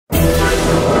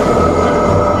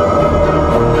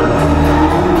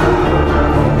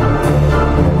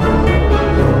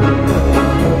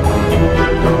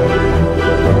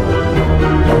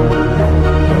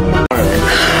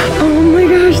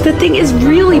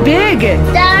big.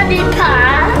 Daddy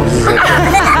paws.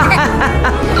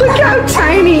 Look how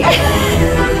tiny.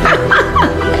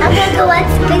 I'm gonna go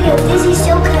what's bigger. This is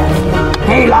so cool.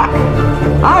 Hey, look.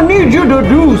 I need you to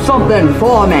do something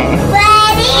for me.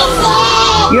 What is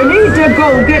it? You need to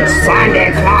go get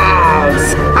Santa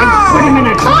Claus and put him in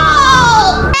a Hey!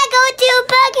 I go to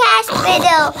bug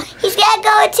hospital. He's gotta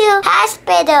go to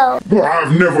hospital. Well,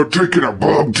 I've never taken a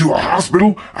bug to a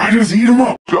hospital. I just eat them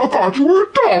up. I thought you were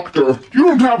a doctor. You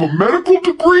don't have a medical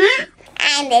degree?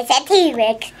 I'm just a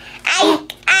T-Rex.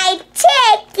 I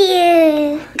checked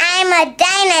you. I'm a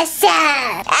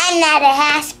dinosaur. I'm not a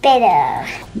hospital.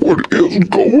 What is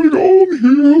going on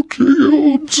here,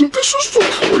 kids? This is the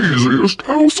craziest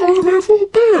house I've ever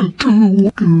been to.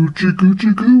 Coochie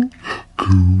coochie coo.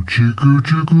 Coochie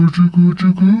coochie coochie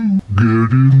coochie coo.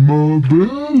 Get in my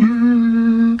belly.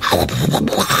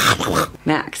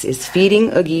 Max is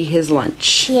feeding Oogie his lunch.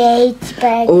 He hates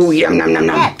bugs. Oh, yum, nom, nom,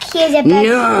 nom. Look, here's a bug.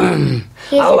 Num.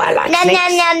 Oh, I like Nom, snakes.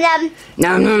 nom, nom, nom.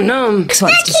 Nom, nom, nom. Max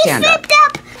wants to Look, he stand up. flipped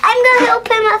up. I'm gonna help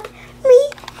him up. Me.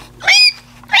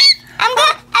 I'm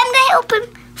gonna help him.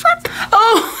 Flip.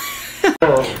 Oh.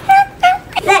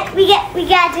 Look, we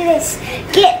gotta do this.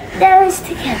 Get those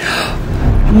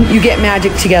together. You get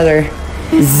magic together. Okay.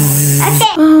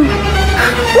 Oh.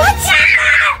 What's that?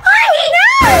 Oh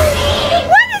no!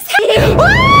 What is happening?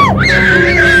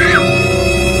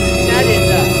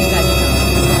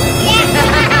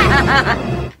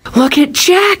 Look at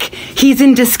Jack. He's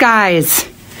in disguise.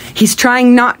 He's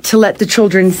trying not to let the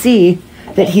children see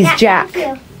that he's Jack.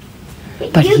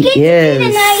 But you he get is. to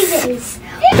see the noises.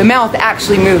 The mouth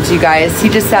actually moves, you guys. He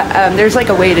just there's like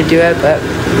a way to do it, but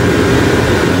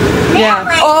yeah.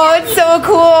 Oh, it's so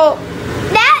cool.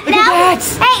 Look at that.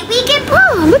 Hey, we can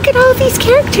pull. Look at all these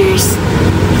characters.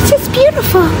 It's just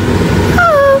beautiful.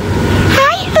 Oh,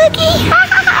 hi, Oogie.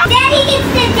 Daddy gets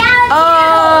the down.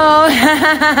 Oh.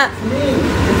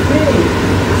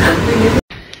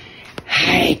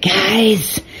 Hi,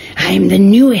 guys. I'm the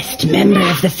newest member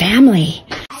of the family.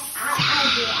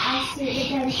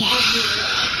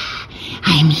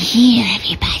 I'm here,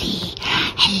 everybody.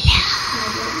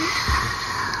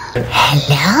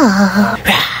 Hello.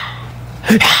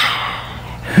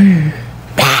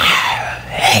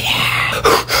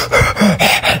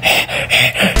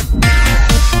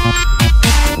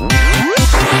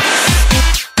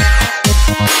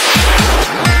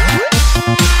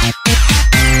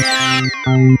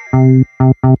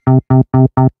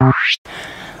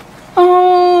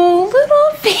 Oh,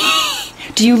 little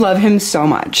baby. Do you love him so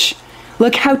much?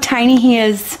 Look how tiny he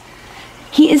is.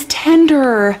 He is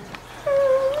tender.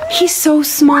 He's so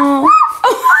small.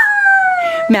 Oh.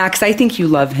 Max, I think you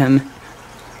love him.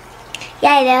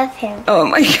 Yeah, I love him. Oh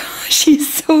my gosh,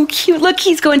 he's so cute. Look,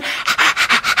 he's going,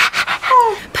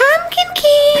 Pumpkin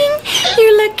King,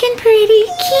 you're looking pretty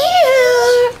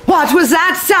cute. What was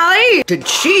that, Sally? Did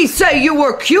she say you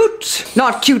were cute?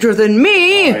 Not cuter than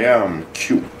me. I am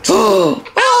cute. Oh.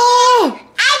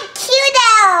 I'm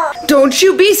cute. Don't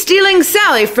you be stealing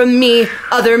Sally from me,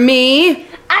 other me.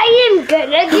 I am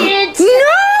gonna get.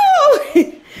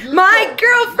 No! My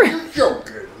girlfriend. You're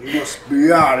joking. You must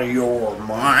be out of your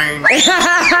mind.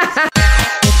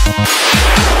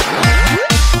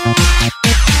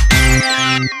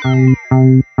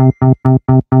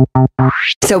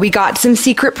 So we got some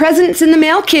secret presents in the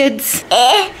mail, kids.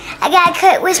 I gotta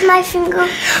cut with my finger.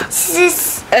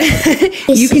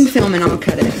 You can film and I'll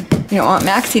cut it. You don't want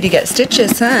Maxie to get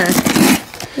stitches, huh?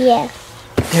 Yeah.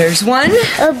 There's one.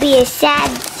 It'll be a sad.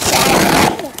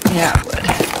 Yeah, it would.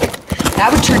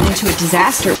 That would turn into a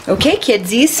disaster. Okay,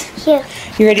 kidsies. Here.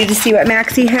 You ready to see what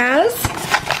Maxie has?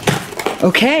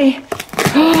 Okay.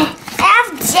 I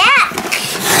have Jack.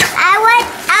 I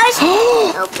was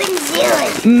open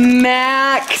zero.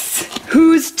 Max,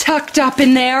 who's tucked up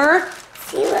in there?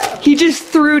 Zero. He just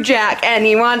threw Jack and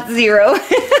he wants zero.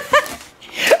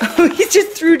 Oh, he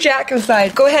just threw Jack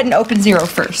aside. Go ahead and open zero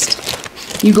first.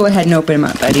 You go ahead and open him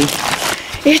up, buddy.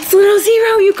 It's little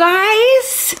zero, you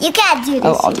guys. You can't do this.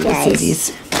 Oh, I'll do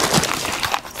these.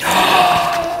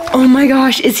 Oh my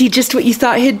gosh, is he just what you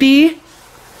thought he'd be?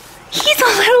 He's a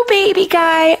little baby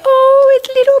guy. Oh, it's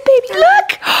little baby.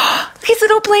 Look, his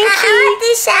little blankie.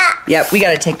 This out. Yep, we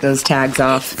gotta take those tags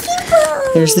off.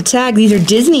 There's the tag. These are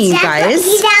Disney, you guys.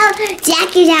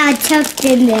 Jack is out tucked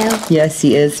in there. Yes,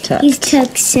 he is tucked. He's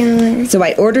tucked somewhere. So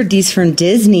I ordered these from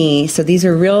Disney. So these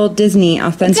are real Disney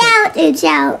authentic. It's out. It's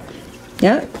out.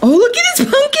 Yeah. Oh, look at his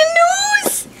pumpkin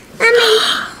nose.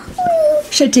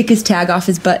 Should I take his tag off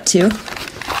his butt too?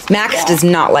 Max does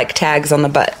not like tags on the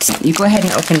butt. You go ahead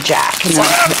and open Jack, and then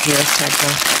I'll put Hero's tags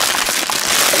off.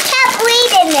 He can't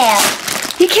breathe in there.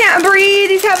 He can't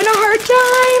breathe. He's having a hard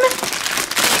time.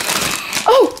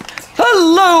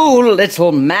 Hello,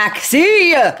 little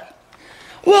Maxie.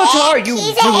 What are you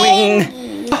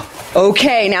doing?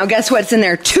 Okay, now guess what's in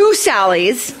there? 2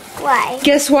 Sallys. Why?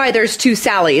 Guess why there's 2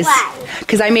 Sallys? Why?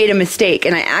 Because I made a mistake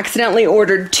and I accidentally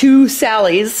ordered 2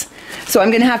 Sallys. So I'm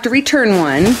going to have to return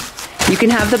one. You can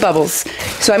have the bubbles.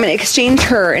 So I'm going to exchange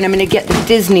her and I'm going to get the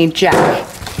Disney Jack.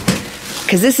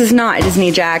 Because this is not a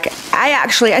Disney Jack.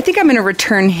 I think I'm going to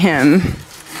return him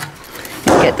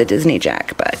and get the Disney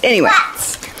Jack. But anyway.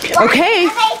 What? Okay.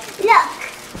 Okay, look.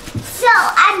 So,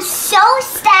 I'm so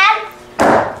sad.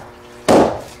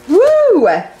 Woo!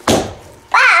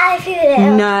 Bye,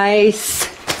 Tooele. Nice.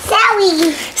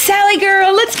 Sally. Sally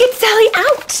girl, let's get Sally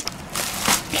out.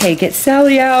 Okay, get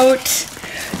Sally out.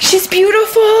 She's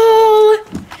beautiful.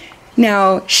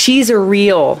 Now, she's a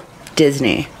real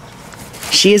Disney.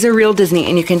 She is a real Disney,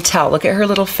 and you can tell. Look at her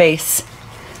little face.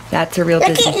 That's a real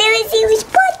Disney. Look at Louie's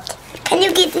butt. Can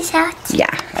you get this out?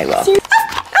 Yeah, I will.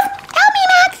 Help me,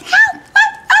 Max. Help.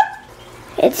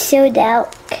 It's so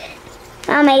dark.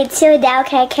 Mama, it's so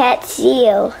dark I can't see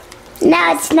you.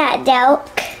 Now it's not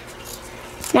dark.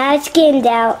 Now it's getting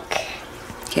dark.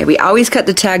 Okay, we always cut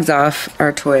the tags off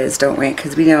our toys, don't we?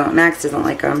 Because we know Max doesn't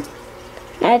like them.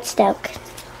 Now it's dark.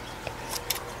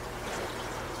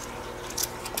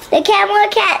 The camera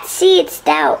can't see it's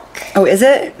dark. Oh, is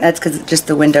it? That's because just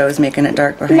the window is making it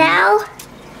dark behind you.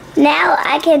 Now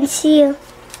I can see you.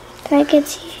 I can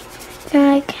see you.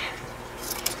 Now I can.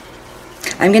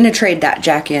 I'm going to trade that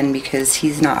Jack in because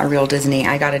he's not a real Disney.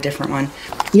 I got a different one.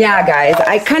 Yeah, guys,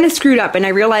 I kind of screwed up and I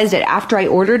realized it after I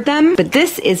ordered them, but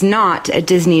this is not a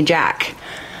Disney Jack.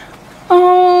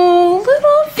 Oh,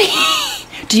 little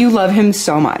baby. Do you love him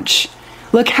so much?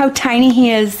 Look how tiny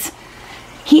he is.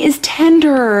 He is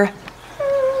tender.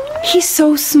 He's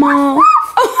so small.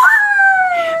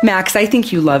 Oh. Max, I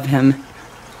think you love him.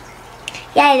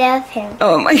 Yeah, I love him.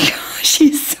 Oh my gosh,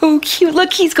 he's so cute.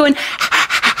 Look, he's going...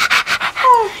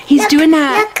 He's doing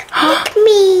that. Look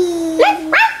me.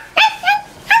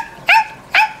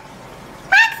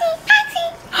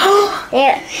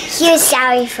 There, here's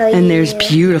Sally for you. And there's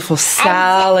beautiful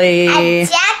Sally. And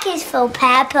Jack is for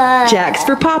Papa. Jack's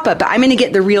for Papa, but I'm going to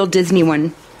get the real Disney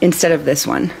one instead of this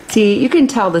one. See, you can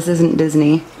tell this isn't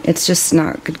Disney. It's just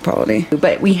not good quality.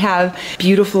 But we have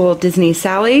beautiful Disney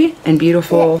Sally and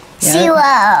beautiful... Zero.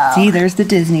 See, there's the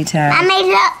Disney tag. I made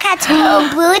look at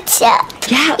her boots up.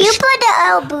 Yeah. You put the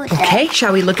old boot up. Okay,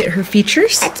 shall we look at her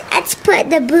features? Let's put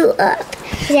the boot up.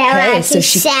 Okay, so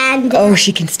she... Oh,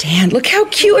 she can stand. Look how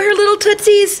cute her little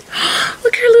tootsies.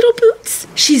 Look at her little boots.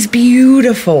 She's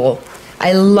beautiful.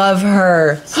 I love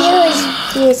her.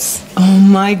 Here's. Oh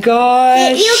my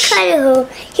gosh. You cuddle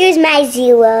her. Here's my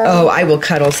Zero. Oh, I will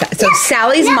cuddle. So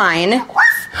Sally's mine.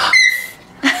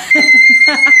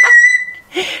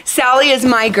 Sally is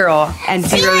my girl, and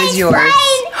Zero is yours.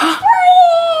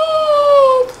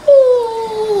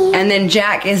 And then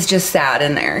Jack is just sad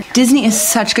in there. Disney is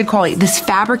such good quality. This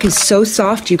fabric is so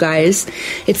soft, you guys.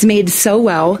 It's made so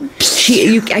well.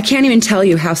 I can't even tell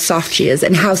you how soft she is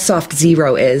and how soft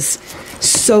Zero is.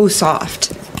 So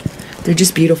soft. They're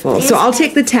just beautiful. So I'll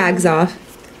take the tags off.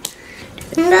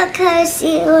 Look her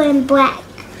Zero in black.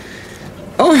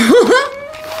 Oh.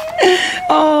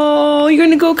 Oh, you're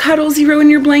gonna go cuddle Zero in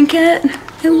your blanket?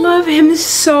 I love him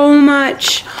so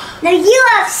much. No, you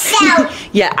have Sally.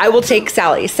 Yeah, I will take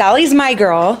Sally. Sally's my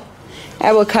girl.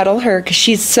 I will cuddle her because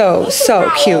she's so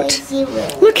cute.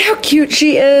 Look how cute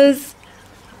she is.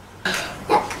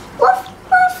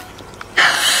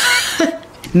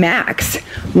 Max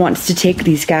wants to take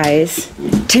these guys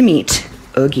to meet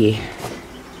Oogie.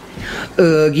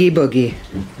 Oogie Boogie.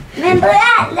 Remember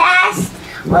that last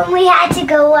when we had to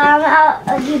go out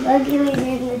Oogie Boogie was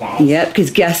in the dinosaur? Yep,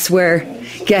 because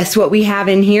guess what we have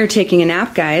in here taking a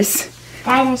nap, guys?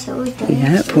 Dinosaurs.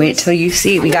 Yep, wait till you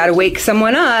see. We gotta wake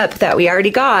someone up that we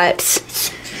already got.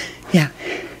 Yeah,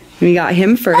 we got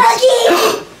him first.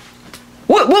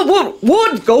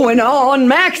 What's going on,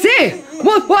 Maxie?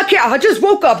 What? I just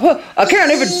woke up. I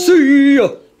can't even see.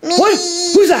 What?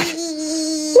 Who's that?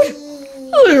 What?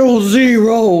 Little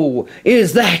Zero.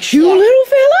 Is that you, little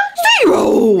fella?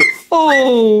 Zero.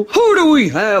 Oh, who do we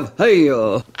have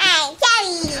here?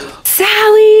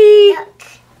 Sally.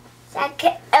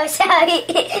 Oh,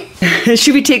 sorry.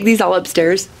 Should we take these all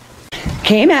upstairs?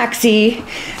 Okay, Maxie.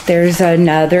 There's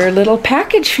another little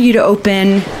package for you to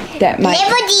open that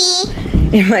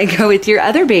it might go with your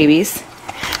other babies.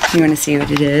 You want to see what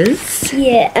it is?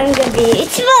 Yeah, I'm gonna be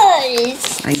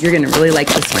exposed. You're gonna really like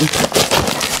this one.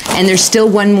 And there's still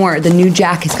one more. The new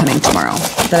Jack is coming tomorrow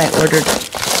that I ordered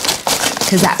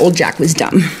because that old Jack was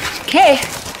dumb. Okay.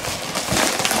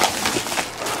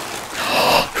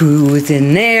 Who's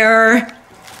in there?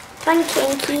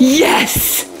 Pumpkin King.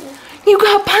 Yes! You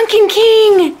got Pumpkin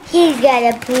King! He's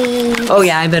gotta breathe. Oh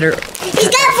yeah, I better... He's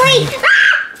gotta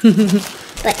breathe!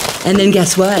 But and then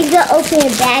guess what? he's gonna open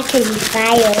the bag because he's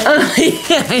fired. Yeah. He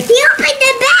opened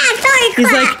the bag! Holy He's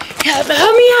crap! like,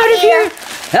 help me out of here!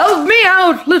 Help me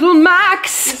out, little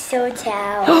Max! He's so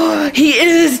tall. He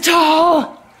is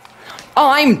tall!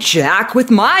 I'm Jack with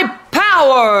my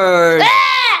powers!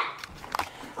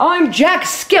 I'm Jack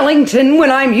Skellington when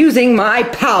I'm using my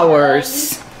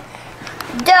powers.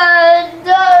 Dun,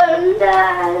 dun,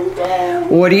 dun, dun.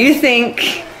 What do you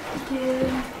think?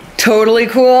 Totally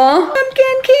cool?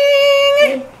 Pumpkin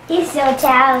King! He's so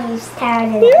tall, he's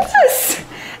talented. Yes!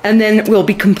 And then we'll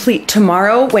be complete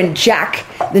tomorrow when Jack,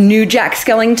 the new Jack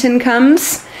Skellington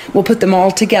comes. We'll put them all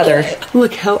together.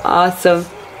 Look how awesome.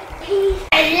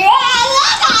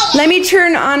 Let me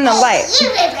turn on the light.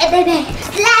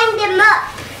 Line them up.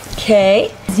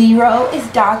 Okay. 0 is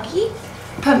Doggy,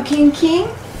 Pumpkin King,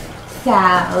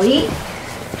 Sally,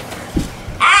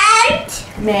 And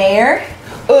Mayor,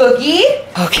 Oogie.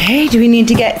 Okay, do we need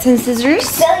to get some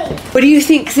scissors? Billy. What do you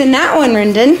think's in that one,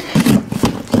 Rendon?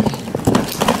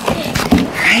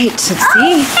 Right, let's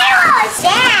see. Hello,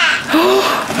 Jack.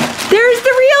 There's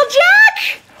the real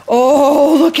Jack!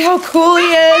 Oh, look how cool he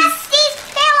is. That's these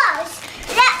pillows.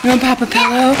 Look. You want Papa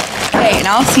Pillow? Okay, and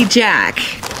I'll see Jack.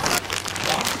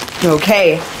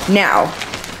 Okay, now,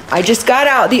 I just got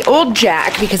out the old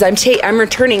Jack because I'm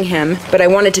returning him, but I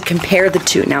wanted to compare the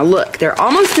two. Now look, they're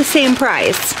almost the same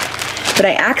price, but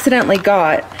I accidentally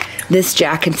got this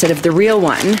Jack instead of the real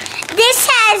one. This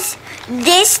has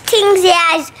this thing that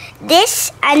has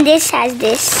this, and this has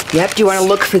this. Yep, do you want to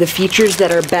look for the features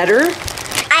that are better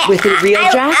with the real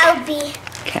Jack? I'll be.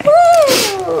 Okay.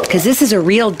 Because this is a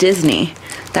real Disney.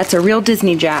 That's a real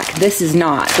Disney Jack. This is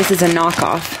not. This is a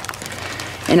knockoff.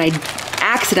 And I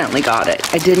accidentally got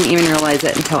it. I didn't even realize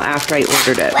it until after I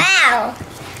ordered it. Wow.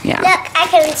 Yeah. Look, I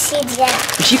can see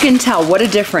Jack. But you can tell, what a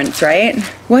difference, right?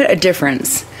 What a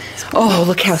difference. Oh,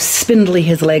 look how spindly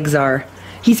his legs are.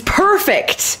 He's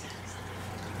perfect.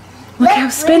 Look how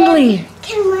spindly.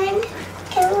 Can one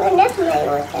play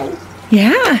with him?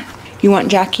 Yeah. You want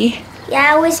Jackie?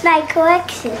 Yeah, it was my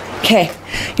collection. Okay.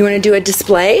 You want to do a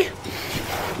display?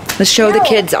 Let's show the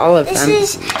kids all of them.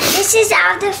 This is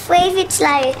all the favorites.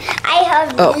 Like I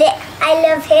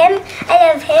love him,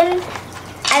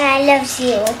 and I love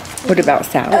you. What about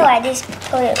Sally? Oh, I just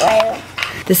put it right on.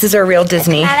 This is our real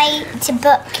Disney. It's a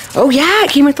book. Oh yeah, it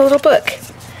came with a little book.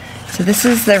 So this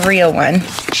is the real one,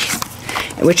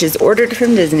 which is ordered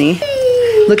from Disney.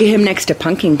 Look at him next to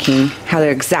Pumpkin King, how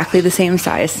they're exactly the same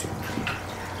size.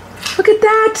 Look at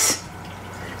that!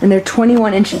 And they're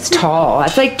 21 inches tall.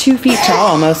 That's like 2 feet tall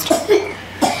almost. He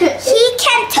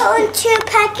can turn to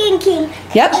Pumpkin King.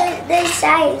 Yep. The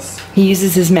size. He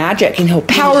uses his magic and he'll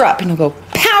power up and he'll go,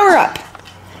 power up!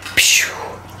 Pshh.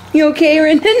 You okay,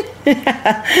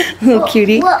 Rendon? Little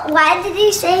cutie. Why did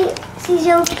you say she's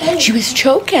okay? She was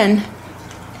choking.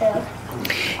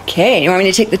 Okay, you want me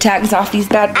to take the tags off these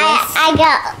bad boys? I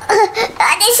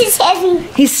got. This is heavy.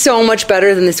 He's so much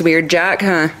better than this weird Jack,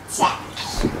 huh?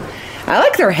 I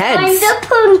like their heads. I'm the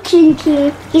Pumpkin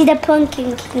King. He's the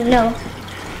Pumpkin King. No.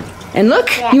 And look,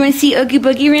 you want to see Oogie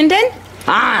Boogie, Rendon?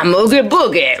 I'm Oogie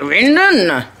Boogie,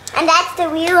 Rendon. And that's the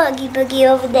real Oogie Boogie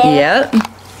over there. Yep.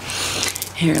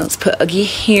 Here, let's put Oogie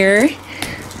here.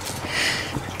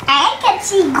 I can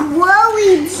see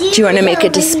glowy juice. Do you want to make a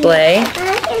display?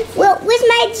 Well, where's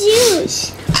my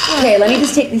juice? Okay, let me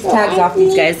just take these tags off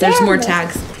these guys. There's more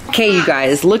tags. Okay, you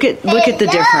guys, look at the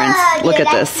difference. Look at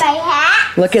this.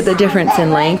 Look at the difference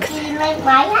in length.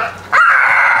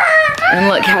 And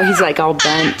look how he's like all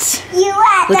bent.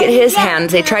 Look at his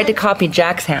hands. They tried to copy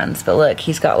Jack's hands, but look,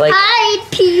 he's got like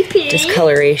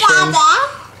discoloration.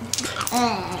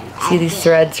 See, these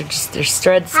threads are just, there's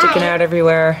threads sticking out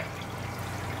everywhere.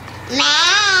 Look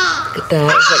at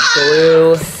that, it's like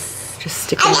glue just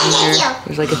sticking in there.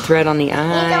 There's like a thread on the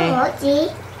eye.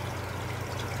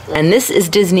 And this is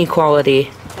Disney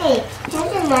quality.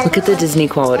 Look at the Disney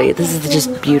quality. This is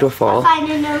just beautiful.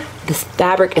 This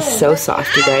fabric is so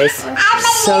soft, you guys.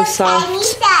 So soft.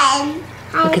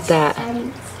 Look at that.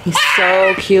 He's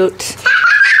so cute.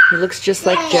 He looks just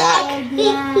like Jack.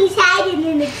 He's hiding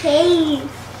in the cave.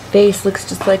 Face looks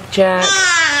just like Jack.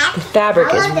 The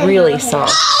fabric is really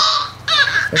soft.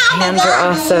 His hands are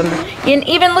awesome. And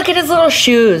even look at his little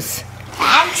shoes.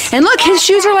 And look, his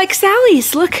shoes are like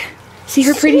Sally's. Look. See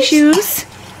her pretty shoes?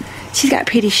 She's got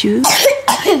pretty shoes.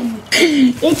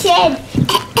 It said,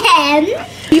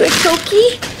 You a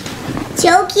Choky?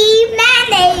 Choky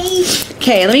mayonnaise.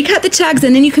 Okay, let me cut the tags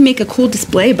and then you can make a cool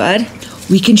display, bud.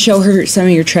 We can show her some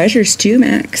of your treasures too,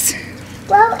 Max.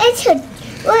 What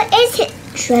is it?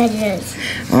 Treasures.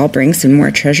 I'll bring some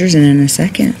more treasures in a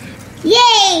second.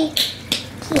 Yay!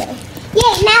 Yay,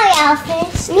 now we all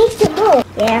finished. Needs to move.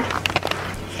 Yeah.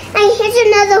 And here's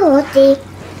another horsey.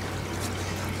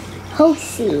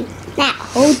 Horsey, not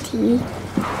horsey.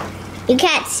 You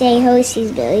can't say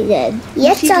horsey's really good.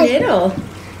 Yes, She's little.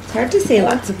 It's hard to say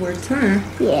lots of words, huh?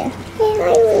 Yeah.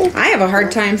 I have a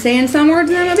hard time saying some words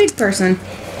and I'm a big person.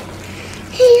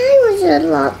 Hey, I was a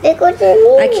lot bigger than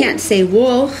you. I can't say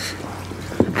wolf.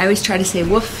 I always try to say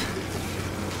woof.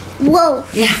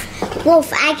 Wolf. Yeah.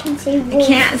 Wolf, I can say wolf.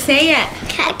 Can't say it.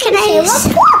 Can I say wolf?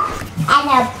 And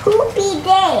a poopy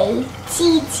day,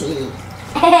 T-T.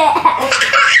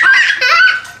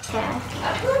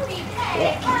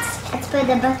 Let's put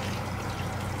the book.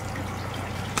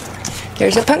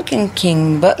 There's a Pumpkin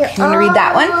King book. You want to read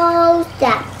that one? Oh,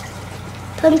 that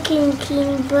Pumpkin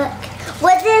King book.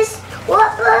 What was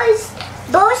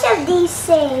both of these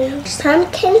say?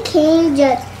 Pumpkin King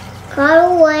just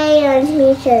got away and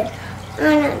he said, I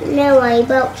don't know why he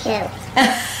broke him.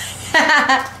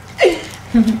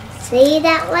 See,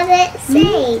 that what it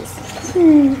says.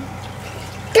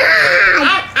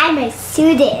 God! I'm a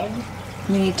student.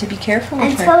 We need to be careful with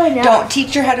I'm her. totally not. Don't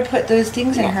teach her how to put those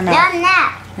things in her No, mouth. I'm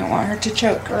not. Don't want her to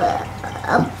choke.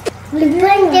 We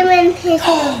bring them in his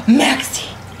mouth. Maxie!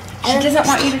 She doesn't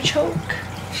want you to choke.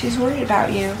 She's worried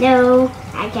about you. No,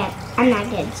 I can't. I'm not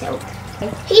going to choke.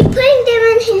 He's putting them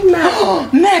in his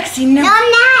mouth. Maxie, no. No,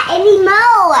 I'm not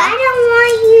anymore. I don't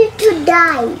want you to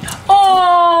die.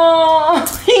 Oh,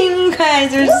 you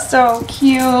guys are so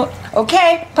cute.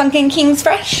 Okay, Pumpkin King's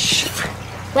fresh.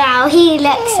 Wow, he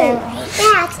looks so nice.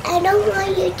 Max, I don't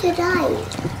want you to die.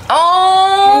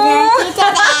 Oh!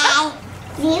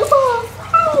 You will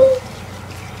fight.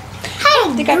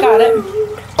 I think I got it.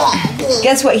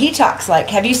 Guess what he talks like?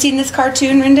 Have you seen this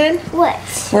cartoon, Rendon? What?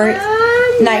 Where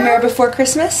Nightmare Before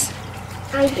Christmas?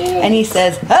 I did. And he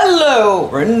says, "Hello,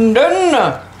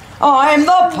 Rendon. I'm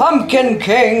the Pumpkin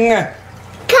King."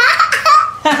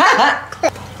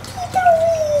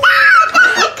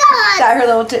 Got her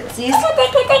little tootsies.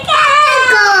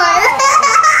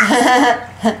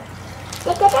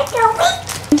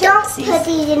 Don't put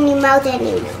these in your mouth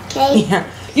anymore, okay? Yeah.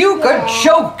 You could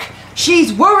choke.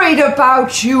 She's worried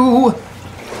about you.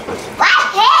 What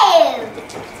hell?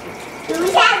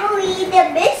 Who's actually the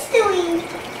mystery?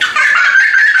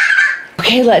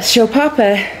 Okay, let's show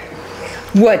Papa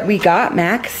what we got,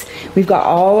 Max. We've got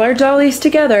all our dollies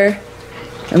together.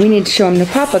 And we need to show them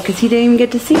to Papa because he didn't even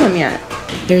get to see them yet.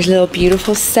 There's little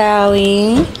beautiful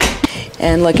Sally.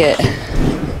 And look at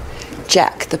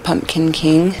Jack, the Pumpkin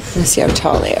King. Let's see how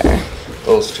tall they are.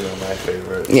 Those two are my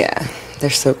favorite. Yeah, they're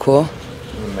so cool.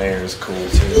 The mayor's cool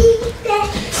too.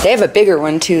 They have a bigger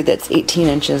one too that's 18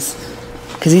 inches.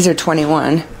 Because these are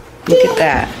 21. Look at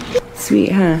that.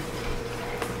 Sweet, huh?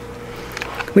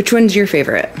 Which one's your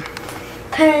favorite?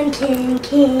 Pumpkin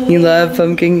King. You love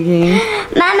Pumpkin King?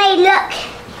 Mommy, look.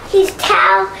 He's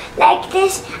tall like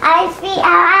this. I feet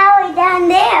are all the way down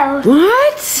there.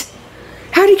 What?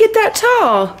 How'd he get that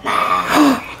tall?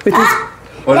 With his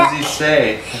What does he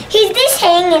say? He's this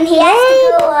hanging. He has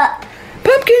to go up.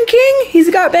 Pumpkin King, he's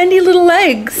got bendy little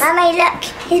legs. Mommy, look.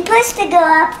 He's supposed to go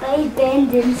up, but he's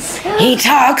bending. He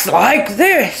talks like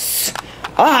this.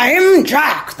 I'm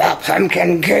Jack, the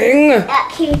Pumpkin King.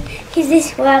 Look, he's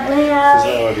this wobbly. Is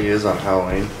that what he is on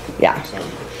Halloween? Yeah.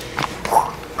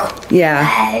 Yeah.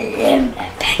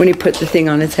 When he put the thing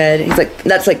on his head, he's like,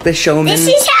 that's like the showman. This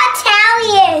is how tall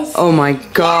he is. Oh my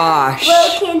gosh.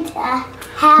 Look into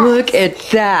house. Look at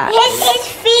that. His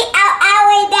feet are all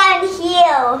the way down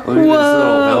here. Look at this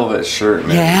little velvet shirt,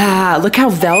 man. Yeah, look how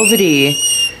velvety.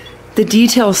 The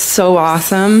detail's so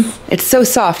awesome. It's so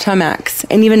soft, huh, Max?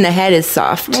 And even the head is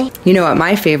soft. You know what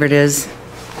my favorite is?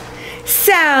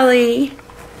 Sally.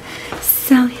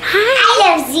 Sally, hi.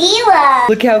 I love Zero.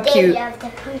 Look how They cute. love the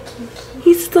Pumpkin King.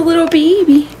 He's the little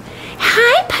baby.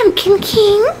 Hi, Pumpkin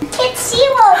King. It's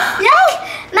Zero. Look,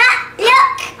 look,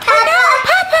 Papa. No,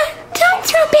 Papa, don't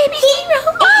throw baby Zero.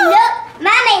 Look,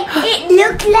 Mommy, it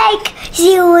looked like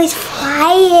Zero was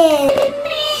flying.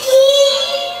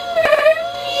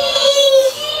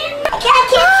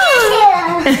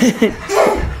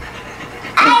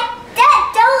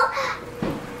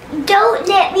 Don't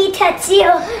let me touch you.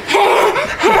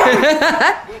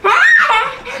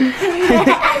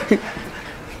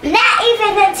 Not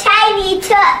even a tiny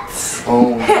touch.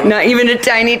 Oh, no. Not even a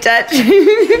tiny touch.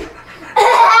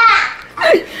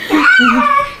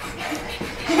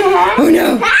 Oh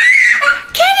no.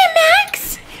 Get him,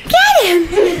 Max. Get him.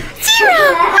 Zero.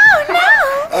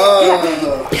 Oh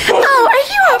no. Oh, are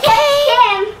you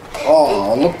okay?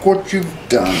 Oh, look what you've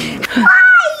done.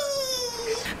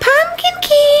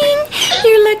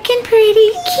 looking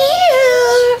pretty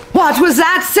cute. What was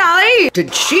that, Sally?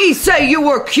 Did she say you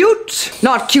were cute?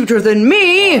 Not cuter than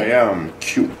me. I am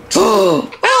cute. Oh!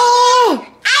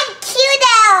 I'm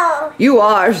cute. You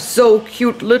are so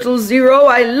cute, little Zero.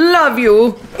 I love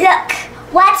you. Look,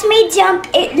 watch me jump.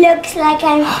 It looks like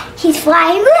he's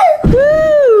flying.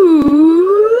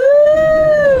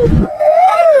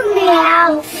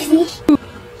 Meow.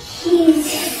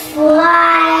 He's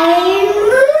flying.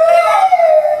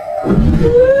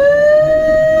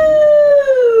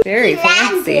 Very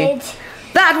fancy. Landed.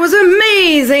 That was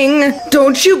amazing.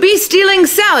 Don't you be stealing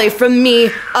Sally from me,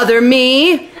 other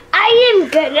me. I am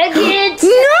gonna get.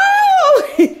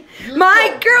 No!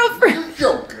 My girlfriend.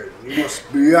 You're joking. You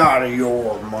must be out of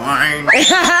your mind.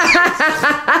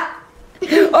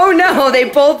 Oh no, they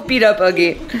both beat up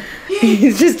Oogie.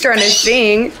 He's just trying to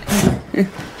sing.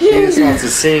 He just wants to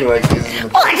sing like he's in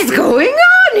the What is going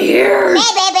on here?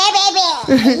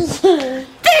 This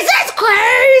is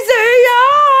crazy!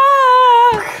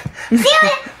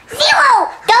 Zero,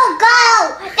 don't go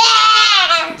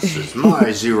there. This is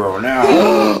my Zero now.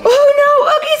 Oh no,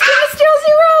 Oogie's gonna steal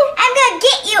Zero! I'm gonna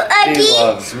get you, He Oogie.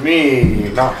 loves me,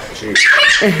 not you.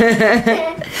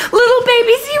 Little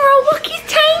baby Zero, look, he's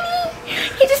tiny.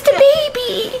 He's just a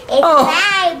baby. It's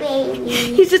my baby.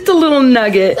 He's just a little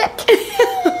nugget. Look.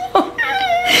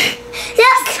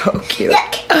 So cute.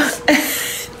 Look.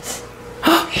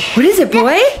 What is it,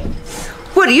 boy?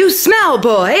 What do you smell,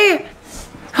 boy?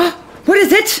 What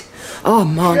is it? Oh,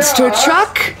 monster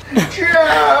truck?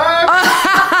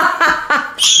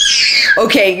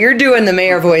 Okay, you're doing the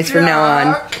mayor voice from now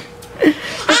on.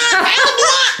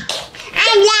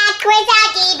 I'm black with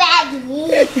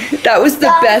Oogie. That was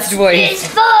the best voice. It's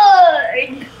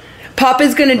fun.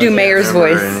 Papa's gonna do mayor's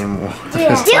voice. Do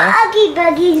Oogie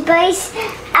Boogie's voice,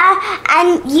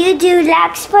 and you do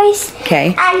Locke's voice.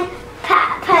 Okay. And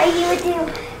Papa, you do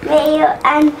Mayo,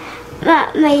 and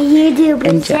Mama, you do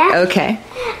Black. Okay.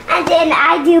 And then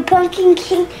I do Pumpkin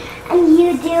King, and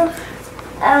you do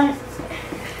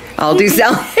I'll do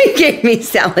Sally. He gave me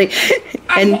Sally.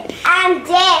 and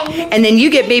then you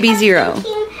get baby Zero.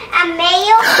 King and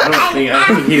Mayo. I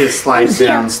think he just slides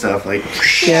down stuff like.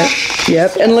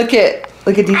 Yep. And look at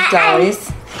these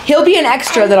dollies. He'll be an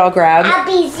extra that I'll grab. I'll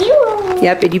be Zero.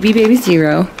 Yep, and you be baby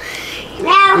Zero.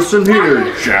 Now, Listen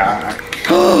here, Jack.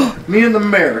 Me and the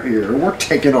mayor here, we're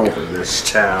taking over this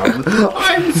town.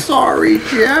 I'm sorry,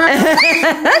 Jack.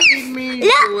 Hey,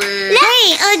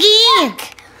 Oogie!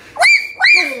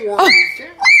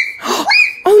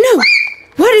 Oh no!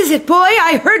 What is it, boy?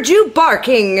 I heard you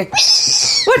barking.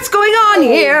 What's going on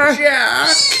here?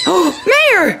 Jack, Oh,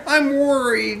 Mayor! I'm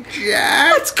worried,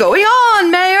 Jack. What's going on,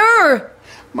 Mayor?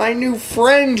 My new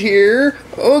friend here,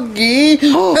 Oogie.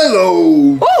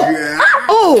 Hello, Jack.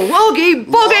 Oh, Oogie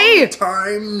Boogie! Long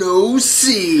time no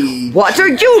see. What are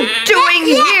you doing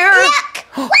here?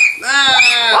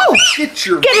 Ah, Oh, get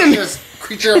your get him. vicious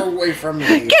creature away from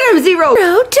me. Get him, Zero!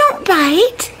 No, don't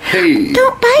bite. Hey,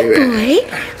 Don't bite, boy.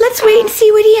 Let's wait and see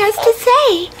what he has to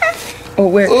say. Oh,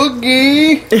 where?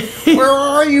 Oogie, where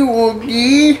are you,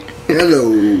 Oogie? Hello,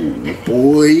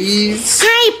 boys.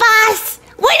 Hi, boss.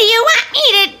 What do you want me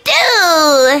to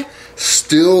do?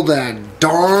 Still that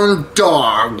darn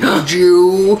dog, would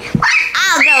you?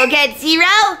 I'll go get Zero.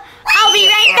 I'll be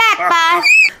right back, boss.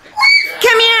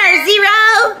 Come here,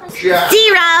 Zero. Jack.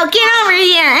 Zero, get over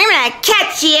here. I'm gonna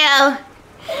catch you.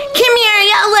 Come here,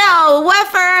 you little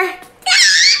woofer.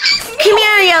 Come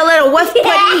here, you little woof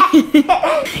buddy.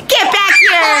 Get back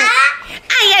here.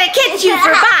 I gotta catch you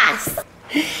for boss.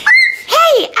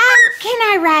 Hey, can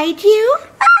I ride you?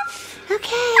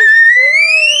 Okay.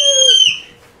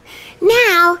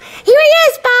 Now, here he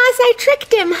is, boss. I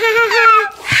tricked him. Ha ha ha.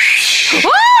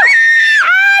 Oh!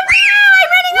 Oh, no! I'm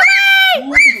running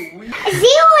away!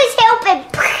 Zero is helping.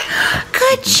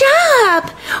 Good job.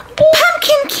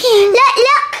 Pumpkin King.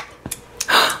 Look.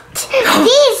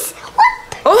 These.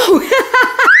 Oh. I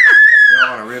don't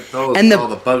want to rip those And all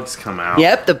the bugs come out.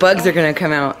 Yep, the bugs are going to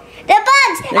come out. The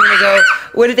bugs. They're going to go,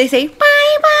 what did they say?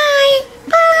 Bye, bye.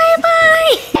 Bye,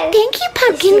 bye. Thank you,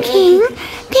 Pumpkin King.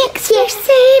 Thanks for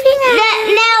saving us.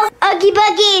 Now, Oogie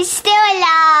Boogie is still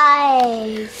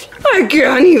alive. I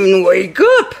can't even wake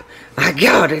up. I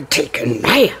gotta take a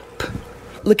nap.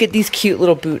 Look at these cute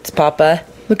little boots, Papa.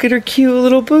 Look at her cute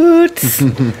little boots.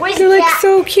 Where's They're like Jack?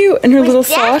 so cute. And her little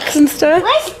Jack? socks and stuff.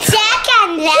 Where's Jack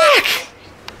and Jack?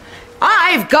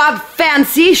 I've got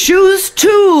fancy shoes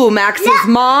too, Max's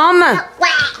mom. Wow.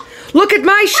 Look at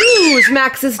my shoes,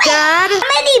 Max's dad.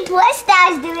 How many plush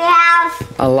dolls do we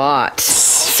have? A lot.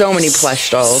 So many plush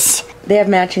dolls. They have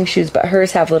matching shoes, but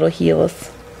hers have little heels.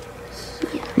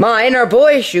 Mine are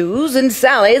boy shoes and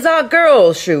Sally's are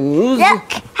girl shoes.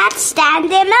 Look, I'd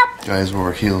stand them up. Guys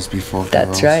wore heels before girls.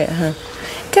 That's right, huh?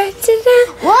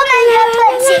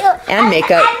 Woman, And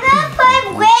makeup. I'm gonna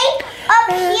put way up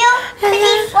here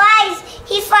because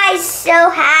he flies so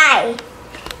high.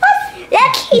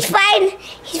 Look, he's flying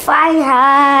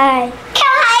high. Look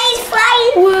how high he's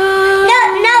flying. Whoa.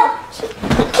 No,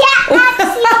 he can't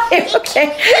actually. Okay.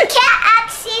 He can't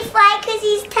actually fly because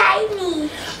he's tiny. He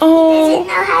Oh, doesn't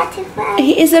know how to fly.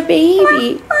 he is a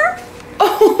baby.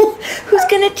 Oh, who's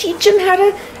gonna teach him how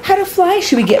to fly?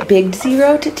 Should we get Big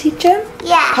Zero to teach him?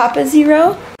 Yeah. Papa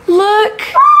Zero? Look,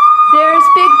 there's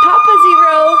Big Papa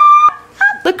Zero.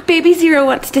 Look, Baby Zero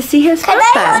wants to see his Can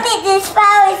papa. I hold it this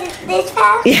far? Is it this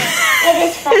far? Yeah. It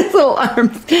is far. His little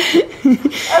arms.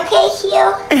 Okay,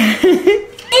 here.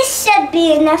 This should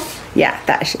be enough. Yeah,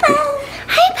 that should be.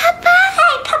 Hi, Papa.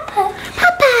 Hi, Papa.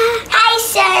 Papa. Hi,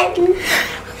 son.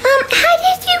 How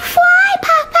did you fly,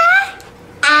 Papa?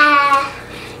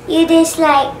 You just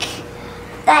like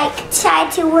try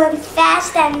to run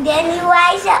fast and then you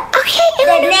rise up. Okay.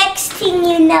 The next thing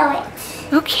you know it.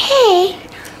 Okay.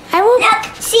 I will.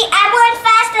 Look, see, I run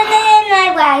fast and then I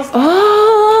rise up.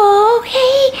 Oh,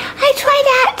 okay. I try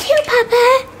that too,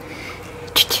 Papa.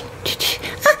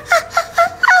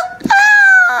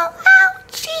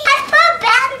 I put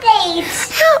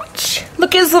band-aids. Ouch.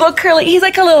 Look at his little curly. He's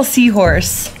like a little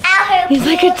seahorse. I'll help He's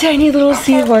like you. a tiny little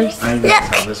seahorse. I know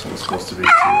how this one's supposed to be too,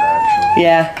 actually.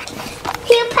 Yeah.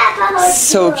 Here, Papa, hold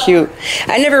So you. cute.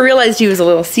 I never realized he was a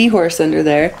little seahorse under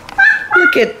there.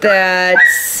 Look at that.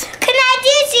 Can I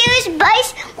do Zero's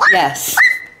voice? Yes.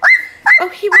 Oh,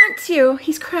 he wants you.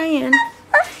 He's crying.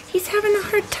 He's having a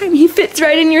hard time. He fits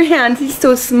right in your hands. He's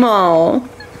so small.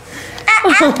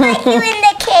 I'll put you in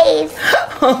the cave.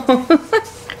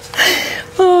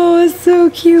 Oh, so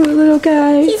cute, little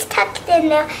guy. He's tucked in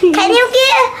there. Can you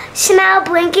get a small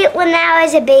blanket when I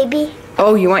was a baby?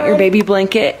 Oh, you want your baby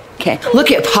blanket? Okay.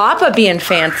 Look at Papa being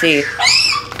fancy.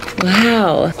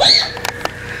 Wow.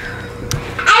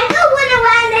 I'm gonna run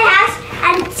around the house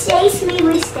and chase me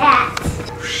with that.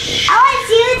 I want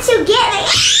you to get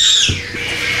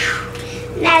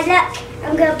me. Now look,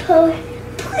 I'm gonna pull.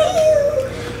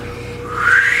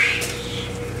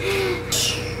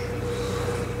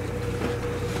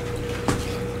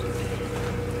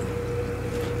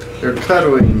 They're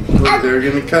cuddling. Look, they're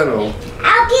gonna cuddle.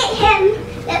 I'll get him.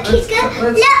 Look, he's gonna.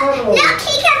 Let's cuddle. Look,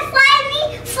 he can fly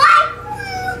me. Fly.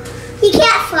 He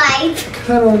can't fly.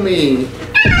 Cuddle me.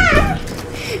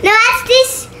 No, that's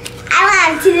this. I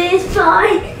want to do this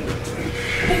part.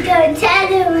 He's going to tell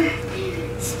them.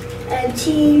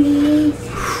 Cheese.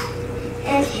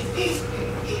 And.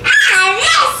 I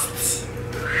missed!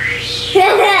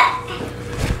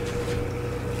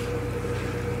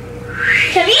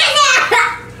 Come here now!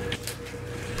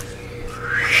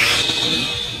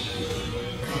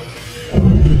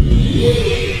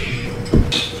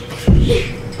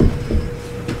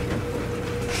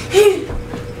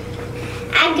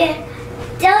 I'm gonna.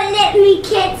 Don't let me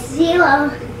catch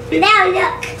Zero. Now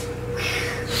look.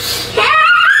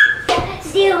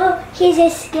 Zero, he's a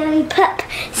scary pup.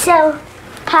 So,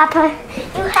 Papa,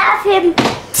 you have him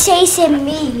chasing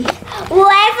me.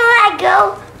 Wherever I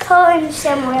go, pull him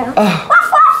somewhere. Oh.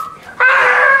 Woof, woof.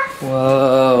 Ah.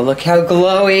 Whoa, look how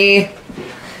glowy.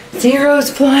 Zero's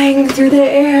flying through the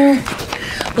air.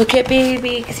 Look at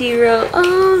baby Zero.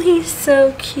 Oh, he's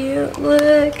so cute.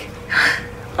 Look.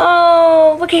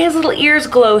 Oh, look at his little ears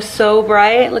glow so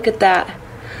bright. Look at that.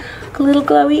 Little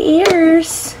glowy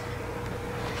ears.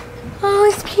 Oh,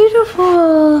 it's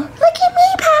beautiful. Look at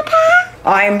me, Papa.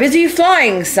 I'm busy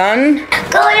flying, son.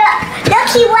 Go look. Look,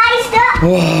 he rised up.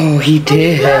 Whoa, he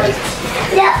did. Look.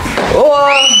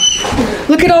 Whoa.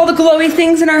 Look at all the glowy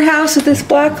things in our house with this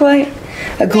black light.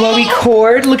 A glowy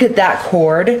cord. Look at that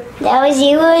cord. That was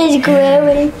Zero's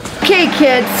glowing. Okay,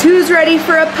 kids, who's ready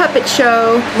for a puppet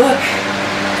show? Look.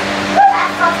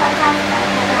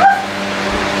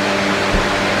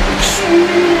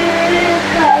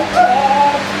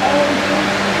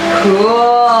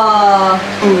 Cool.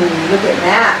 Ooh, look at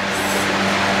Max.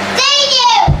 Thank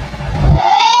you.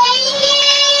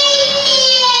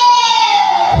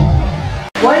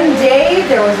 One day,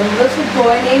 there was a little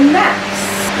boy named Max.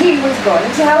 He was going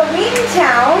to Halloween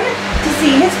Town to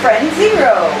see his friend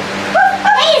Zero.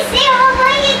 Hey, Zero, what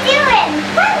are you doing?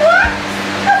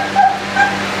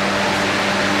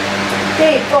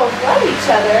 They both love each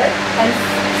other, and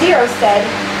Zero said,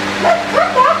 "Let's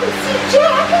come back and see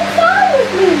Jack and Sally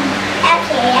with me."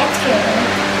 Okay, that's good.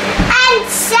 And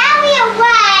Sally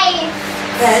arrived.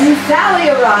 Then Sally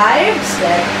arrived.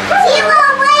 Said, Zero,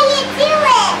 what are you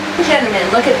doing? "Gentlemen,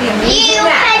 look at the You amazing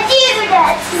Max." computer.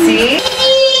 See?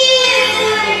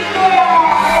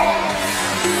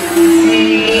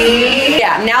 See?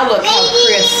 Yeah, now look how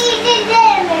crisp.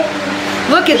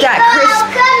 Look at that crisp.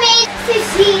 Coming to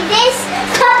see this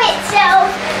puppet show.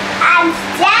 I'm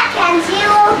Jack and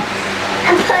Zero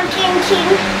and Pumpkin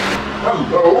King.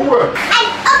 Hello. And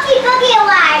Oogie Boogie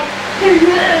alive.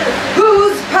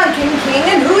 Who's Pumpkin King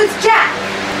and who's Jack?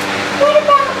 What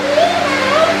about me,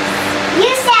 Max?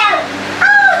 You said,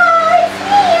 oh, it's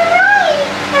me, right?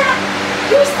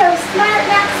 You're so smart,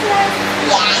 Maximus.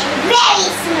 Yeah, I'm very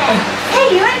smart. Hey,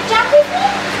 you want to jump with me?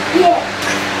 Yeah.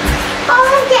 Oh,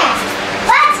 yeah.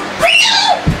 Let's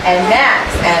breathe. And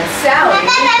Max and Sally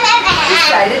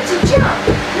decided to jump.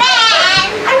 Man,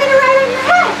 I'm going to ride on your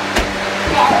head.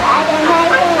 No, I don't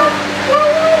like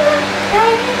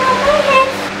it.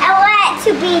 I want it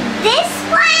to be this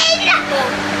one.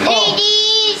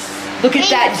 Ladies. Look at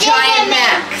that giant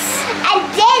Max. And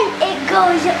then it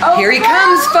goes over. Here he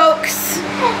comes, folks.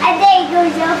 And then it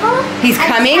goes over. He's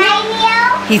coming.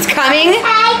 He's coming.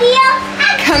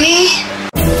 Coming.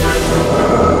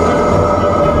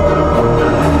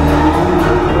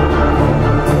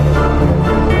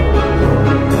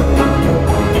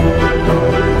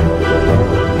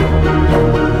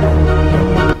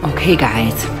 Okay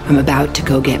guys, I'm about to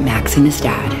go get Max and his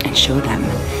dad and show them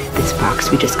this box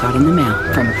we just got in the mail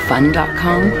from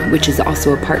fun.com, which is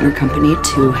also a partner company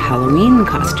to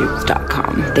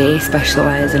halloweencostumes.com. They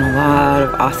specialize in a lot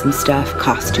of awesome stuff,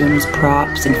 costumes,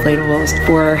 props, inflatables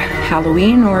for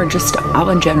Halloween or just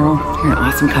all in general. They're an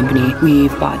awesome company.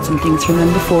 We've bought some things from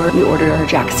them before. We ordered our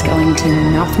Jack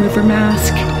Skellington mouth mover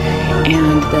mask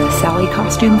and the Sally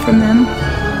costume from them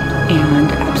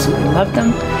and absolutely love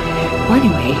them. Well,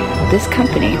 anyway, this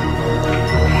company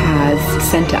has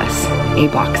sent us a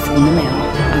box in the mail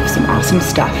of some awesome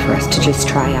stuff for us to just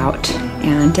try out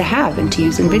and to have and to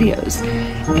use in videos.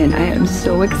 And I am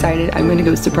so excited. I'm going to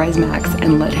go surprise Max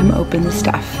and let him open the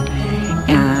stuff.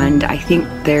 And I think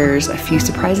there's a few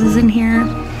surprises in here,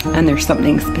 and there's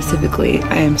something specifically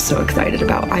I am so excited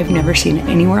about. I've never seen it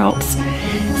anywhere else.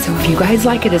 So if you guys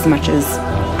like it as much as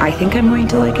I think I'm going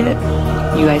to like it,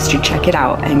 you guys should check it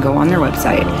out and go on their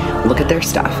website, look at their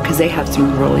stuff, because they have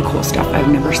some really cool stuff I've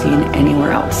never seen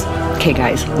anywhere else. Okay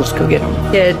guys, let's go get them.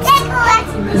 Kids,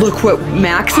 look what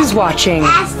Max is watching.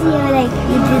 Last year, like,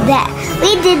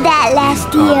 we did that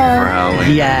last year.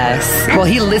 Yes. Well,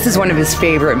 this is one of his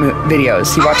favorite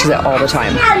videos. He watches it all the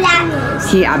time.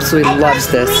 He absolutely loves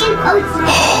this.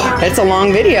 It's a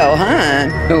long video, huh?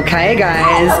 Okay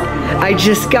guys, I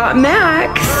just got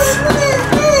Max.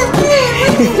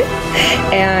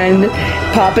 And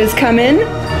Papa's coming.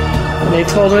 They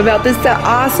told him about this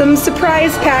awesome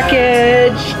surprise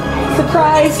package.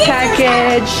 Surprise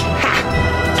package. Ha!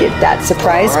 Get that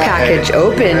surprise package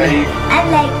open.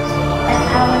 I'm like,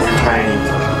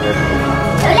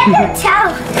 look at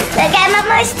towel. Look at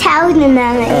Mama's towel in the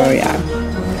moment. Oh yeah.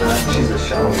 She's a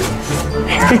shower.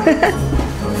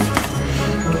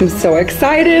 I'm so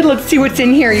excited. Let's see what's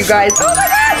in here, you guys. Oh my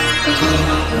god!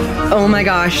 Oh my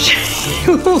gosh.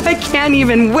 I can't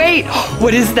even wait.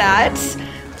 What is that?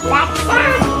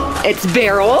 It's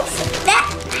Beryl.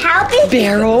 How big?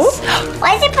 Beryl.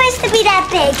 Why is it supposed to be that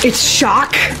big? It's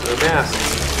Shock.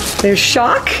 There's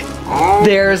Shock.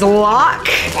 There's Lock.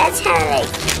 That's how like.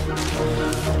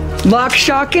 Lock,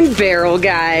 Shock, and Barrel,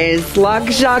 guys.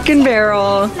 Lock, Shock, and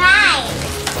Barrel.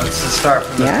 Nice. Let's start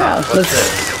from the top. What's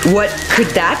this? What could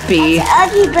that be?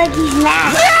 Oogie Boogie's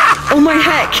mask. Oh my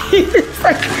heck. It's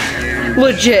like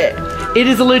legit. It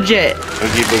is legit.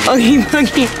 Oogie Boogie. Oogie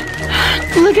Boogie.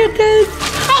 Look at this.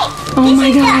 Hey, Oh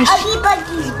my this gosh. is Oogie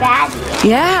Boogie's body.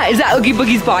 Yeah, is that Oogie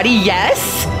Boogie's body?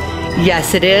 Yes.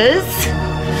 Yes, it is.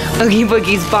 Oogie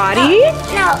Boogie's body.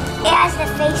 No, it has the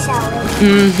face on it.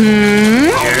 Mm-hmm.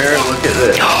 Here, look at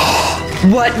this.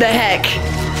 What the heck?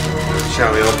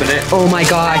 Shall we open it? Oh my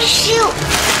gosh. Shoot.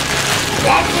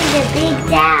 That is a big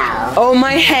doll. Oh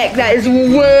my heck, that is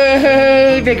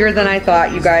way bigger than I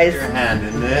thought, you guys. Your hand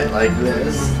in it, like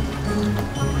this.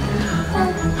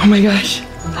 Oh my gosh.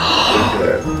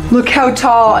 Good. Look how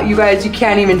tall, you guys, you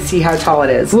can't even see how tall it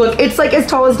is. Look, it's like as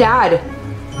tall as Dad.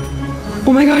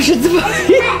 Oh my gosh, it's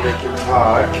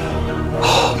Talk.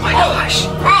 Oh my gosh.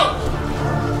 Hey.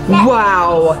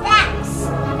 Wow. Steps.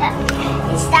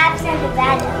 It stops on the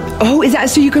bottom. Oh, is that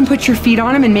so you can put your feet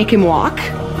on him and make him walk?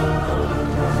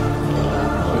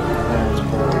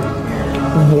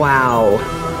 Wow.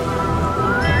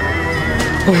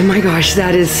 Oh my gosh,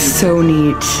 that is so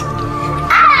neat.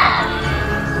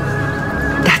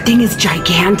 That thing is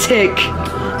gigantic.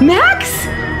 Max,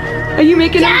 are you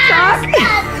making him talk?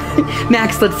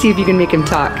 Max, let's see if you can make him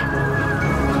talk.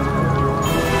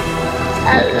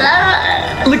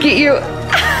 Look at you.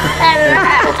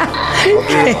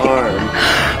 Open your arm.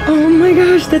 Oh my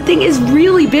gosh, that thing is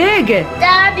really big.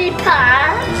 Daddy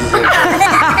Pa.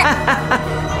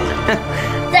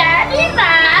 Daddy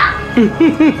Pa.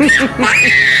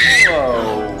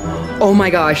 Whoa. Oh my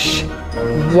gosh.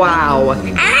 Wow.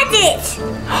 Add it.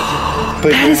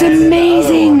 That is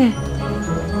amazing.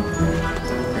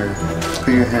 Here,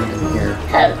 put your hand in here.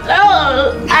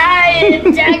 Hello, I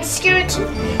am Jack Scoot.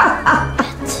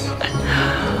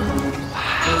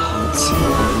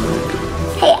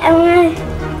 Hey, I want to.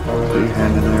 Put your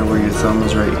hand in there where your thumb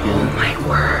is right here. My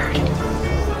word.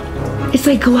 It's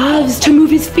like gloves to move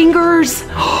his fingers.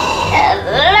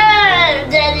 Hello,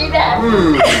 Daddy Pa.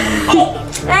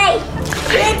 Hey,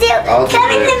 I'll do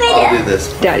come in the it. middle. I'll do this.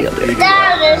 Daddy will do it.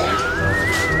 Daddy.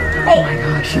 Oh my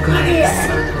gosh, you guys.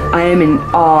 I am in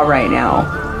awe right now.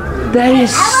 That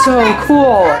is so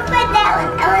cool. I want that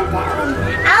one. I want that one.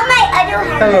 I want my other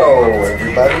hand. Hello,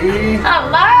 everybody.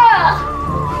 Hello.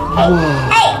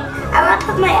 Hey, I want to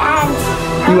put my hands.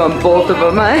 You want both of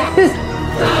them, huh?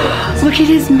 Look at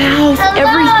his mouth,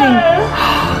 everything.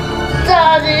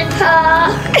 Daddy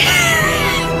Pa.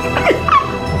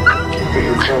 Put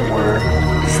your thumb where it is.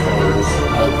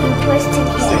 This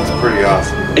This thing's pretty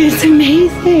awesome. It's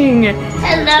amazing.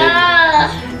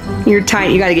 Hello. You're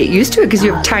tiny. You gotta get used to it because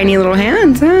you have tiny little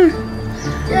hands, huh?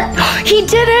 He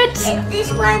did it.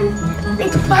 This one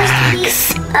is supposed to be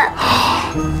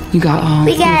up. You got all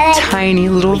We got it. tiny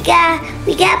little. We got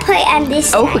put it on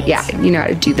this Oh side. yeah, you know how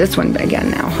to do this one again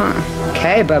now, huh?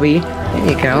 Okay, Bubby. There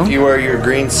you go. If you wear your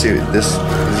green suit, this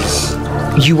is...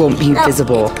 You won't be No,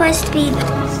 visible. It's supposed to be.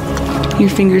 Your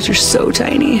fingers are so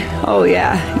tiny. Oh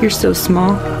yeah, you're so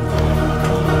small.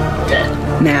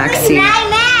 Maxie. My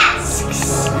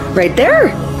masks. Right there.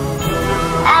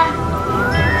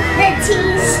 The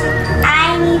teeth.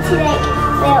 I need to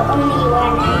wear only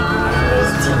one.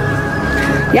 There's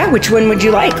teeth. Yeah, which one would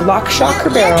you like? Lock, shock, or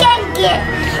You barrel? can get.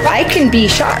 I can be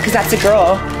shock because that's a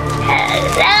girl.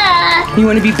 Hello. You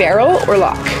want to be barrel or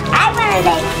lock? I want to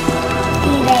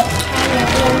be kind of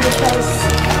in because.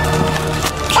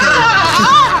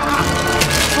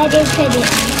 I did put it.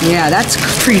 Yeah, that's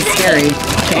pretty scary.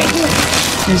 Okay,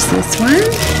 there's this one.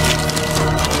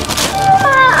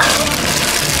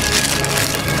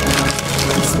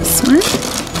 There's this one.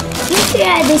 These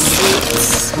are the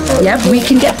seats. Yep, we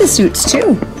can get the suits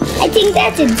too. I think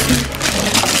that's it.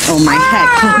 Oh my heck,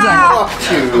 hold on.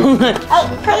 Hey,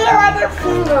 put your other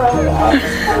finger over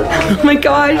there. Oh my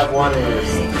gosh. One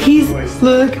is...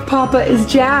 Look, Papa is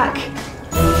Jack.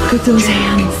 Look at those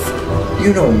hands.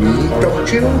 You know me,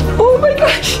 don't you? Oh my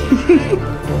gosh.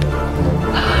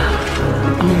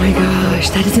 Oh my gosh,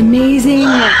 that is amazing.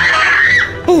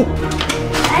 Oh,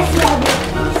 That's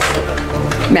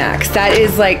lovely. Max, that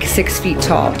is like 6 feet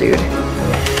tall, dude.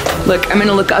 Look, I'm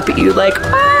gonna look up at you like,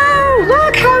 oh,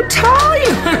 look how tall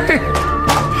you are.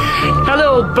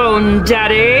 Hello, Bone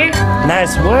Daddy.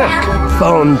 Nice work,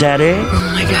 Bone Daddy.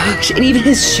 Oh my gosh, and even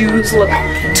his shoes look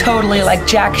totally like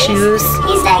Jack shoes.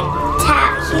 He's like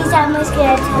tap. He's almost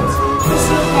gonna touch. He's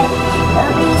like,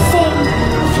 it'll be the same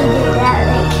if you did that.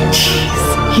 Like,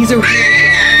 Jeez, he's a.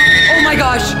 Oh my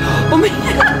gosh. Oh my.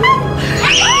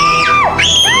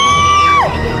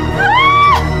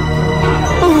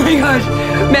 Oh my gosh.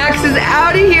 Max is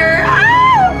out of here.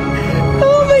 Ah!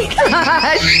 Oh my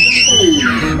gosh.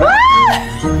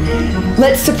 Ah!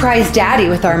 Let's surprise Daddy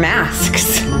with our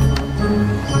masks.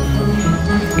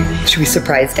 Should we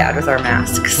surprise Dad with our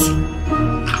masks?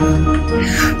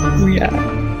 Oh yeah.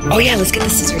 Oh yeah, let's get the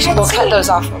scissors. We'll cut those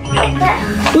off.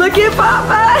 Look at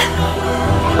Papa.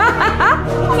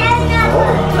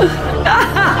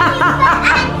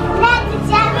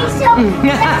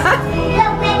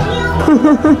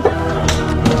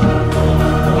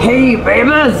 Hey,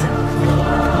 babies.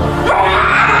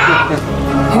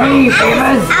 Hey,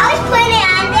 babies. I was putting it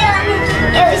on there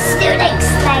and it was still like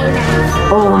slimy.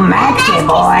 Oh, Maxie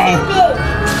boy.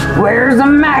 Where's the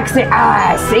Maxie?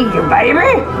 Ah, I see you,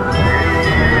 baby.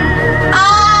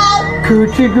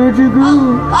 Coochie coochie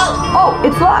coo. Oh,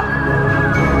 it's Lock.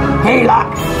 Hey,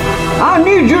 Lock. I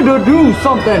need you to do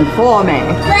something for me.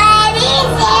 What is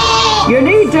it? You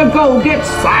need to go get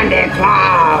Santa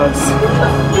Claus.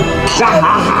 Ha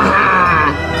ha ha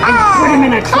ha. And put him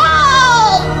in a trunk.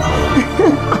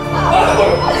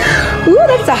 Ooh,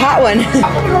 that's a hot one. I can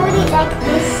hold it like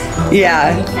this.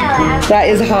 Yeah, It fell out. that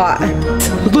is hot.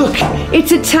 Look,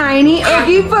 it's a tiny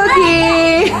Oogie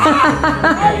Boogie.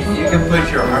 You can put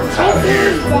your arms out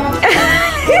here.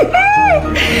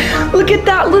 Look at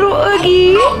that little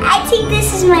Oogie. I think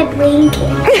this is my blanket.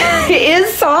 It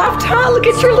is soft, huh? Look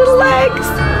at your little legs.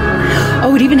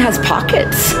 Oh, it even has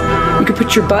pockets. You could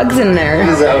put your bugs in there.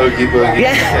 Is that Oogie Boogie?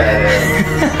 Yeah.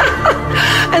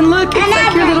 And look, it's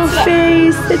like your little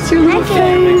face. It's your little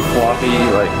face. Floppy,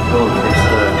 like, oh, it's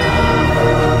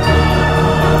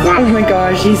Oh my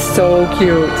gosh, he's so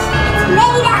cute.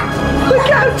 Made up. Look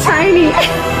how tiny. I'm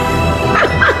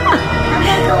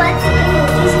gonna go watch the video.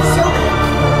 This is so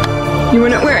cute. You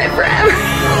want to wear it forever.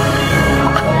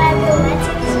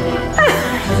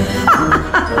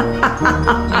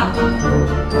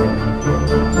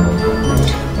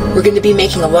 We're going to be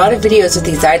making a lot of videos with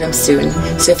these items soon,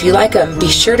 so if you like them, be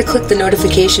sure to click the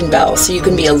notification bell so you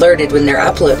can be alerted when they're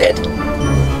uploaded.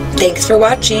 Thanks for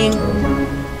watching!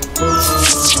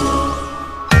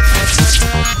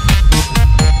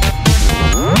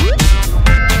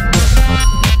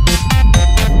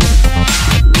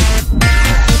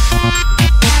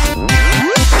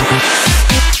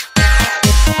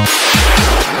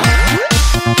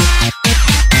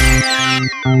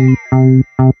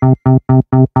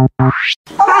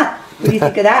 What do you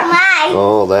think of that? Mine.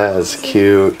 Oh, that is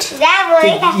cute. That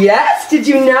way. Yes, did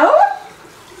you know?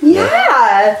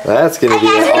 Yeah. That's gonna be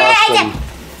an I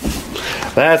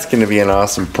awesome. That's gonna be an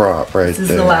awesome prop right This is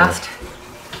there. the last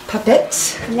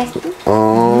puppet.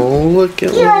 Oh, look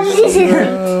at Let me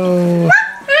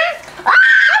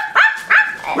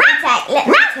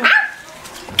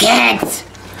Kids,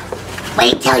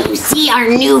 wait till you see our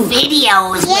new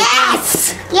videos with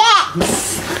us.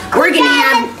 Yes. We're gonna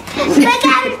have. Click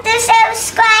on the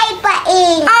subscribe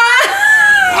button.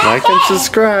 Like and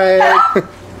subscribe.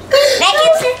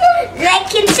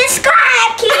 Like and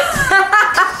subscribe, kids.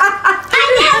 I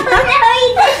never know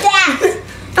you did that.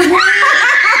 I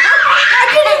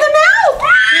did it in the mouth.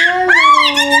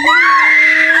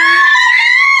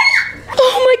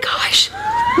 Oh my gosh.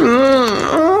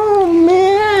 Oh,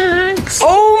 Max.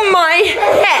 Oh my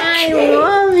heck. I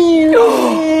love you,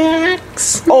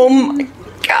 Max. Oh my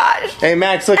gosh. Hey,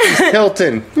 Max, look, he's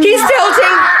tilting. He's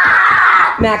tilting.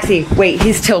 Maxie, wait,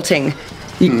 he's tilting.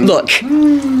 Look.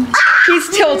 He's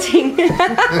tilting. Max.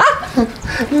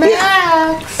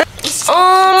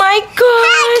 Oh my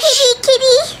gosh.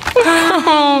 Kitty.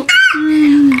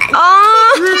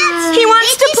 Oh, he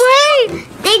wants to play.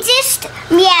 They just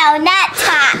meow, not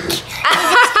talk.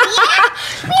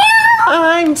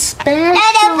 I'm special.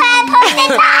 No, Papa,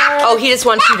 talk. Oh, he just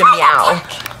wants you to meow.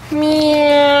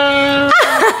 Meow.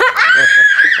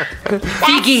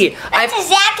 Figgy, That's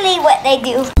exactly what they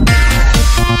do.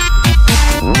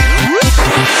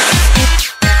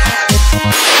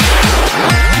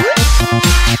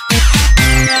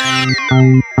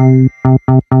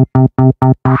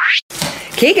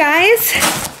 Okay guys,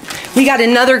 we got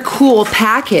another cool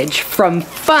package from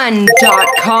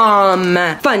fun.com.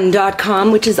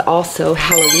 Fun.com, which is also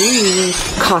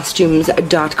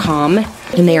HalloweenCostumes.com,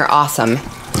 and they are awesome.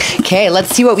 Okay, let's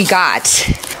see what we got.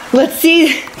 Let's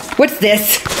see, what's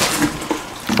this?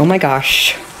 Oh my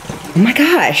gosh. Oh my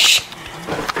gosh.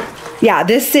 Yeah,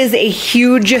 this is a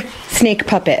huge snake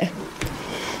puppet.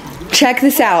 Check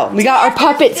this out. We got our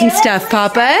puppets and stuff,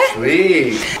 Papa.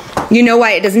 Sweet. You know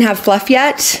why it doesn't have fluff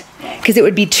yet? Because it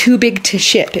would be too big to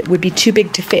ship. It would be too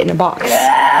big to fit in a box.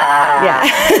 Yeah.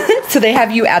 So they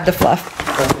have you add the fluff.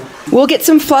 We'll get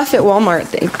some fluff at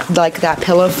Walmart, like that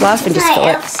pillow fluff, and just fill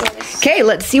it. Okay,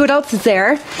 let's see what else is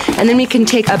there. And then we can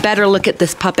take a better look at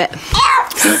this puppet.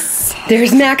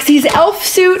 There's Maxie's elf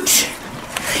suit.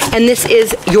 And this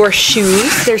is your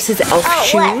shoes. There's his elf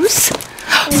shoes.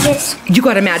 This, You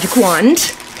got a magic wand.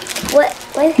 what?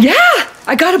 Yeah,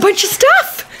 I got a bunch of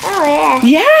stuff. Oh, yeah.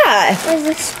 Yeah. What is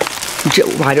this?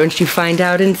 Why don't you find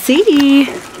out and see?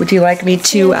 Would you like me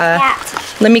to,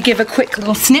 let me give a quick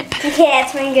little snip? Okay,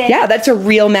 that's pretty good. Yeah, that's a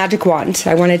real magic wand.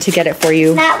 I wanted to get it for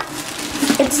you.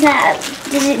 It's not,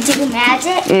 does it do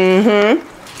magic? Mm-hmm.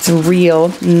 It's a real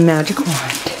magic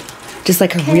wand. Just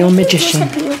like a real magician.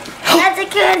 That's a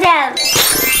good job.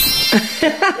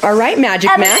 All right, Magic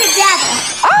Man.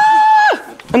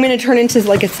 Ah! I'm gonna turn into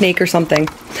like a snake or something.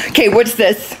 Okay, what's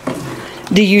this?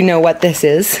 Do you know what this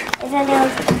is?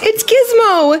 It's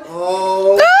Gizmo.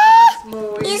 Oh, Ah!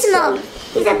 Gizmo.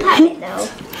 He's a puppet, though.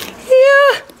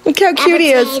 Yeah, look how cute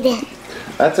he is.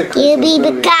 that's a You Christmas be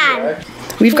the movie, god. correct?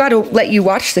 We've got to let you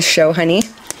watch this show, honey,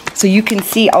 so you can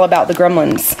see all about the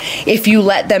gremlins. If you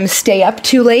let them stay up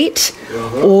too late,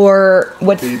 or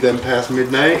Feed them past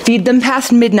midnight. feed them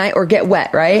past midnight, or get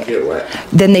wet, right? Get wet.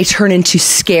 Then they turn into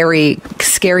scary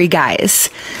guys.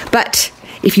 But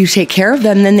if you take care of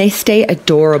them, then they stay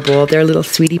adorable. They're little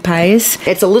sweetie pies.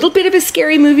 It's a little bit of a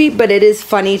scary movie, but it is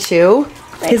funny too.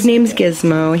 His name's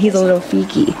Gizmo. He's a little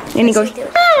freaky. And he goes, He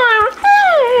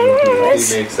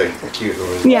makes like a cute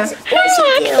noise. yeah. What's he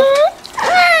do?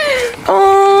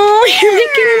 Oh, you're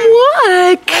making what?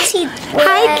 look.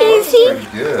 Hi, Casey.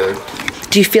 Good.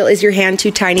 Do you feel, is your hand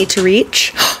too tiny to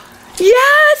reach?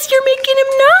 Yes, you're making him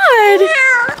nod.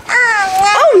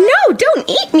 Oh no, don't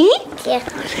eat me.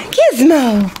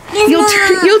 Gizmo.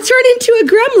 You'll turn into a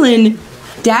gremlin.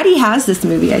 Daddy has this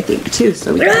movie, I think, too,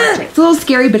 so we can watch it. It's a little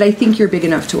scary, but I think you're big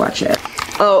enough to watch it.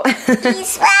 Oh.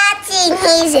 He's watching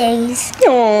Jesus.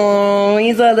 Oh,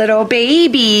 he's a little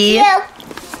baby. Yeah.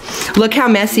 Look how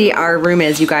messy our room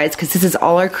is, you guys, because this is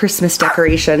all our Christmas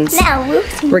decorations. Now,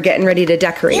 we're getting ready to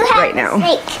decorate you have right now.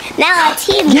 Snake. Now our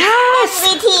team. Yes!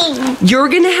 Every team. You're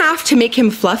gonna have to make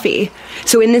him fluffy.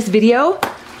 So in this video,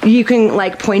 you can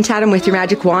like point at him with your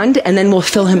magic wand, and then we'll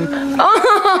fill him.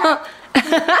 Oh!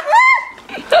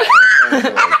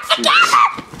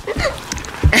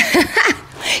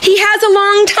 He has a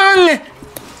long tongue.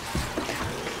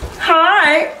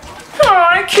 Hi.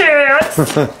 Hi, kids.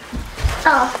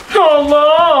 Oh.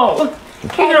 Hello.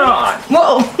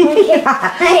 Whoa.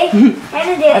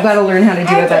 I gotta learn how to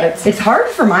do it better. It's hard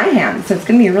for my hand, so it's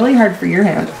gonna be really hard for your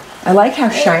hand. I like how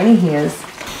shiny he is.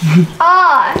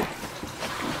 I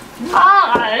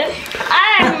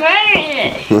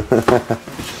made it.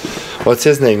 What's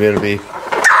his name gonna be?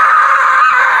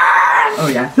 Oh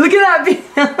yeah. Look at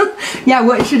that. Yeah,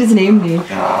 what should his name be?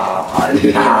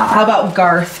 How about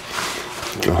Garth?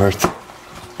 Garth.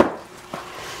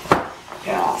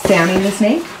 Sammy the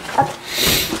snake?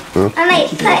 I might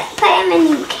put him in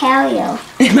your carrier.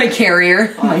 In my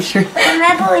carrier. Oh, my shirt.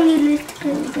 Remember when you used to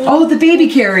put the baby? Oh, the baby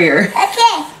carrier.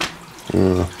 Okay.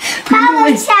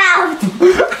 Power child.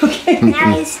 Okay.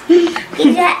 Now he's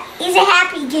a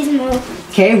happy gizmo.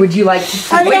 Okay, would you like to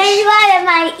Oh, there's one of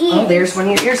my ears. Oh, there's one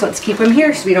of your ears. Let's keep him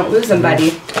here so we don't lose him,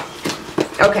 buddy.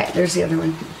 Okay, there's the other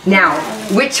one. Now,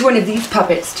 which one of these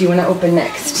puppets do you want to open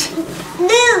next?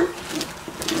 Blue.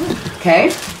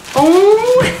 Okay.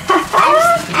 Oh!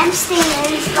 I'm staying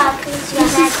in this spot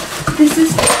because This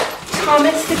is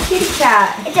Thomas the kitty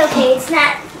cat. it's okay. It's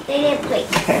not. They didn't break.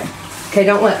 Okay. Okay,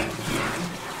 don't look.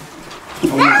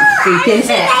 No, freaking I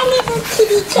see my little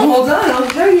kitty cat. Hold on, I'll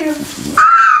show you.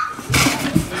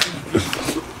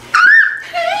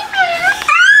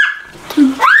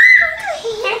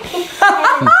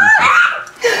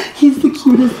 He's the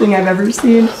cutest thing I've ever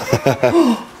seen.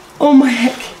 Oh my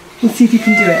heck. Let's see if you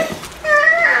can do it.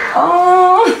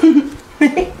 Oh.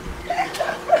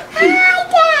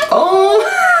 Oh.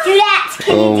 Do that.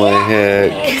 Can Oh you do my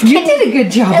that? heck. You did a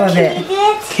good job of Can it. you do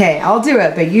it? Okay, I'll do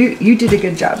it, but you did a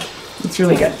good job. It's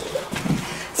really good.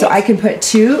 So I can put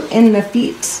 2 in the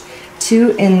feet,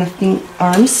 2 in the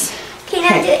arms, Can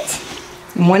I do it?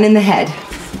 and 1 in the head.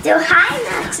 So hi,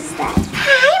 Max is that?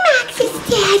 Hi, Max is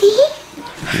Daddy.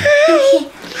 Hi.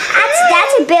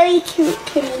 That's a very cute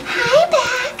kitty. Hi,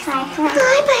 Max.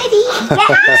 Hi, buddy.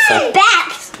 That's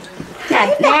Max.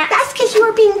 Not Max. That's because you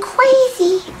were being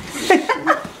crazy.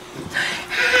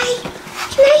 Hi.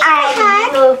 Can I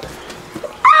have a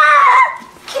hug?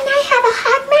 Can I have a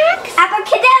hug, Max?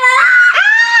 Abracadabra.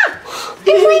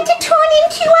 I'm going to turn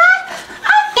into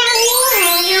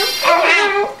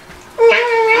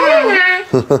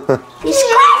You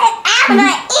squirted out of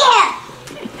my ear!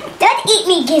 Don't eat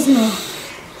me, Gizmo.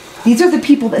 These are the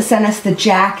people that sent us the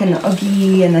Jack and the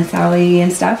Oogie and the Sally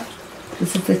and stuff.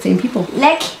 This is the same people.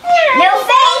 Look, no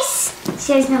face.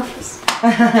 She has no face.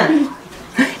 I've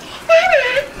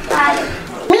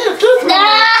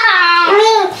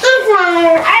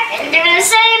been doing the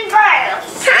same part.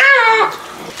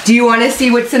 Do you want to see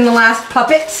what's in the last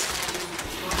puppet?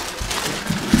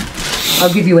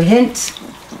 I'll give you a hint.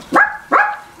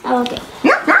 Okay.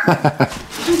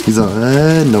 He's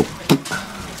on. Nope.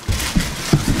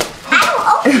 I don't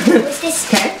open it. What's this?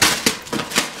 Okay.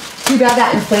 Too bad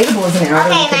that inflatable isn't in.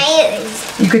 Okay, my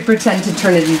ears. You could pretend to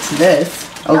turn it into this.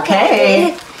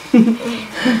 Okay.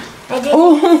 I did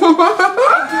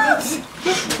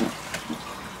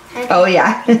Oh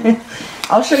yeah.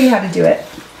 I'll show you how to do it.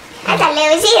 I got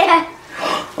little zero.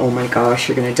 Oh my gosh,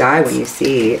 you're gonna die when you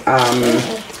see.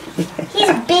 He's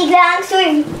a big long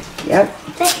swing. Yep.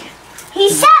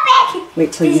 He's so big.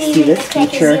 Wait till you see this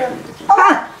feature.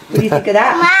 Ah, what do you think of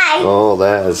that? My. Oh,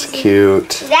 that is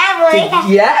cute. That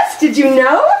boy. Yes, did you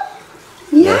know?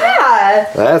 Yeah.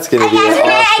 That's gonna be an I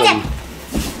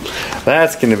awesome.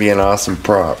 That's gonna be an awesome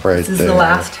prop right This is there. the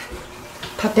last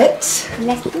puppet.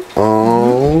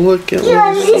 Oh, look at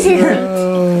Let me this.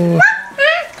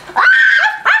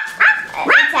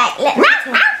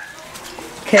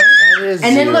 Okay. That is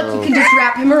And then look, zero. you can just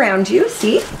wrap him around you.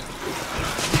 See?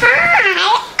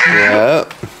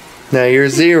 Yep. Now you're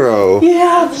 0.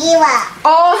 Yeah.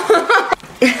 Oh.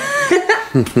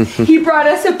 He brought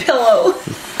us a pillow.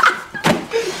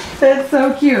 That's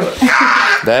so cute.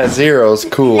 That zero's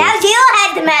cool. Now Zero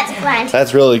has the magic wand.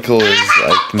 That's really cool. His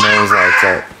like nose lights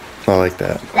up. I like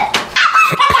that.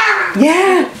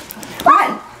 Yeah.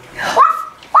 What?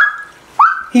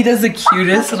 He does the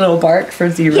cutest little bark for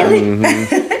Zero. You're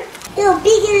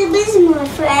bigger than this, my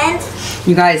friend.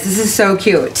 You guys, this is so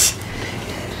cute.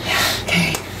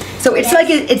 Okay. So it's like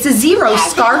it's a Zero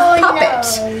scarf puppet.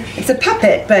 It's a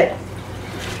puppet, but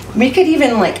we could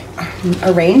even like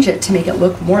arrange it to make it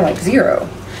look more like Zero.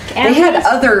 They had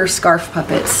other scarf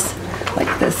puppets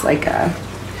like this, like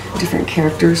different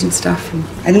characters and stuff. And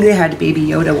I think they had a Baby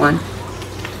Yoda one.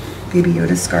 Baby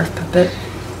Yoda scarf puppet.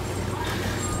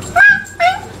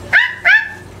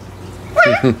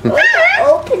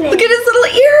 Open it. Look at his little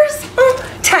ears.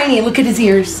 Oh, tiny, look at his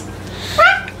ears.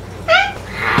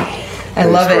 I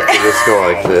love it. Just go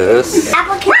like this.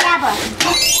 Abracadabra.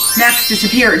 Max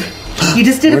disappeared. He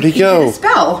just did Where'd he did go? a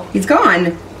spell. He's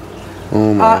gone.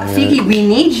 Oh my. Figgy, we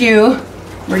need you.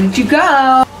 Where did you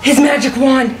go? His magic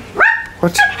wand.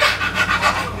 What?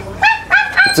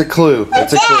 It's a clue.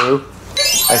 It's a clue.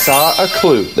 I saw a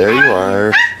clue. There you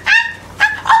are.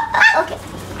 Okay.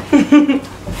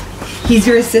 He's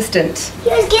your assistant.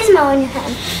 Here's Gizmo in your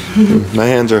hand. My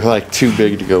hands are like too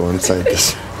big to go inside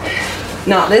this.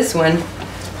 Not this one.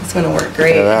 This one will work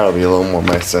great. Yeah, that'll be a little more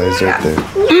my size right there.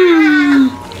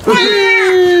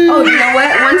 Oh, you know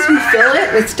what? Once we fill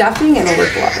it with stuffing, it'll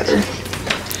work a lot better.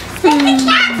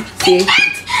 See?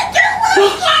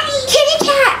 Kitty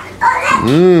cat.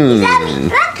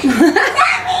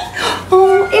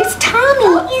 Oh, it's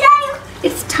Tommy.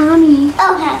 It's Tommy.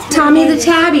 Oh, that's Tommy the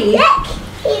Tabby. Look,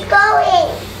 he's going.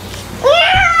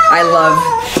 I love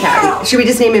Tabby. Should we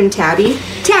just name him Tabby?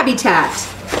 Tabby Tat.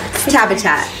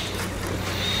 Tabbitat.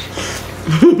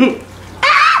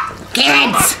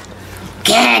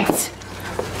 Kids,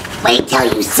 wait till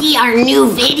you see our new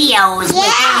videos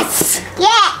with us.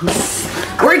 Yes.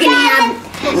 We're gonna have.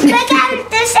 Click on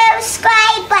the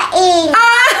subscribe button.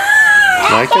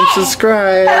 Like and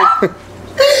subscribe.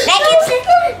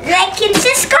 Like and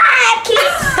subscribe,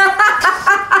 kids.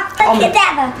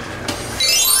 Abracadabra.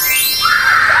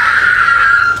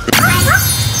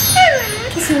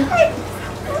 Kiss me.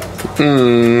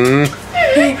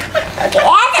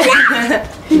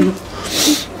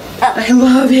 I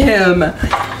love him. I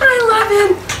love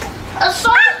him. A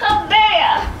sort of bear.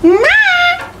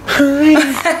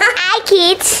 Hi,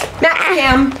 kids. Max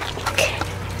Cam.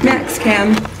 Max Cam.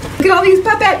 Look at all these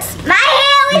puppets. My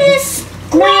hair is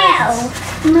squirrel.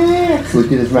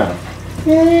 Look at his mouth.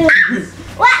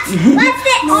 What's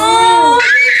it? Oh,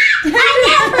 I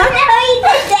never know he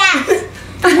did that.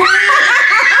 I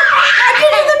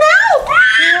did it in the mouth.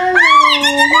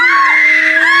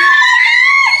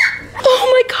 Oh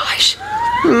my gosh.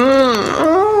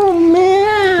 Oh,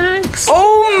 Max.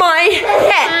 Oh my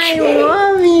heck. I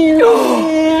love you,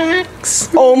 Max.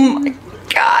 Oh my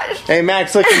gosh. Hey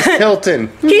Max, look, he's tilting.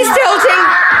 He's tilting.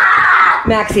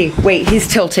 Maxie, wait, he's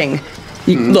tilting.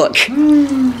 Look.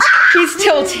 He's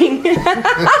tilting. Max.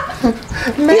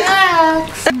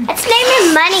 Let's name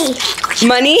him Money.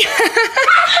 Money?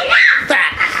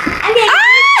 I'm getting,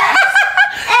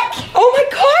 Oh my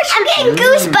gosh. I'm getting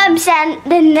goosebumps on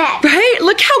the neck. Right?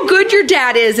 Look how good your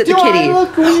dad is at the kitty.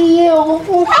 Look real.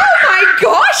 Oh my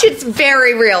gosh, it's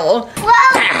very real.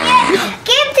 Well,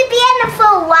 get him to be on the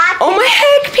full walk. Oh my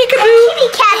heck, peekaboo. Kitty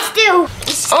cats do.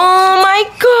 Oh my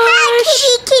Hi, gosh.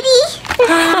 kitty.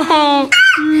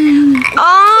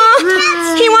 Oh,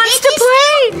 he wants to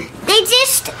play. They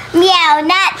just meow,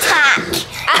 not talk.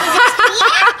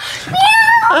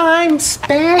 I'm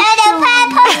special. No,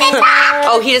 Papa, talk.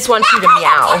 Oh, he just wants you to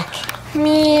meow.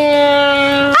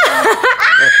 Meow.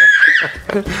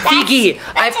 Figgy,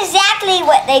 That's exactly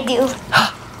what they do.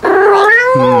 Open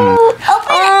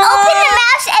the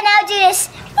mouse and I'll do this.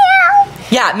 Meow.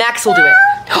 yeah, Max will do it.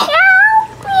 Meow.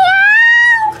 Meow.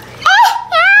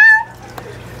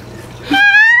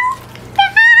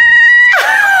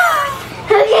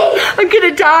 Okay, I'm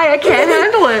gonna die. I can't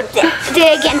handle it. do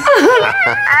it again.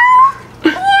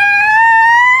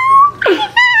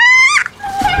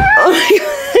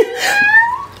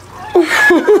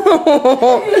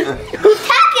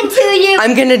 Talking to you.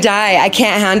 I'm gonna die. I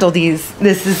can't handle these.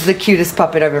 This is the cutest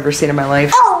puppet I've ever seen in my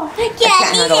life. Oh, I yeah,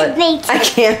 can't handle neither it. me. I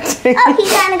can't. Oh,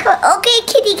 he's gonna go. Okay,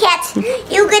 kitty cats,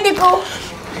 you gonna go.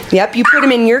 Yep, you put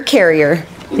him in your carrier,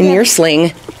 in your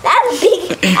sling. I'm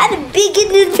big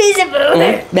and invisible.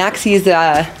 Maxie's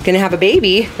gonna have a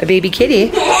baby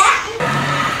kitty.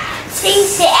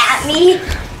 Sings it at me.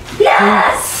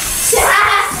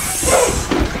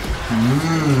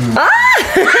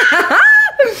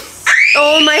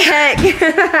 Oh my heck.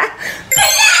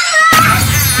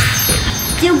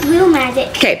 do blue magic.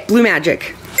 Okay, blue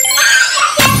magic.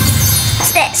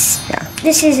 What's this? Yeah.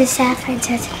 This is a sapphire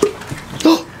tattoo.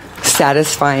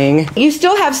 Satisfying. You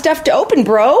still have stuff to open,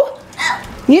 bro.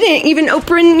 You didn't even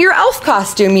open your elf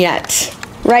costume yet.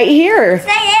 Right here.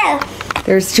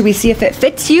 Should we see if it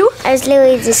fits you? I was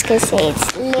literally just gonna say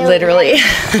it's Literally.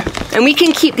 And we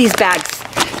can keep these bags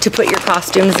to put your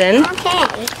costumes in Okay.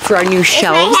 for our new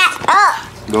shelves. Oh,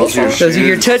 Those are Those are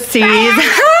your tootsies. do I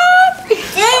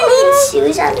need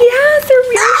shoes on? Yeah, they're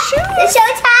real shoes. They're so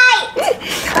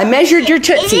tight. I measured your Is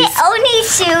tootsies. it only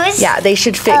shoes? Yeah, they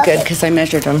should fit good because I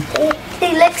measured them.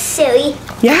 They look silly.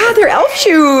 Yeah, they're elf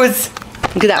shoes.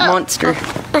 Look at that monster.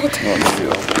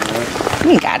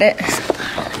 You got it.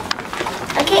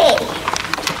 Okay.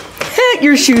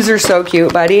 Your shoes are so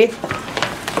cute, buddy.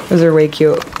 Those are way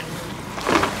cute.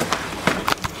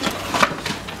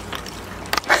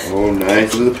 Oh,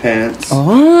 nice with the pants.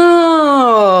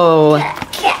 Oh.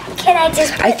 Can I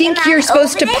just put I think them on you're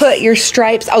supposed to over put your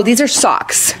stripes. Oh, these are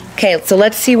socks. Okay, so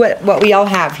let's see what we all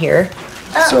have here.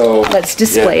 So Let's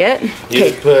display it. You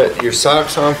Okay, put your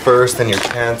socks on first, then your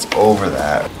pants over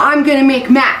that. I'm gonna make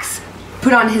Max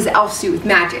put on his elf suit with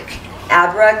magic.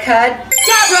 Abracadabra.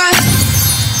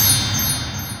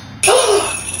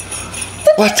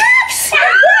 What?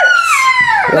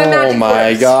 My Oh magic my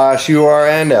works. gosh, you are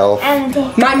an elf.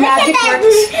 My magic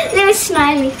works. Little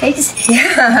smiley face.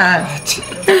 Yeah.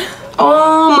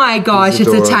 Oh my gosh, it's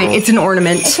a tiny, it's an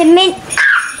ornament. It's a mint.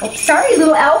 Sorry,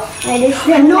 little elf. I just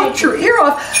I knocked your ear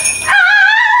off.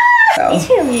 Ah! It's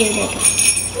really weird.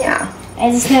 Yeah.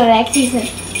 I just know that he's a.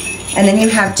 And then you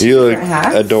have two You look different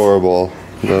hats. adorable,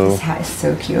 though. This hat is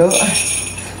so cute.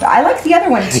 But I like the other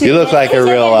one too. You look like a It's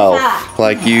real a elf. hat.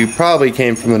 Like you probably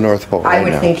came from the North Pole I right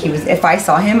would now. think he was. If I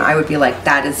saw him, I would be like,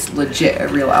 that is legit a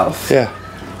real elf. Yeah,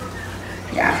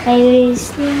 Yeah.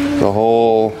 the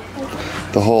whole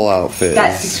outfit.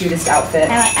 That's the cutest outfit.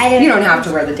 I don't You don't know. have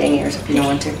to wear the dang ears if you don't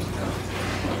want to.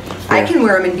 I can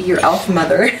wear them and be your elf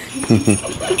mother.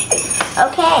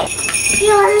 Okay.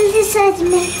 You're the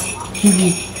sentiment.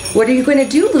 What are you going to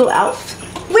do, little elf?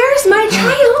 Where's my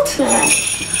child?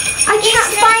 I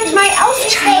can't find my elf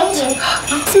child.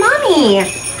 It's mommy.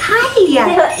 Hi. You're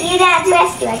not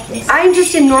dressed like this. I'm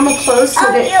just in normal clothes so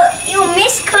that. You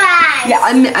miss class. Yeah,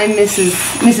 I'm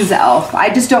Mrs. Elf. I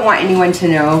just don't want anyone to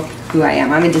know who I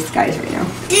am. I'm in disguise right now.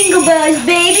 Jingle bells,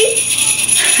 baby.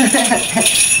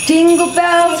 Jingle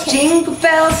bells, jingle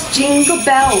bells, jingle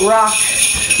bell rock.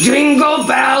 Jingle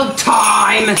bell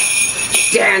time.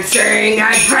 Dancing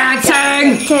and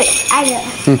prancing. I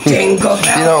know. Jingle You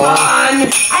bell don't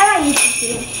want- fun. I want you to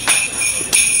see.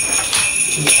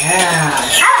 Yeah. I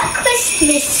want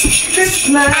Christmas.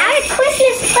 Christmas. I want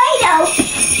Christmas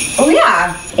Play-Doh. Oh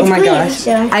yeah. Oh my green, gosh.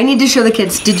 so- I need to show the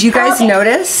kids. Did you guys Okay.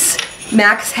 notice?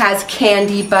 Max has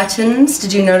candy buttons.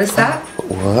 Did you notice that?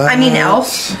 What? I mean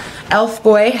Elf. Elf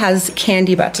boy has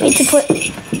candy buttons. Need to put.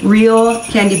 Real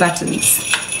candy buttons.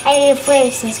 I need to play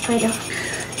with this Play-Doh.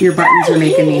 Your buttons are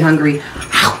making me hungry.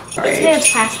 It's made of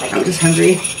plastic. I'm just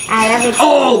hungry. I love it.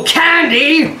 Oh,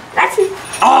 candy! That's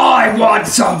I want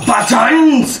some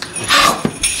buttons!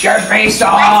 Give me when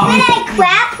some! I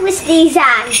clap with these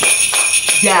on.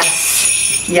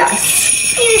 Yes.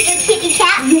 Yes. Here's the kitty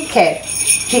cat. Okay.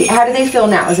 Hey, how do they feel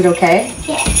now? Is it okay?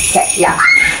 Yes. Okay, yeah.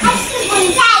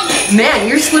 Man,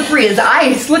 you're slippery as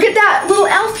ice. Look at that little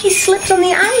elf. He slipped on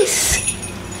the ice.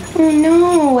 Oh,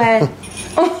 no.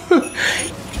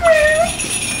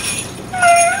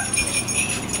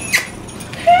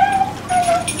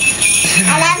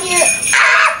 I love you.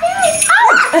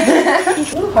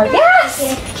 Yes!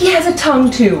 He has a tongue,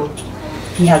 too.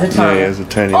 He has a tongue. Yeah, he has a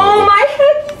tiny Oh, little- my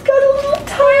head. He's got a little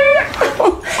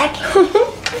tongue.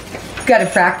 Gotta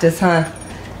practice, huh?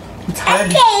 It's hard.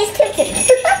 Okay, it's tilted.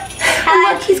 And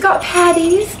look, he's got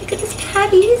patties. Look at his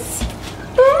patties.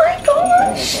 Oh my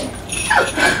gosh.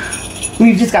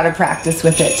 We've just got to practice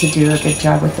with it to do a good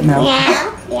job with the mouth.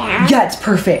 Yeah. Yeah. Yeah, it's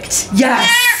perfect.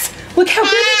 Yes. Look how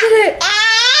good he did it. Oh.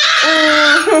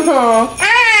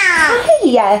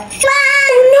 Hi.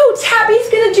 Oh no, Tabby's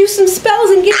gonna do some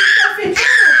spells and get herself in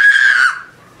trouble.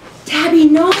 Tabby,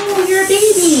 no, you're a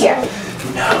baby.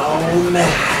 No,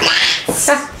 man.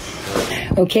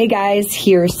 Okay, guys,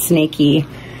 here's Snakey.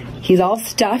 He's all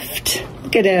stuffed.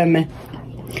 Look at him.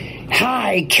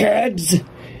 Hi, kids.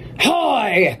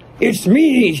 Hi, it's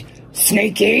me,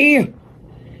 Snakey.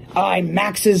 I'm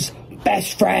Max's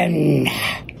best friend.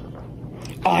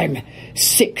 I'm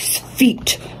 6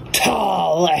 feet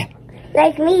tall.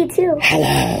 Like me too.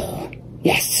 Hello.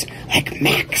 Yes, like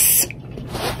Max.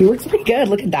 He works pretty good.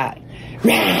 Look at that.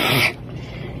 Rah.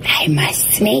 I'm a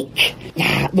snake.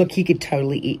 Yeah, look, he could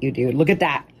totally eat you, dude. Look at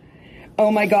that. Oh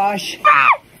my gosh.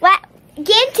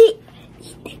 Get to.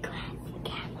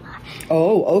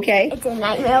 Oh, okay. It's a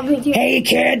nightmare video. Hey,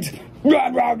 kids. Rah,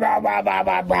 rah, rah, rah, rah,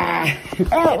 rah,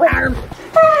 rah.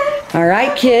 All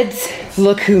right, kids.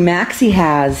 Look who Maxie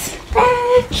has.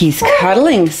 He's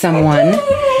cuddling someone,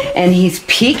 and he's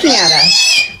peeking at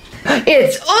us.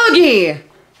 It's Oogie.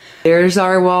 There's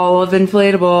our wall of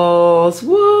inflatables.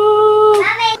 Whoa.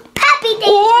 Mommy, Happy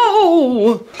Daisy.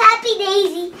 Whoa. Happy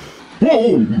Daisy.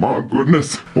 Oh my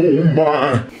goodness. Oh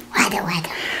my.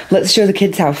 Let's show the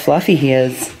kids how fluffy he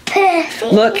is.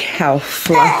 Perfect. Look how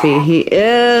fluffy he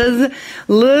is.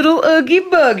 Little Oogie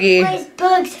Boogie. There's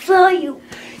bugs for you.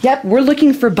 Yep, we're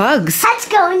looking for bugs Let's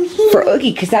go in here. for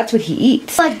Oogie because that's what he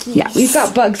eats. Buggies. Yeah, we've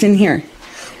got bugs in here.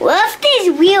 What if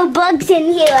there's real bugs in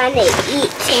here and they eat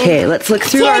them? Okay, let's look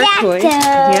through our toys.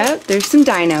 Pterodactyl. Yep, there's some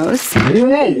dinos.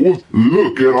 Whoa,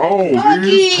 look at all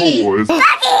these toys.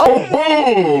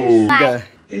 Oh, Bug.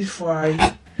 It's fine.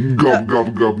 gobble,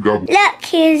 gobble, gobble, gobble. Look,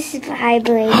 he's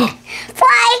vibrating.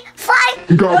 Fly, fly.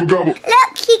 Gobble, gobble.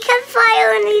 Look, he can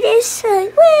fly only this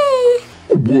side. Whee.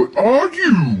 What are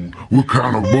you? What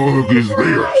kind of bug is this?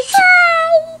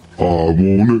 Fly. I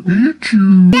wanna eat you.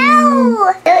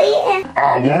 No.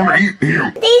 I wanna eat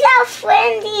him. These are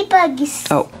friendly bugs.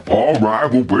 Oh, All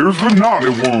right, well, where's the naughty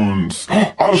ones?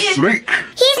 A snake.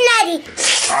 He's naughty.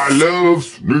 I love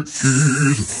snakes.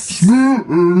 Snake.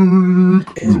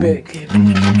 It's big.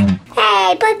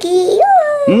 Hey, Buggy.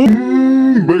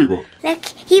 Baby. Look,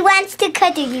 he wants to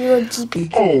cuddle you, Oogie.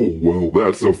 Oh, well,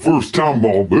 that's the first time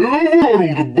I've ever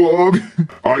cuddled a bug.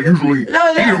 I usually eat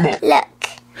him up. Look,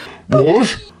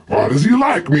 What? Why does he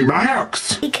like me,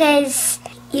 Max? because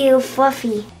you're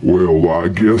fluffy. Well, I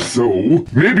guess so.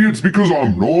 Maybe it's because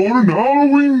I'm not in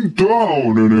Halloween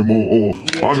Town anymore.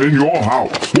 I'm in your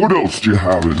house. What else do you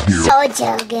have in here?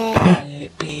 Soldier guy.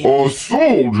 A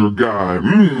soldier guy.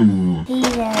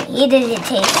 He doesn't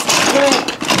taste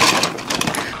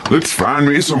good. Let's find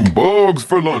me some bugs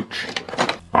for lunch.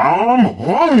 I'm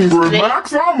hungry,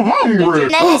 Max. I'm hungry.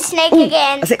 And then the snake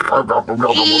again. He's a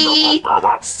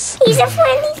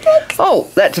friendly snake. oh,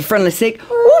 that's a friendly snake.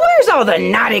 Well, where's all the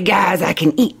naughty guys I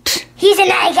can eat? He's a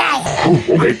nice guy.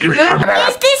 Okay, give me.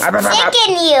 Is this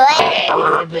chicken you?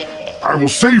 I will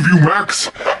save you, Max.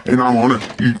 And I want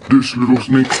to eat this little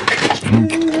snake.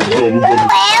 Gobble, gobble.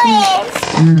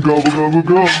 Gobble, gobble,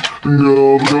 gobble.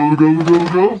 Gobble, gobble, gobble, gobble,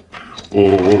 gobble.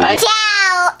 Oh,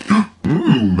 Ciao.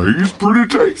 he's pretty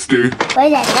tasty.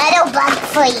 Where's another bug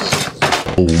for you?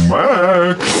 Oh,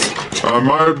 Max, I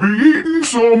might be eating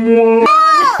someone.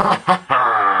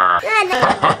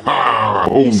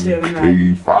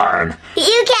 Okay, fine.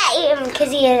 You can't eat him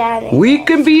because he is on it. We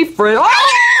can be friends.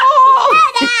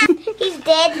 Oh! He's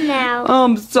dead now.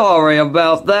 I'm sorry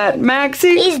about that,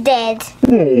 Maxie. He's dead.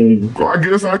 Oh, I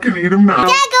guess I can eat him now.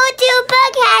 He's gotta go to a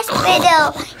bug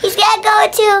hospital. He's gotta go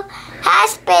to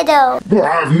hospital. But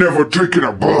I've never taken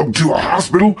a bug to a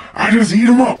hospital. I just eat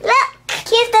him up. Look,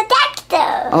 here's the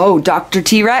doctor. Oh, Dr.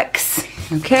 T-Rex.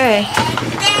 Okay.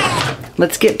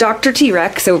 Let's get Dr.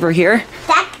 T-Rex over here.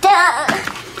 Doctor.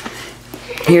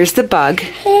 Here's the bug.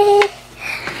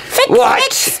 Fix,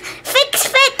 What? fix.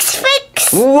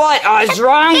 What is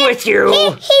wrong with you?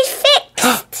 He's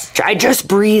fixed. I just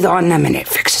breathe on them and it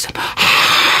fixes them.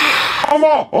 I'm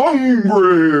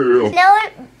hungry. No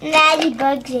naughty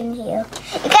bugs in here.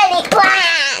 You gotta eat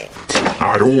plants.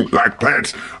 I don't like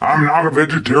plants. I'm not a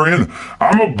vegetarian.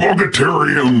 I'm a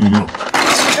bugatarian.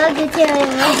 Bugatarian,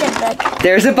 where's a bug?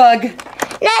 There's a bug.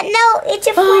 No, it's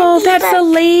a friendly Oh, that's bug. a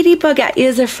ladybug. That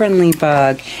is a friendly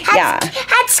bug. Yeah.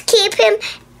 Let's keep him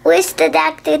with the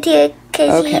doctor too,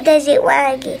 because he Okay. doesn't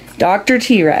want to get. Dr.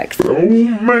 T-Rex. Oh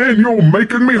man, you're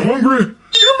making me hungry.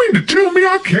 You mean to tell me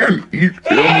I can't eat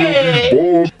any of these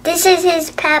bugs? This is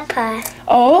his papa.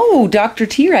 Oh, Dr.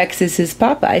 T-Rex is his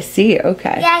papa. I see.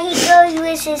 Okay. Yeah, he goes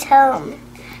with his home.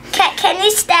 Can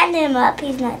you stand him up?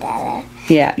 He's not that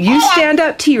Yeah. You stand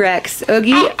up, T-Rex.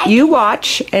 Oogie, you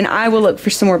watch, and I will look for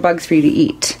some more bugs for you to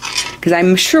eat. Because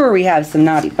I'm sure we have some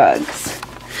naughty bugs.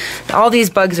 All these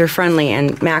bugs are friendly,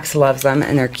 and Max loves them,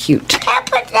 and they're cute. Can I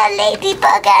put the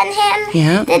ladybug on him?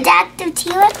 Yeah. The Dr.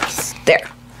 T-Rex? There.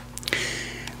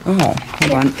 Oh,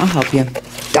 hold on. I'll help you.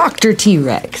 Dr.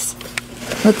 T-Rex.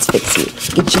 Let's fix you.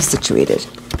 Get you situated.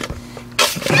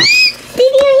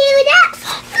 Did you hear that?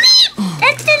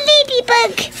 That's the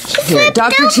ladybug. He Here, flipped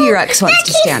Dr. over. T-Rex wants Look,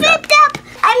 to he stand up. flipped up.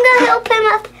 I'm gonna help him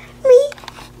up.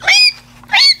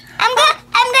 I'm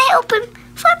gonna help him.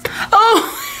 Flip.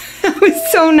 Oh, that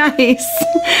was so nice.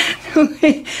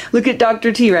 Okay, look at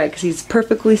Dr. T-Rex. He's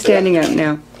perfectly standing up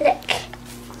now. Look.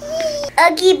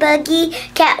 Oogie Buggy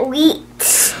got wheat.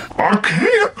 I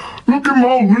can't. Look at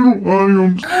my little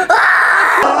arms.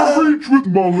 I reach with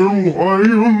my little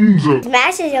hands.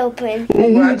 Max is open.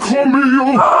 Oh, come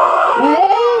here.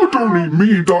 Oh, don't eat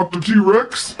me, Dr.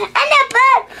 T-Rex. And the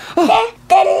bug.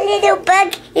 The little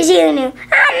bug is you new.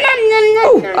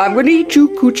 Oh, I'm gonna eat you,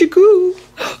 coochie coo.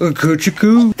 Coochie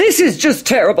coo. This is just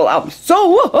terrible. I'm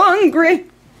so hungry.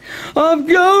 I've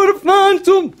got to find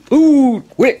some food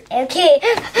quick. Okay,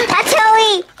 that's how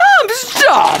we. I'm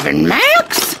starving,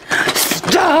 Max.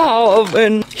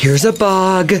 Starving. Here's a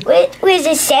bug. Where's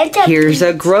the Santa? Here's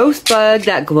a gross bug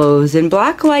that glows in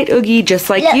black light, Oogie, just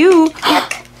like Look, you.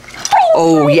 Look.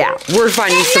 Oh, yeah. We're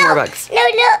finding some more bugs. No,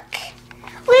 look.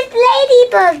 With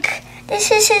Ladybug.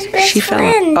 This is his best She fell.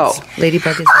 friend. Oh,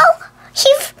 Ladybug is. Oh,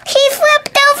 he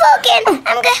flipped over again.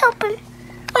 I'm gonna help him.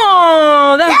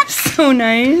 Oh, that's so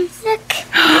nice. Look,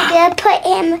 I'm gonna put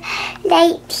him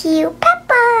right here,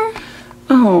 Peppa.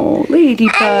 Oh,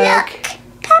 Ladybug. And look,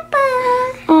 Peppa.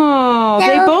 Oh,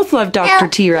 they No, both love Dr. no.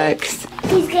 T-Rex.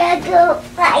 He's gonna go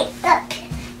right up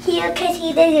here because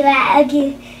he doesn't want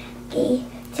to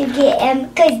get him.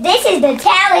 Because this is the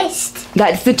tallest.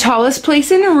 That's the tallest place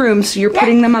in the room, so you're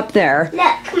putting them up there.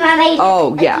 Look, Mommy.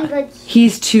 Oh, yeah.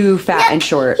 He's too fat and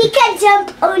short. He can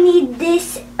jump only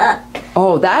this up.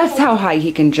 Oh, that's how high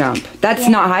he can jump. That's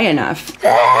not high enough.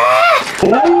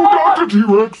 Oh, Dr.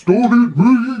 T-Rex, don't eat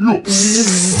me.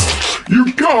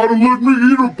 You gotta let me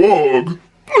eat a bug.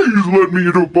 Please let me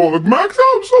eat a bug, Max.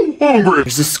 I'm so hungry.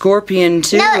 There's a scorpion,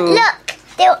 too. No, look.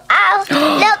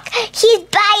 Look, he's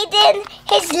biting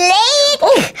his leg.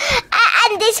 Oh.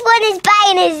 And this one is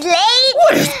biting his leg.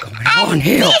 What is going on and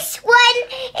here? This one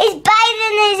is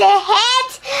biting his head.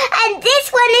 And this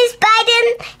one is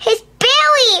biting his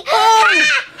belly. Oh,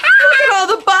 look at all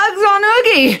the bugs on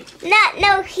Oogie.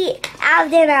 All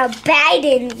of them are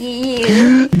biting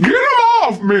you. Get him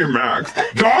off me, Max.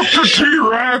 Dr.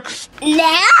 T-Rex. No.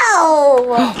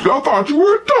 I thought you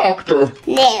were a doctor.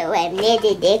 No, I'm not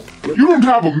a dick. You don't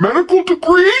have a medical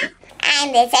degree?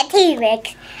 I'm just a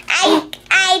T-Rex.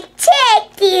 I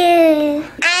checked you.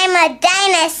 I'm a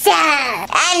dinosaur.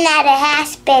 I'm not a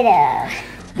hospital.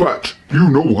 But you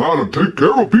know how to take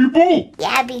care of people?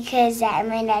 Yeah, because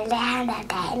I'm in a land of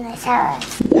dinosaurs.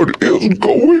 What is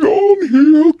going on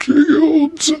here,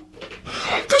 kids?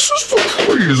 This is the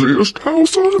craziest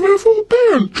house I've ever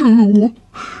been to.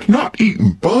 Not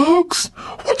eating bugs?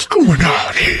 What's going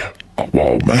on here?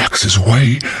 While Max is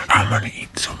away, I'm gonna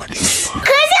eat some of these bugs.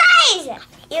 Close your eyes!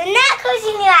 You're not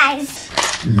closing your eyes.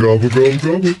 Gobble, gobble,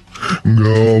 gobble.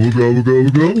 Gobble, gobble, gobble,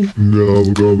 gobble.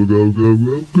 Gobble, gobble, gobble,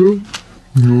 gobble, gobble.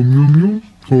 Yum, yum, yum.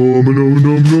 Nom, nom,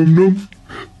 nom, nom, nom.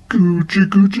 Coochie,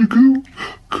 coochie, coo.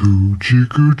 Coochie,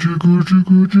 coochie, coochie,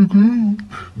 coochie, coo.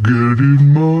 Get in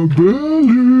my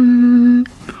belly.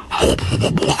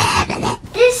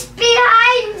 This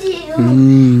behind you.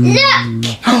 Look!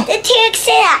 The T-Rex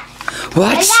there.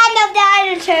 What? The land of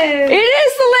dinosaurs. It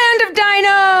is the land of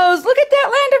dinos. Look at that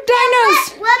land of dinos.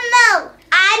 One more.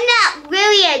 I'm not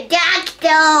really a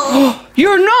doctor.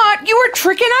 You're not. You were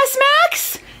tricking us,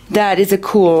 Max. That is a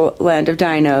cool land of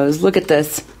dinos. Look at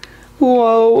this.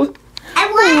 Whoa. I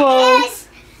want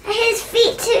his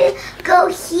feet to go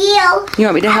here. You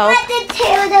want me to help? I want the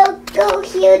tail to go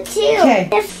here too. Okay.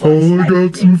 Oh, I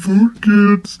got some food,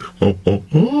 kids. Oh, oh,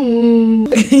 oh.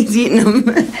 He's eating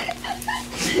them.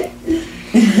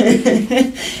 He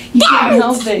couldn't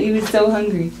help it. He was so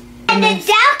hungry. And the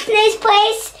darkness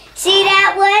place. See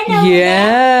that one over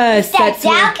Yes, there? that's The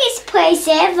darkest place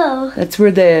ever. That's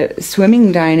where the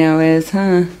swimming dino is,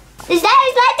 huh? Is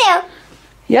that right there?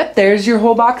 Yep, there's your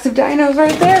whole box of dinos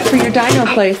right there for your dino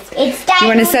place. It's You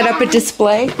want to set up a dino.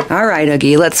 display? All right,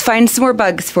 Oogie, let's find some more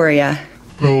bugs for you.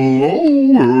 Hello,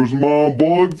 here's my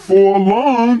bug for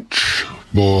lunch.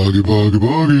 Buggy, buggy,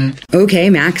 buggy. Okay,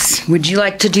 Max, would you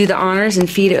like to do the honors and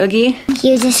feed Oogie?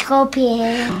 Here's a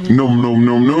scorpion. Nom, nom,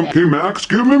 nom, nom. Hey, Max,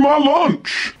 give me my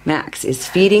lunch. Max is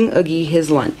feeding Oogie his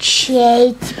lunch.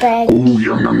 Yay, bug. Oh,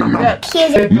 yum, nom, nom, nom.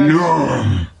 Here's a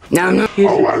Nom. No.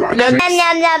 Oh, I like nom it.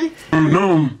 nom nom. Nom,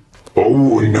 nom.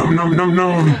 Oh, nom, nom, nom,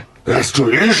 nom. That's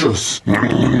delicious. Nom,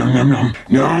 nom, nom, nom, nom.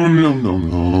 Nom, nom, nom,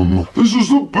 nom. This is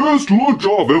the best lunch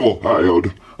I've ever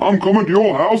had. I'm coming to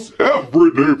your house every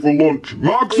day for lunch.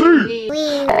 Moxie!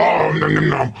 Oh, nom, nom,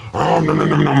 nom. Oh, nom, nom,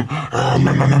 nom, nom. Oh,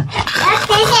 nom, nom, nom.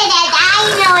 This is a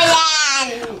dino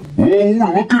land.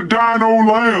 Whoa, look at Dino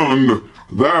Land.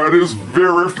 That is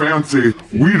very fancy.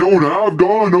 We don't have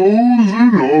dinos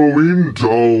in Halloween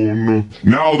Town.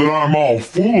 Now that I'm all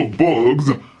full of bugs,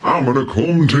 I'm gonna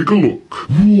come take a look.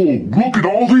 Whoa, look at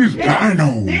all these dinos.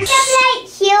 Come right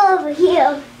here over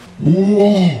here.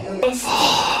 Whoa,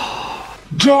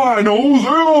 dinos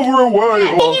Can everywhere.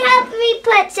 you help me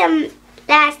put some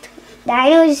last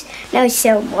dinos know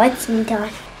so much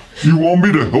sometimes. You want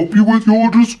me to help you with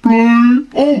your display?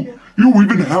 Oh, you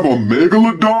even have a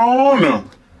megalodon!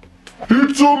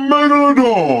 It's a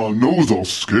megalodon! Those are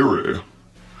scary.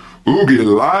 Oogie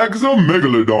likes a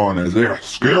megalodon as they're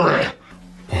scary.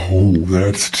 Oh,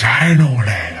 that's Dino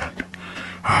Land.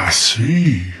 I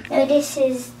see. No, this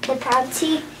is the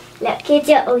bounty. Look, it's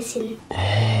the ocean.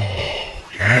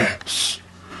 Yes.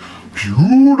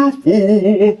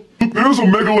 Beautiful. There's a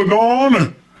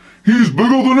megalodon. He's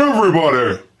bigger than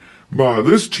everybody. By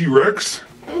this T-Rex.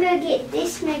 I'm gonna get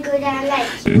this megalodon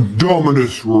like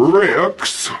Dominus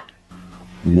Rex.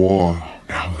 Wow,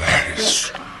 now that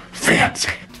is fancy.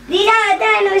 these are the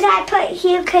dinos I put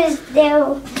here because they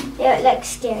look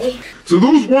scary. So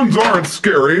those ones aren't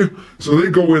scary, so they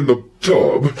go in the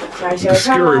tub. The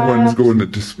scary ones go in the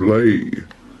display.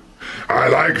 I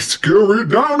like scary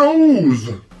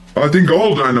dinos. I think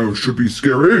all dinos should be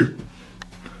scary.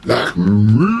 Like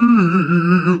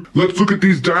me. Let's look at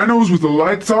these dinos with the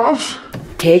lights off.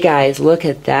 Okay, guys, look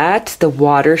at that. The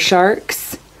water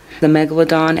sharks, the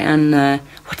megalodon, and the,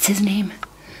 what's his name?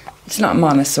 It's not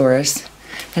Monosaurus.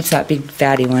 That's that big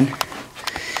fatty one.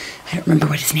 I don't remember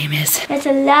what his name is. That's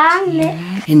a long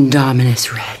neck.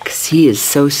 Indominus Rex. He is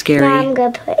so scary. Now I'm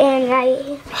gonna put in right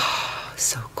here.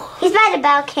 So cool. He's by the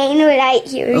volcano right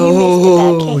here. You missed the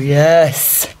Oh, volcano.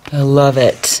 yes. I love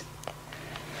it.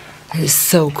 It is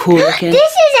so cool looking.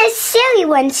 This is a silly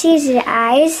one. See his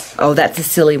eyes? Oh, that's a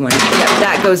silly one.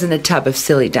 That goes in the tub of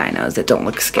silly dinos that don't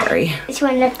look scary. This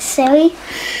one looks silly.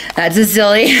 That's a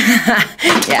silly.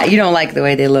 Yeah, you don't like the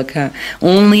way they look, huh?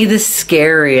 Only the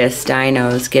scariest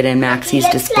dinos get in Maxie's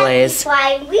displays.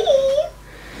 Like why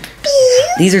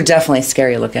These are definitely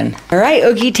scary looking. All right,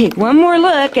 Oogie, take one more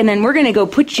look, and then we're going to go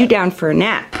put you down for a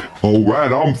nap.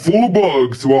 Alright, I'm full of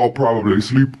bugs, so I'll probably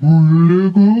sleep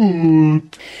really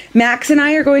good. Max and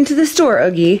I are going to the store,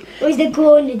 Oogie. Where's the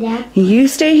going to that? You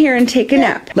stay here and take a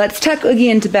nap. Let's tuck Oogie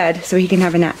into bed so he can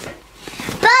have a nap.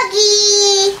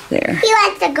 Buggy! There. He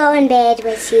wants to go in bed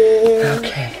with you.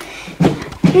 Okay.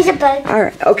 Here's a bug. All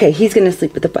right. Okay, he's going to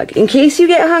sleep with the bug. In case you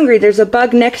get hungry, there's a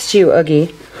bug next to you,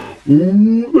 Oogie.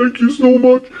 Oh, thank you so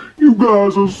much. You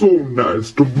guys are so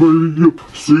nice to me.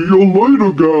 See you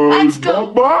later, guys.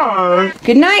 Bye-bye.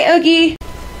 Good night, Oogie.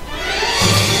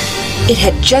 It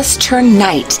had just turned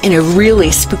night in a really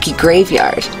spooky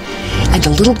graveyard, and a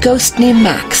little ghost named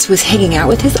Max was hanging out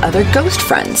with his other ghost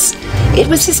friends. It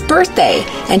was his birthday,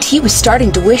 and he was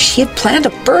starting to wish he had planned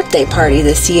a birthday party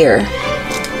this year.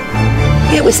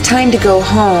 It was time to go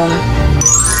home.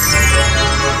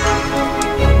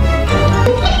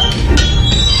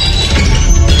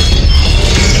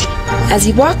 As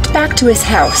he walked back to his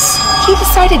house, he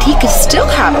decided he could still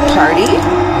have a party.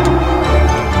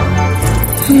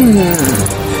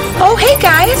 Oh, hey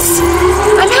guys!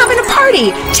 I'm having a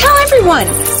party! Tell everyone!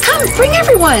 Come, bring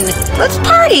everyone! Let's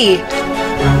party!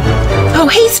 Oh,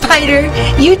 hey Spider!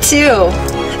 You too!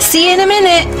 See you in a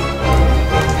minute!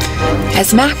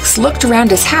 As Max looked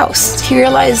around his house, he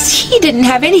realized he didn't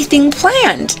have anything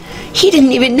planned. He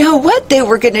didn't even know what they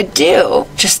were gonna do.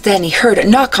 Just then he heard a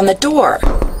knock on the door.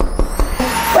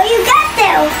 What you got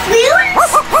there? Balloons?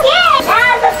 Yes, I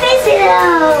have a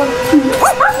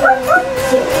visitor.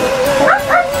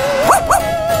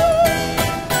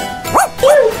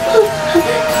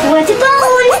 What's a bone?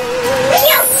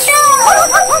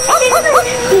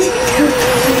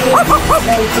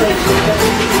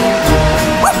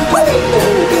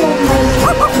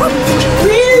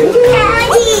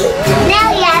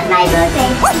 Now you have my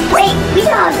birthday. Wait, we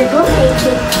don't have the birthday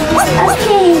cake.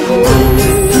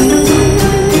 Okay.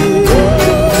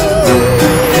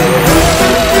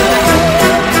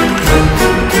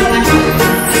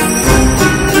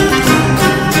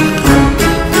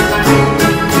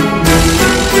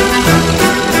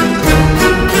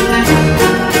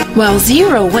 While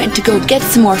Zero went to go get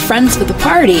some more friends for the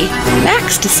party,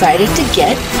 Max decided to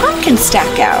get Pumpkin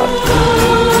Stack out.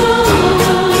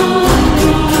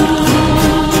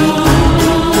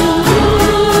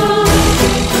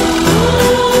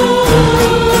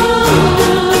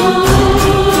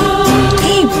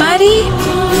 Hey, buddy.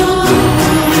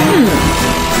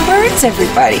 Where's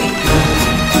everybody?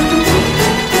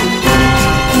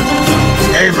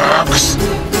 Hey, Max.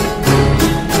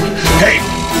 Hey,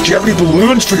 do you have any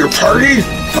balloons for your party?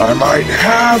 I might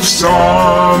have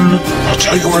some. I'll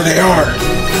tell you where they are.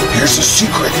 Here's the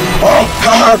secret. Oh,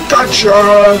 haha, gotcha.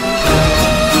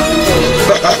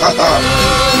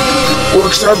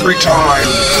 Works every time.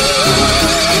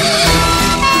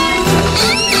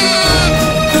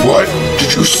 What?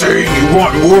 Did you say you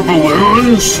want more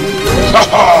balloons?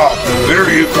 Haha, there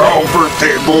you go,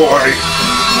 birthday boy.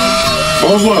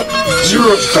 Well, look,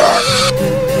 Zero's back.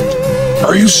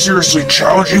 Are you seriously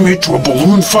challenging me to a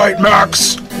balloon fight,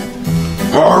 Max?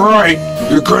 Alright,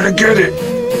 you're gonna get it.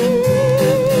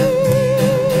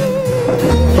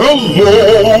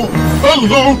 Hello!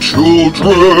 Hello,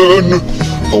 children!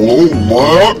 Hello,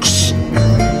 Max!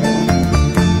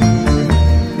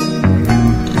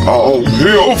 I'm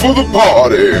here for the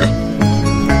party!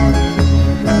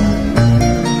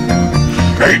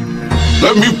 Hey,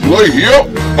 let me play here!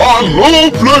 I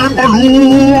love playing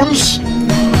balloons!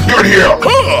 Get here!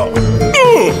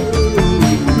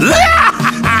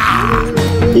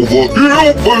 Over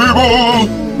here, baby!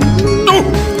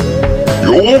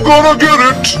 You're gonna get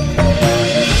it!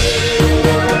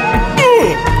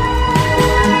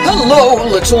 Hello,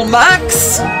 little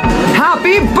Max.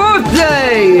 Happy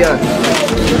birthday!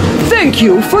 Thank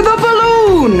you for the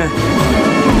balloon!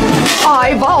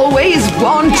 I've always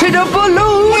wanted a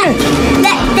balloon!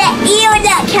 You're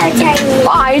not tiny.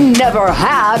 I never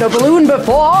had a balloon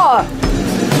before!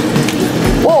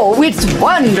 Oh, it's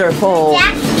wonderful!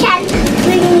 Jack can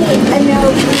bring me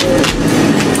another balloon.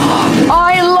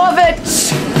 I love it!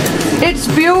 It's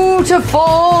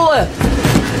beautiful!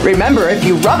 Remember, if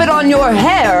you rub it on your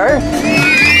hair...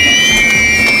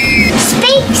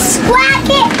 Speak, squawk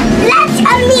it, let's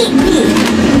meet me.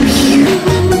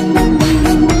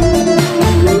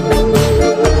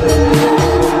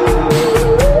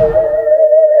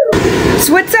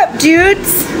 So what's up,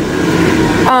 dudes?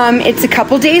 It's a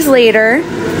couple days later,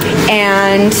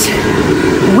 and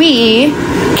we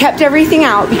kept everything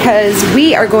out because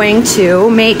we are going to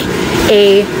make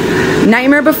a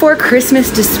Nightmare Before Christmas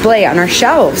display on our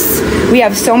shelves. We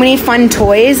have so many fun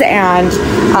toys and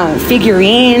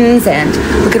figurines, and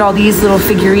look at all these little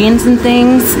figurines and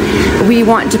things. We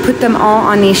want to put them all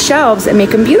on these shelves and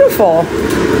make them beautiful.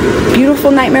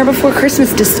 Beautiful Nightmare Before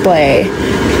Christmas display.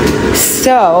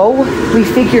 So we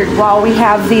figured while we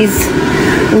have these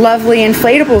lovely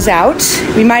inflatables out,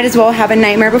 we might as well have a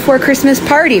Nightmare Before Christmas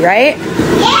party, right?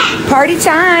 Yeah. Party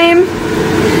time!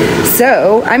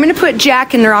 So I'm gonna put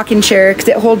Jack in the rocking chair because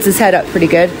it holds his head up pretty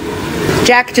good.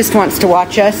 Jack just wants to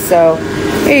watch us, so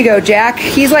there you go, Jack.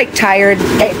 He's like tired.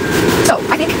 Okay. So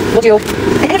I think we'll do. Look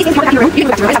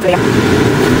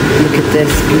at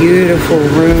this beautiful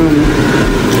room.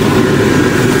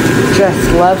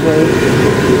 Just lovely.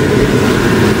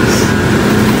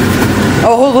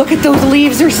 Oh, look at those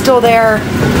leaves are still there.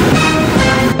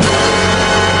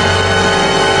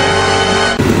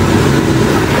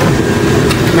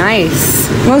 Nice.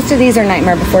 Most of these are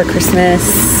Nightmare Before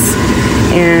Christmas,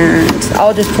 and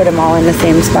I'll just put them all in the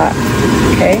same spot.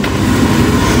 Okay.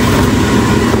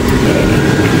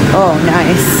 Oh,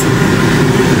 nice.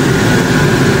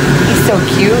 He's so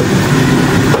cute.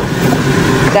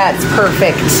 That's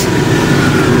perfect.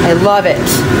 I love it.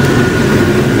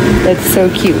 That's so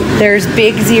cute. There's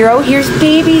Big Zero. Here's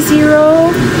Baby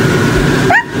Zero.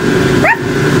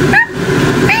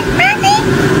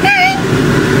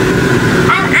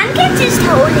 I'm just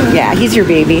holding. Yeah, he's your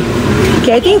baby.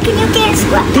 Okay, I think Can you guess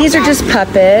what? these are just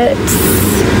puppets.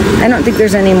 I don't think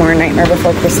there's any more Nightmare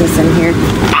Before Christmas in here.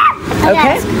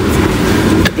 Okay.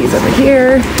 Put these over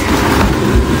here.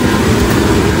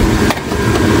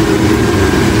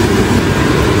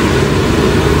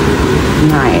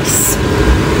 Nice.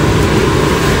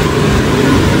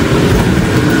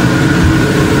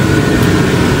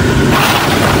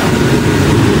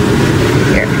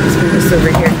 Here, let's move this over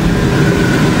here.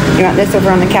 You want this over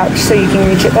on the couch so you can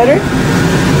reach it better?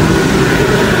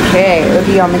 Okay,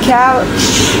 Oogie on the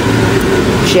couch.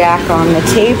 Jack on the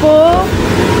table.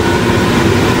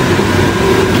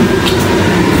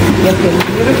 Looking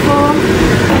beautiful.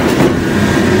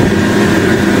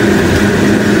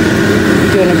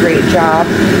 Doing a great job.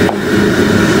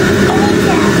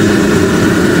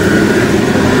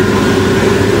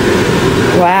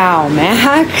 Wow,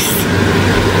 Max.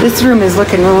 This room is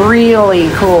looking really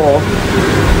cool.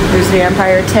 There's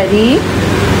Vampire Teddy.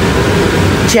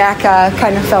 Jack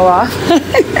kind of fell off.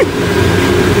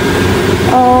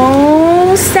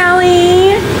 Oh,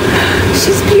 Sally.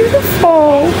 She's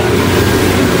beautiful.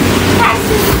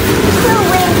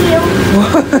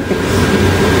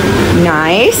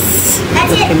 Nice.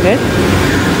 That's looking it. good.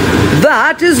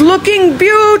 That is looking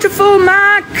beautiful,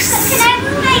 Max. Can I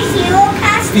move my zero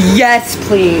costume? Yes,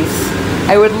 please.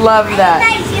 I would love that.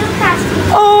 My zero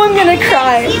costume. Oh, I'm gonna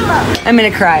cry. I'm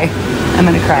gonna cry. I'm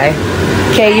gonna cry.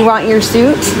 Okay, you want your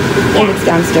suit? I think it's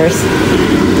downstairs.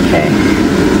 Okay.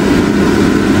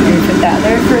 Let me put that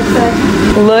there for a sec.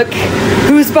 Look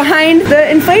who's behind the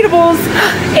inflatables.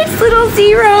 It's little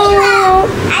Zero.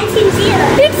 I'm Team Zero.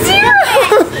 It's Zero.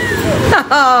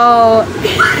 Oh.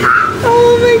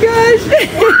 Oh my gosh.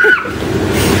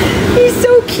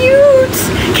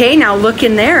 Okay, now look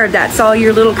in there. That's all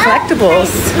your little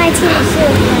collectibles. My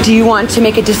team. Do you want to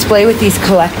make a display with these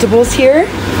collectibles here?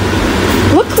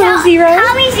 Look, little Zero.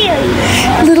 Call me Zero.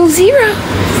 Little Zero.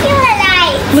 See what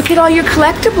I Look at all your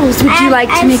collectibles. Would you like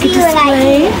to make a see what I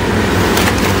display?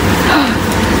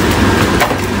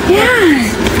 Yeah.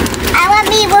 I want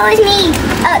me. What was me?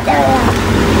 Oh, there we go.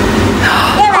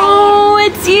 Oh,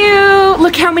 it's you.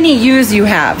 Look how many U's you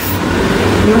have.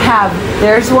 You have,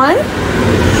 there's one.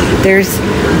 There's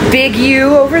big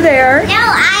U over there. No,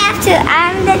 I have to.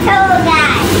 I'm the total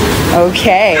guy.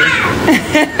 Okay.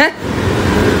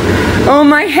 Oh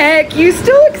my heck, you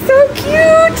still look so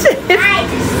cute. I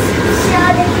just show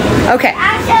the kids. Okay.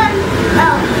 I'll show them.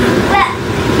 Oh, but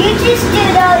you just do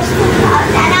those two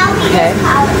colors, and I'll be Okay. those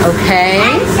colors. Okay.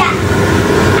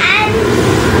 And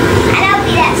I'll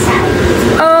be that side.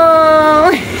 Oh.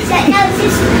 So, no,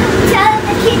 just show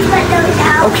the kids what those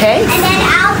are. Okay. And then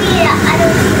I'll be the other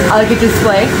two. I like a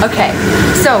display. Okay.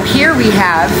 So here we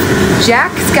have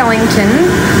Jack Skellington,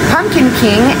 Pumpkin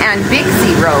King, and Big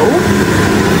Zero.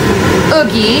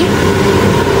 Oogie.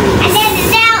 And then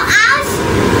now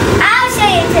I'll show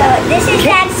you two. This is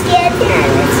that skeleton,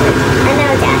 and this is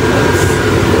another that.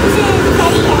 This is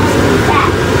Teddy and that.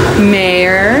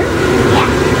 Mayor. Yeah.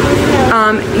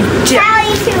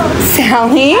 Sally too.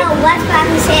 Sally. Oh, what's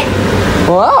Bobby's head?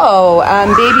 Whoa,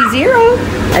 Baby Zero.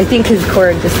 I think his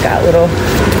cord just got little.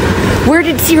 Where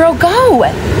did Zero go?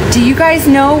 Do you guys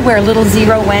know where little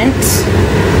Zero went?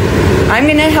 I'm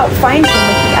gonna help find him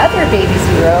with the other Baby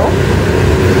Zero.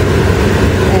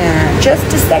 Yeah, just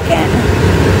a second.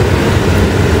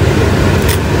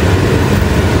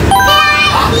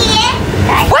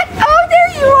 What? Oh, there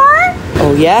you are.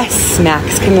 Oh yes,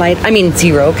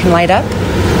 Zero can light up.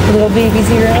 Little Baby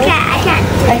Zero. I can't.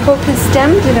 I hope his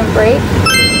stem didn't break.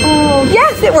 Oh,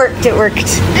 yes, it worked. It worked. Look.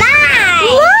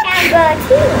 I can go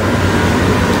too.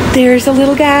 There's a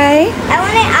little guy. I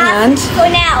want it off And? for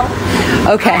now.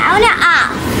 Okay. I want it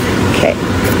off. Okay.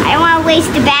 I don't want to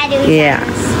waste the battery. Yeah.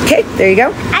 Okay, there you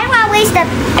go. I don't want to waste the...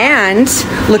 And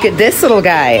look at this little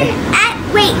guy.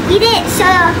 Wait, we didn't show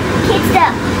the kids the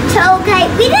toe guy.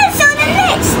 We didn't show the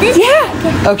next. This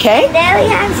Yeah. Okay. There we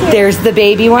have two. There's the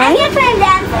baby I'm one. going to put him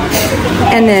down first.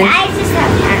 And then- I just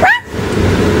don't have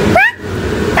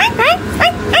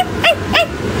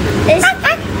this.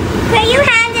 Put your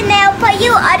hand in there. Put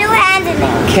your other hand in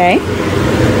there. Okay.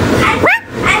 I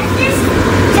just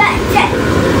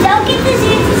don't get the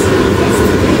zoo to see this.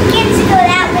 Get to go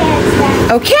that way instead.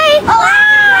 Okay. Oh,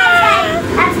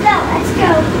 let's go. Let's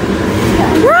go.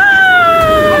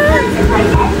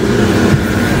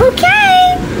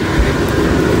 Okay.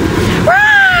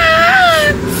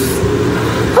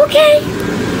 Okay.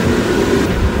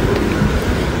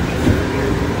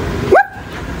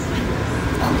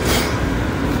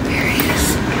 There he is.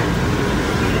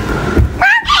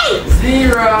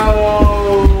 Zero.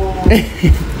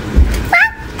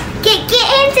 Get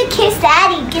him to kiss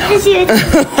Daddy. Get the zoo. He's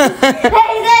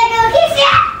gonna go kiss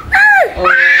you.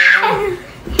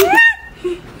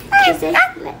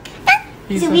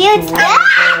 He's a weird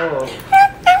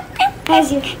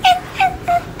As you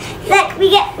look, we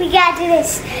gotta do this.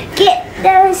 Get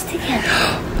those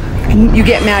together. You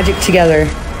get magic together.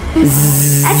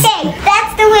 Okay,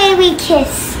 that's the way we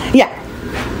kiss. Yeah.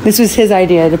 This was his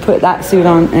idea to put that suit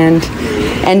on and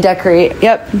decorate.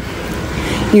 Yep.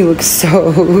 You look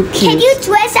so cute. Can you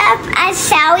dress up as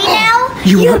Sally now?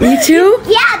 You want me to?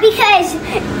 Yeah, because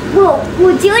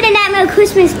we'll do it in that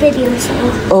Christmas video. So.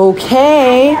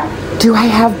 Okay. Do I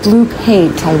have blue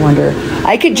paint, I wonder?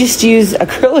 I could just use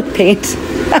acrylic paint.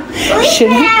 We Should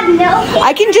can I? have no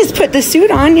I can just put the suit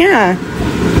on, yeah.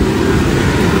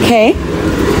 Okay.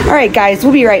 All right, guys,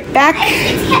 we'll be right back.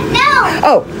 No.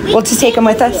 Oh, we'll just take them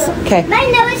with us? Okay. My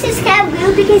nose is kind of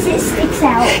blue because it sticks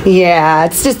out. Yeah,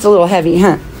 it's just a little heavy,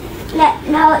 huh?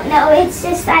 No, it's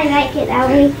just I like it that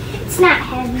way. It's not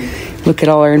heavy. Look at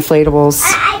all our inflatables.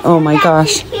 Oh my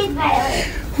gosh. Kid, by the way.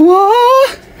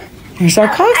 Whoa! There's our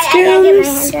I gotta get my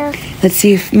costumes. hand up. Let's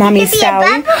see if Mommy's Could be Sally. a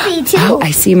bumblebee too. Oh,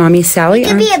 I see Mommy Sally.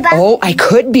 could be a bumblebee. Oh, I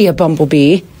could be a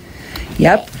bumblebee.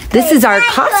 Yep. This is our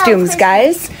costumes,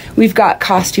 guys. We've got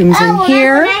costumes in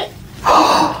here.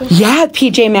 Yeah,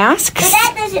 PJ masks. But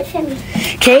that doesn't fit me.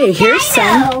 Okay, here's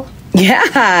some.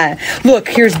 Yeah. Look,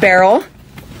 here's Beryl.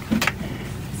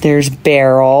 There's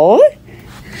Beryl.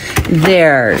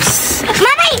 There's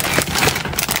Mommy!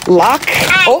 Locke.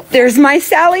 Oh, there's my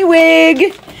Sally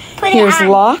wig. Put it Here's on.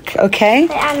 Locke, okay.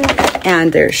 Put it on.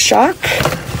 And there's Shock.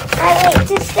 Wait,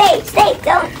 just stay.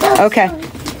 Don't. Okay.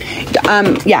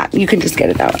 Yeah, you can just get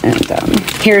it out. And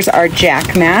here's our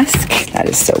Jack mask. That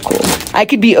is so cool. I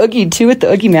could be Oogie too with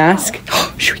the Oogie mask.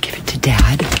 Should we give it to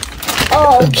Dad?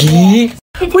 Oh. Oogie.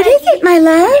 What is it, my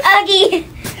love? Oogie.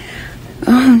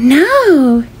 Oh,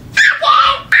 no.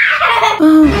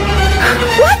 Oh.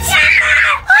 What's...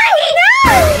 Oh,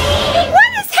 no.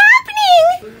 What is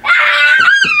happening?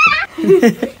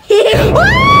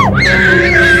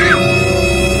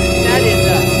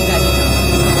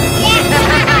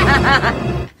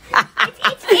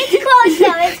 It's close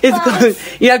though. It's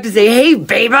close. You have to say, hey,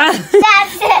 baby. That's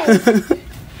it.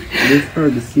 It's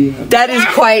hard to see. That is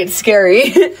quite scary.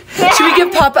 Should we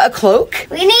give Papa a cloak?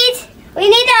 We need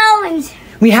the Owens.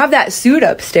 We have that suit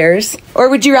upstairs. Or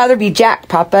would you rather be Jack,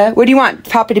 Papa? What do you want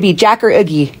Papa to be, Jack or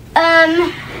Oogie?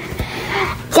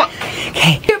 Jack.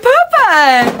 Okay.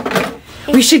 Papa!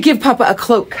 We should give Papa a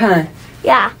cloak, huh?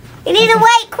 Yeah. We need a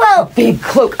white cloak. Big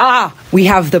cloak. Ah, we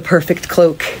have the perfect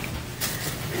cloak.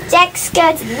 Jack's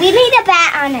got. We need a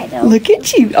bat on it though. Look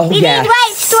at you. Oh, We yes. need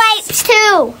white stripes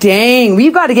too. Dang,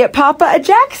 we've got to get Papa a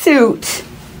jacksuit.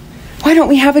 Why don't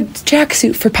we have a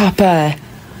jacksuit for Papa?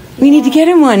 We need to get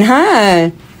him one,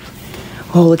 huh?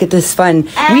 Oh, look at this fun.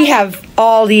 We have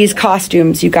all these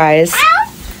costumes, you guys.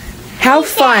 How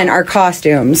fun are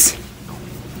costumes?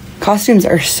 Costumes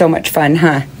are so much fun,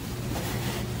 huh?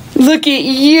 Look at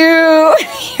you.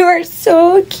 You are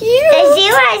so cute. Does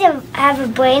you have a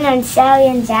brain on Sally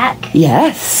and Jack?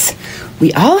 Yes.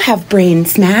 We all have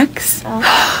brains, Max.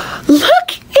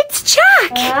 Look, it's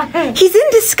Jack. He's in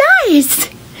disguise.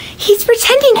 He's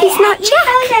pretending he's not His Jack.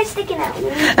 toes are sticking out.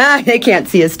 Ah, they can't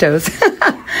see his toes.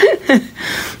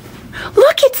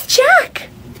 Look, it's Jack.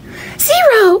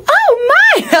 Zero. Oh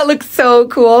my, that looks so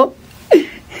cool.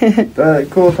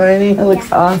 Cool, Tiny. That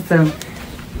looks awesome.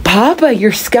 Papa,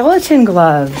 your skeleton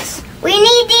gloves. We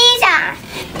need these on.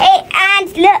 Hey,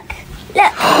 and look.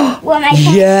 What my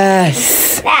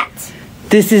Yes. That.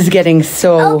 This is getting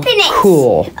so Open it.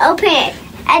 cool. Open it.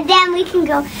 And then we can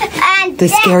go. And The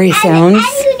scary sounds? And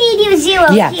you need your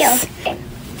zero Yes. here.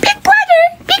 Big brother.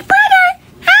 Big brother.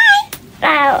 Hi.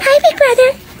 Oh. Hi, big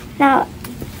brother. No.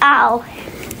 Oh.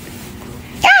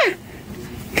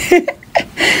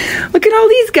 Look at all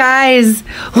these guys.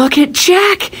 Look at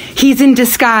Jack. He's in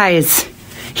disguise.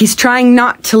 He's trying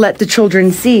not to let the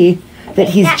children see that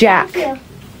he's Jack.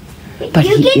 But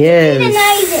you he get is. to see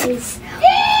the noises.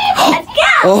 Let's go.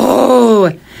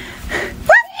 Oh.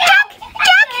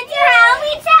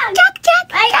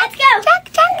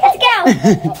 Let's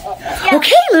go.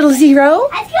 Okay, little Zero.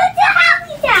 Let's go to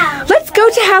Halloween Town. Let's go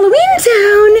to Halloween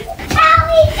Town.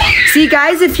 Halloween Town. See,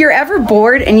 guys, if you're ever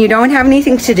bored and you don't have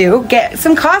anything to do, get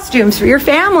some costumes for your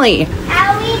family.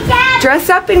 Halloween Town. Dress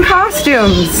up in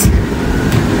costumes.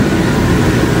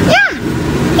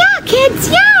 Yeah, kids,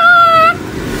 yeah.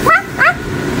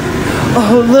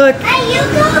 Oh, look. Hey, you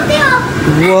go there.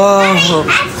 Whoa.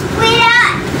 Let's split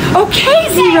up. Okay,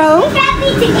 Zero. We gotta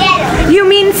be together. You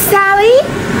mean Sally?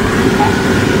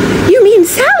 You mean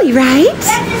Sally, right? Let's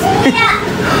split up.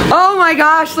 Oh my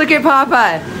gosh, look at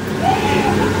Papa.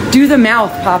 Do the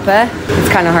mouth, Papa. It's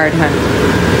kind of hard, huh?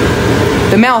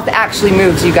 The mouth actually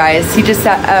moves, you guys. He just,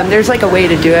 there's like a way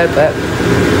to do it, but...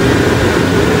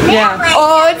 Yeah.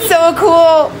 Oh, it's so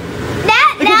cool.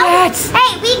 Look at that.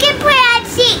 Hey, we can play hide and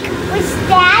seek with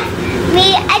Dad,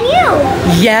 me, and you.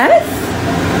 Yes?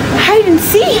 Hide and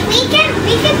seek. We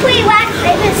can play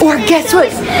Or guess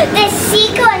what? The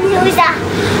seeker and who's a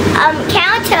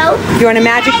counter. You want a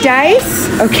magic dice?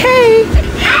 Okay.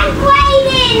 I'm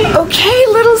waiting. Okay,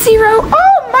 little Zero.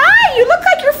 Oh my, you look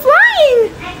like you're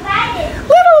flying. I'm waiting.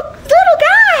 Little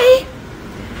guy.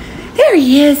 There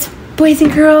he is, boys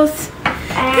and girls.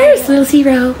 There's little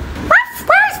Zero.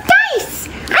 Where's Dice?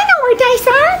 I know where Dice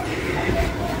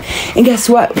are. And guess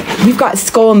what? We've got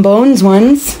Skull and Bones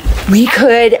ones. We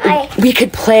could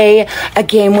play a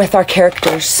game with our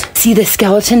characters. See the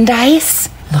skeleton dice?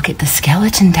 Look at the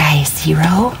skeleton dice,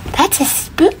 Zero. That's a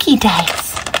spooky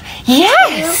dice.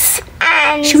 Yes.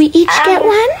 And Should we each get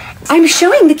one? I'm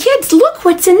showing the kids. Look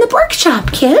what's in the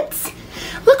workshop, kids.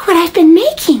 Look what I've been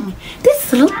making.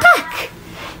 This little duck.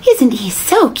 Isn't he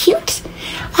so cute?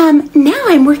 Now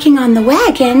I'm working on the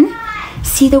wagon.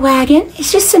 See the wagon?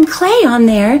 It's just some clay on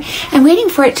there. I'm waiting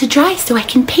for it to dry so I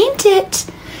can paint it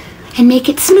and make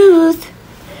it smooth.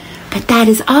 But that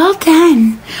is all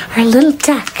done. Our little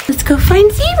duck. Let's go find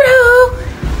Zero.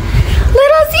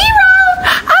 Little Zero.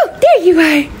 Oh, there you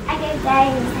are.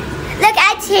 look,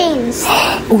 I changed.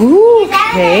 Ooh,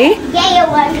 okay. Yeah,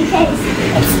 one because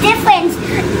it's different.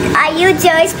 Are you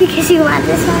jealous because you want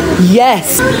this one?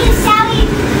 Yes. Sally.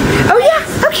 Oh,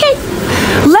 yeah. Okay.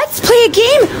 Let's play a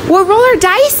game. We'll roll our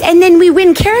dice and then we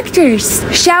win characters.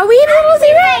 Shall we, little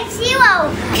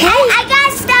Zero? Okay. I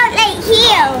gotta start right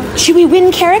here. Should we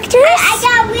win characters? I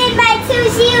gotta win my got 2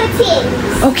 zero teams.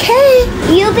 Okay.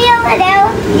 You be over there.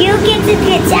 You get to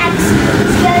get Jack's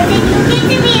skeleton. You get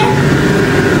to be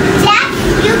Jack.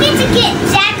 You get to get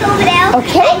Jack over there.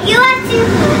 Okay. And you have to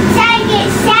try and get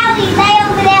Sally right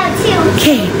over there too.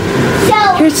 Okay. So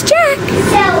Here's Jack.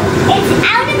 So it's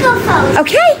out to go first.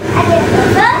 Okay. And then go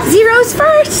first. Zero's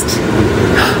first.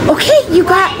 Okay, you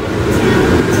got. 1, 2,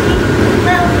 3, 4,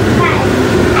 5.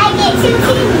 I get 2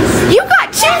 teams. You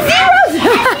got 2 zeros.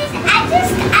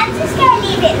 I'm just gonna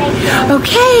leave it like that.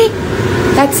 Okay.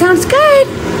 That sounds good.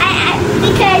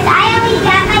 Because I only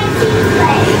got my teams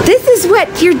left. This is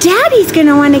what your daddy's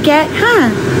gonna want to get, huh?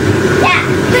 Yeah.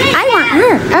 Put it I down. want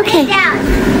her. Okay. Put it down.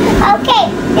 Okay.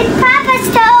 It's Papa's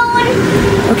turn.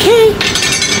 Okay.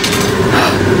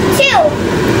 2.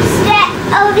 Step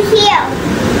over here.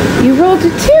 You rolled a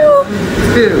 2. 2.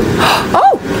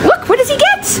 Oh, look, what does he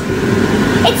get?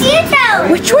 It's your turn.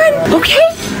 Which one? Okay.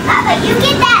 Papa, you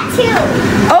get that too.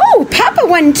 Oh, Papa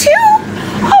won 2?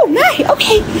 Oh, my.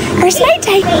 Okay. Where's my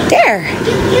die? There.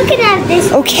 You can have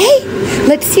this. Okay.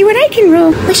 Let's see what I can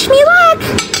roll. Wish me luck.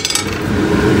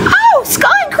 Oh,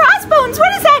 skull and crossbones.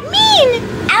 What does that mean?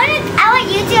 I want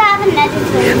you to have another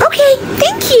turn. Okay.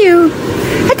 Thank you.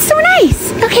 That's so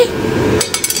nice. Okay.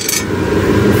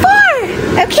 4.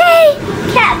 Okay.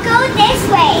 Cat, go this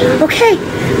way. Okay.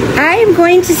 I am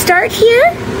going to start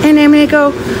here, and I'm going to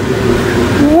go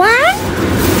 1.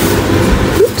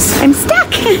 Oops, I'm stuck.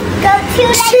 Go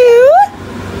 2.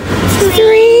 2,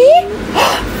 3, 4.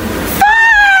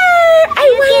 I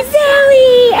won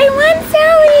Sally. I won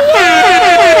Sally.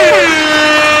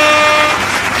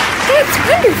 That's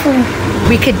wonderful.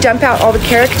 We could dump out all the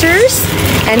characters,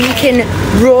 and we can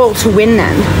roll to win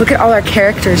them. Look at all our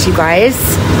characters, you guys.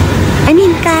 I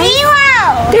mean, guys. 0.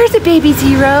 There's a baby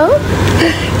 0.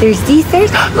 There's these.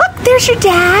 Look, there's your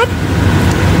dad.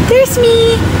 There's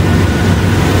me.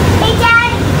 Hey,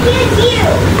 Dad, here's you.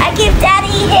 I give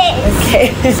Daddy his.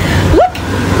 Okay. Look,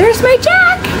 there's my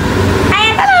Jack.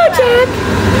 Hello, Jack.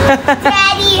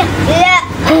 Daddy, look.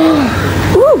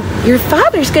 Ooh, your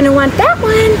father's gonna want that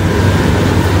one.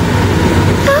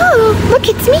 Oh, look,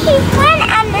 it's me. One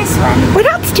and this one. What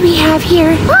else do we have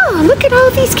here? Oh, look at all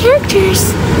of these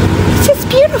characters. It's just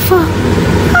beautiful.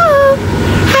 Oh,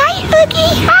 hi,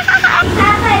 Oogie. Papa,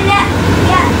 look.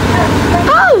 Yeah.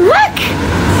 Oh, look.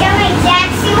 See how many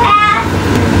Jacks you have?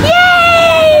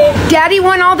 Yay! Daddy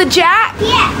won all the Jack.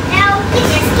 Yeah, no, we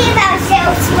just give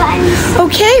ourselves ones.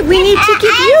 Okay, we need to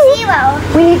give I you. have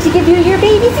 0. We need to give you your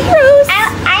baby zeros.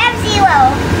 I have 0.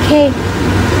 Okay.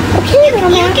 Okay,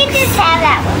 little You Max. can just have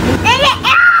that one.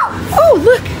 Ow! Oh,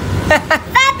 look.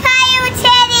 Vampire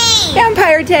Teddy!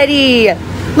 Vampire Teddy.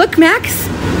 Look, Max.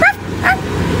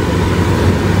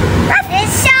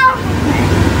 It's so...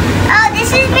 Oh, this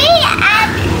is me. I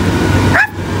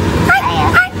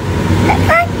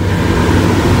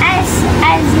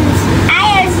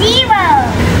have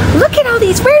 0. Look at all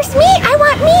these. Where's me? I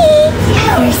want me.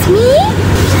 There's me.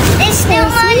 There's no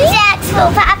more Jacks for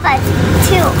Papa,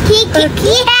 too. He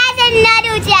has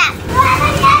another Jack.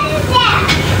 Another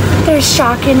Jack. There's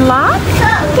Shock and Lock.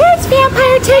 Oh. There's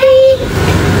Vampire Teddy.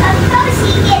 Of course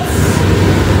he gets...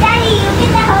 Daddy, you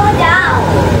get the whole doll.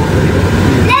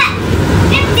 Look!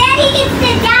 If Daddy gets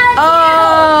the doll,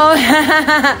 Oh. look.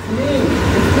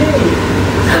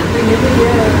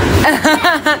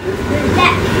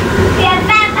 We have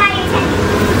Vampire Teddy.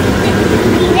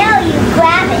 You know you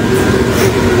grab it.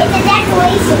 It's a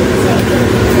decoration, so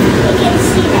you can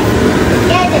see that.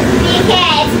 He has a big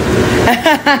head.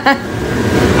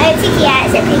 I think he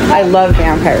has a big I head. love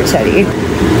Vampire Teddy.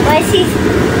 What's he...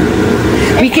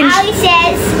 We can. All he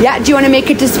says... Yeah. Do you want to make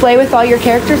a display with all your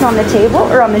characters on the table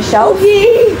or on the shelf? No,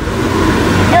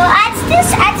 I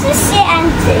just sit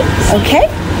and see. Okay.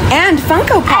 And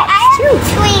Funko Pops I too.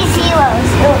 have 3 zeros.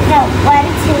 Oh, no, 1,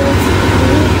 2,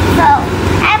 3, 4.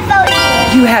 I have 4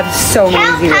 zeros. You have so many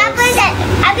Count zeros. Papa's and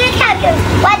I'm gonna count yours.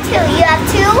 1, 2. You have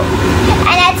 2,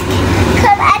 and that's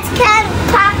count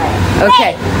Papa.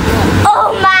 Okay. Wait.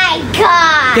 Oh my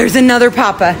God. There's another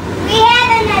Papa. We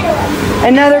have another one.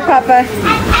 Another Papa.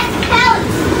 Let's count.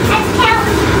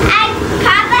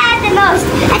 Papa has the most.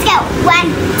 Let's go. 1,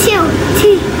 2,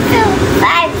 3, 4,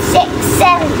 5, 6,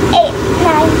 7, 8,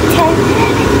 9, 10,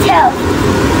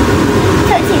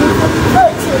 12, 13,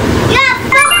 14. You have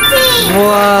 14.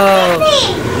 Whoa.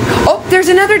 15. Oh, there's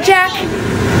another Jack. 2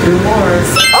 more.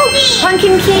 16. Oh,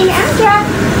 Pumpkin King and Jack.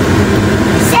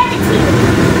 17.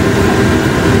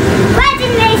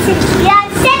 Congratulations. You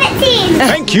have 17.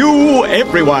 Thank you,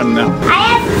 everyone.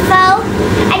 I have 4,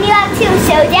 and you have 2,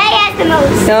 so Daddy has the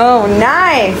most. Oh,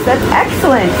 nice. That's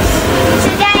excellent. So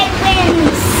Daddy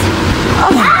wins.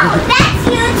 Oh, that's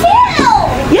you too.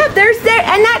 Yeah, there's there,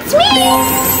 and that's me.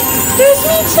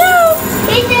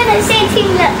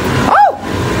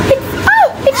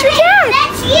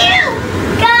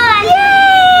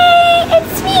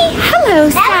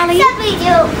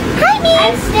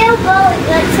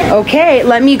 Okay,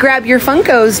 let me grab your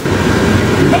Funkos.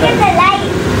 Look at the light.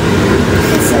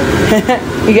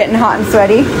 You getting hot and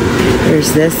sweaty?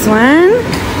 There's this one.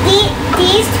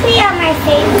 These three are my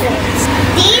favorites.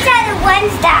 These are the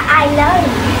ones that I love.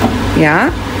 Yeah?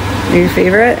 They're your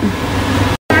favorite?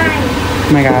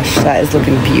 Oh my gosh, that is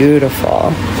looking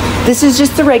beautiful. This is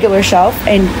just the regular shelf,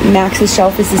 and Max's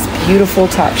shelf is this beautiful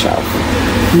top shelf.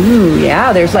 Ooh,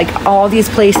 yeah, there's like all these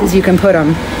places you can put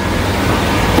them.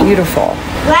 Beautiful.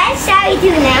 What shall we do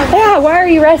now? Yeah, why are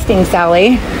you resting,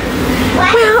 Sally?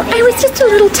 Well, I was just a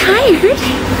little tired.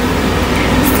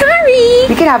 Sorry.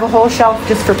 We could have a whole shelf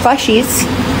just for plushies,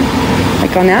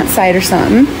 like on that side or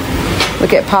something.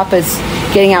 Look at Papa's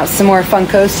getting out some more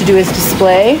Funkos to do his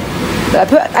display.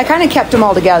 I kind of kept them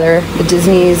all together, the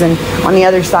Disneys, and on the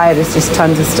other side is just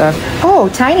tons of stuff. Oh,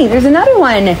 Tiny, there's another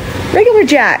one. Regular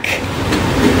Jack.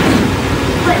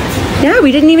 What? Yeah,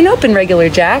 we didn't even open Regular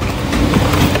Jack.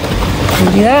 Can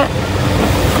we do that?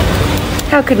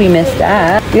 How could we miss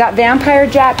that? We got Vampire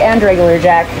Jack and Regular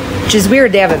Jack, which is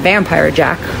weird they have a Vampire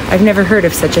Jack. I've never heard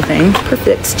of such a thing.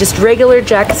 Perfect, just Regular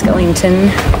Jack Skellington.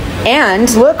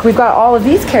 And look, we've got all of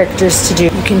these characters to do.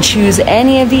 You can choose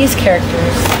any of these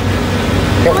characters.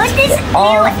 Where does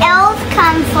new elf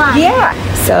come from? Yeah.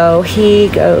 So he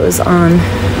goes on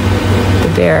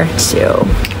the bear too.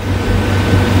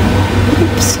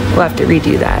 Oops. We'll have to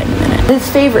redo that in a minute. His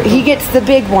favorite, he gets the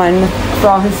big one for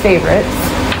all his favorites.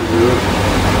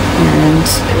 And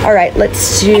all right,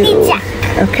 let's do. I need Jack.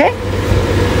 Okay.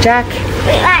 Jack.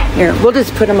 Wait, what? Here, we'll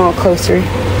just put them all closer.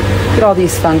 Look at all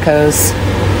these Funkos.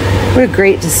 What a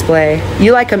great display.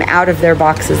 You like them out of their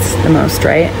boxes the most,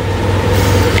 right?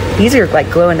 These are like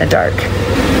glow in the dark.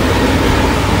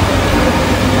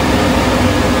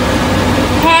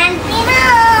 Hand me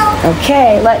now.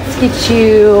 Okay, let's get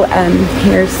you,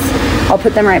 I'll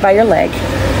put them right by your leg.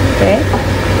 Okay.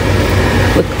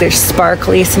 Look, there's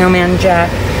Sparkly Snowman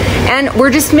Jack. And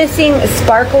we're just missing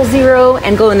Sparkle Zero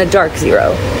and Glow in the Dark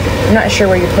Zero. I'm not sure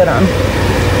where you put them.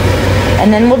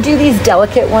 And then we'll do these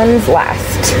delicate ones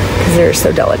last, because they're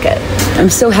so delicate. I'm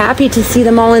so happy to see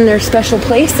them all in their special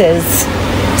places.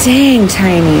 Dang,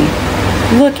 Tiny.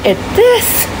 Look at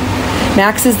this.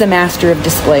 Max is the master of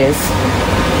displays.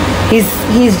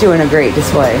 He's doing a great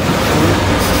display.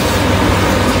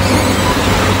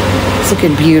 It's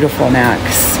looking beautiful,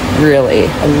 Max. Really,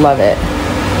 I love it.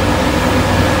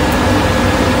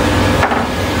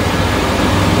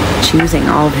 Choosing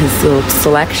all of his little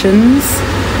selections.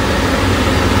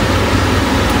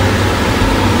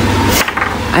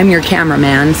 I'm your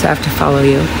cameraman, so I have to follow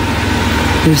you.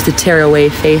 Here's the tearaway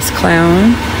face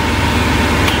clown.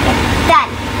 Done.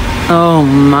 Oh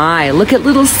my, look at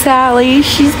little Sally.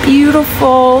 She's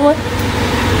beautiful.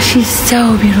 She's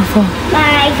so beautiful.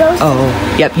 My ghost.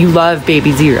 Oh, yep, you love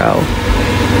Baby Zero.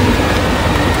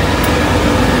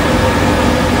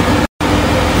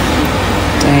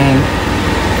 Dang,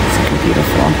 it's looking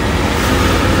beautiful.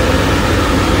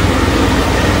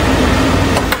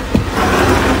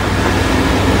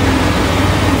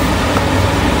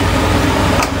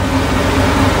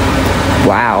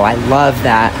 Wow, I love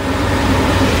that.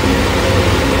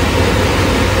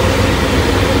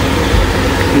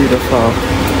 Beautiful.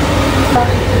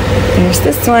 There's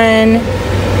this one.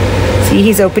 See,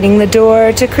 he's opening the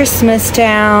door to Christmas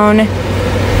Town.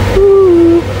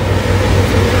 Ooh.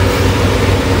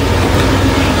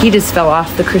 He just fell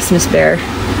off the Christmas bear.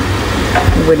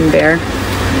 The wooden bear.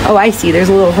 Oh, I see. There's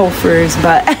a little hole for his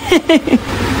butt.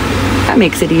 That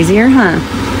makes it easier, huh?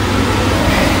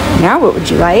 Now what would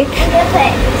you like?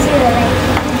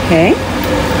 Okay.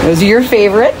 Those are your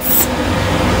favorites.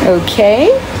 Okay.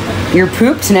 You're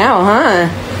pooped now, huh?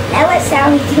 That was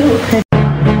Sally too.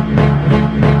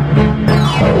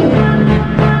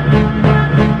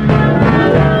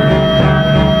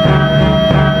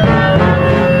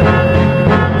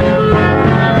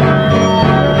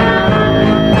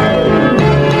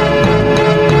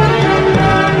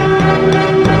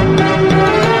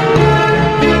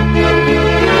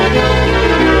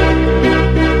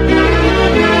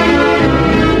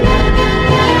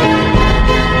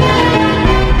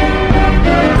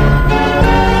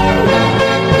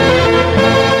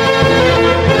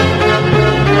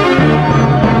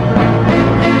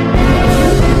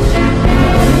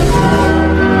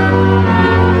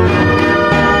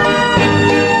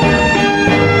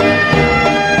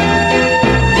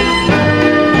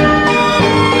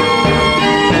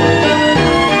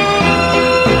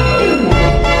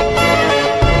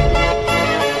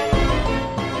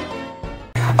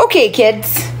 Okay,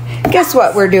 kids, guess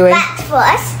what we're doing? That's for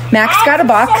us. Max got a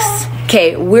box.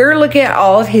 Okay, we're looking at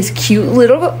all of his cute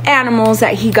little animals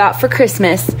that he got for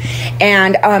Christmas,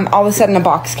 and all of a sudden a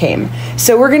box came.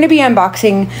 So we're going to be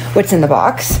unboxing what's in the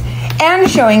box and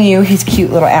showing you his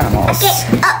cute little animals.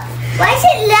 Okay, why is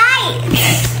it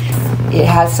light? It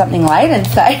has something light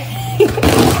inside.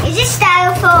 Is it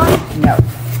styrofoam? No.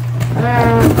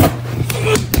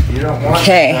 You don't want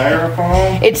Okay.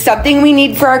 styrofoam? It's something we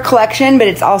need for our collection, but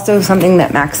it's also something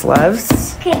that Max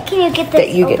loves Can you get this that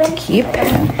you get open? to keep.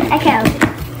 I can't open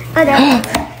it. Oh, no.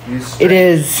 It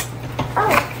is.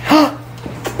 Oh.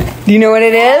 Do you know what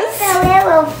it is? It's a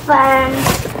little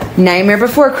fun. Nightmare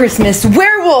Before Christmas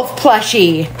werewolf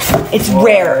plushie. It's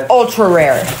rare, ultra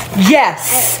rare.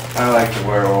 Yes. I like the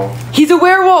werewolf. He's a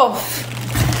werewolf.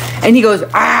 And he goes,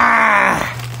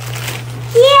 ah.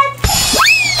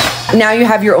 Yep. Now you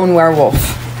have your own werewolf.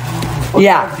 Look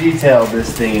Yeah. how detailed this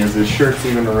thing is. His shirt's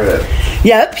even red.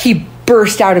 Yep, he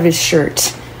burst out of his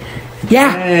shirt.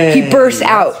 Yeah, he burst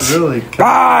out. That's really cool.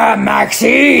 Ah,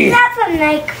 Maxie. That's a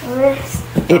necklace.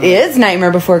 It is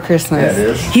Nightmare Before Christmas. Yeah, it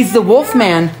is. He's the wolf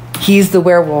man. He's the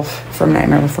werewolf from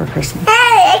Nightmare Before Christmas. Hey,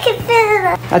 I can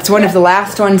fit it. That's one of the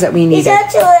last ones that we He's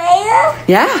needed. such a layer.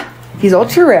 Yeah, he's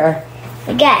ultra rare.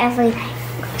 We got everything.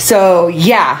 So,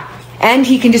 yeah. And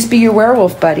he can just be your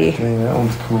werewolf buddy. Dang, that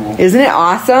one's cool. Isn't it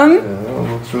awesome? Yeah, that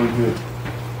one looks really good.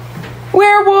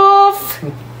 Werewolf!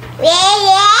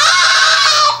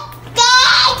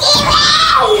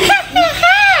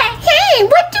 Hey,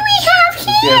 what do we have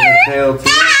He has here? a tail too.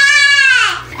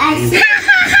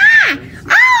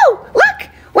 Oh, look!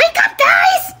 Wake up,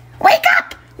 guys! Wake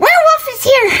up! Werewolf is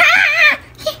here!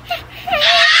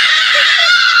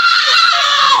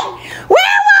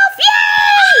 Werewolf,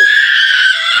 yay!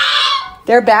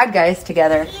 They're bad guys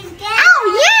together. Oh,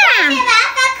 yeah!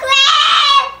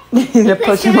 They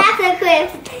push him off.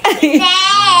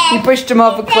 He pushed him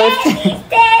off a cliff.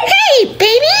 Hey,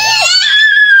 baby!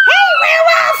 Hey,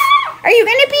 werewolf! Are you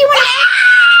gonna be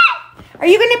Are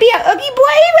you gonna be a Oogie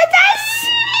Boy with us?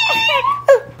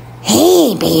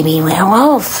 Hey, baby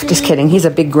werewolf. Just kidding. He's a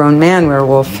big grown man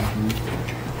werewolf.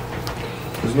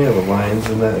 Doesn't he have the lines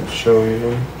in that show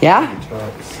even? Yeah? He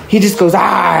talks. He just goes, ah,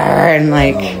 and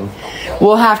like,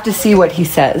 we'll have to see what he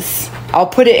says. I'll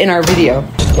put it in our video.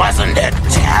 Wasn't it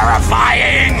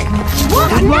terrifying?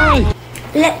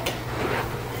 Look.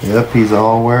 Yep, he's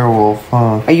all werewolf,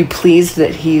 huh? Are you pleased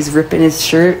that he's ripping his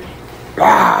shirt?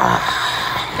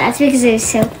 That's because it's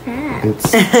so fat.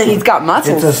 It's He's got it's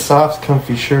a muscles. soft,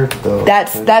 comfy shirt though.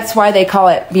 That's why they call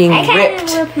it being I ripped.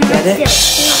 can't rip Get it?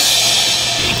 myself.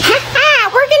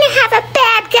 We're gonna have a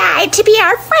bad guy to be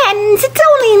our friends. It's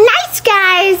only nice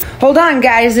guys. Hold on,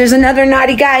 guys. There's another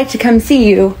naughty guy to come see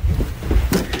you.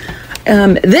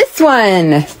 This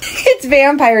one. It's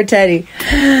Vampire Teddy.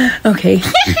 Okay.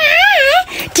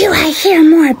 Do I hear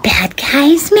more bad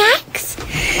guys, Max?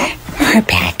 More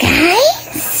bad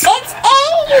guys? It's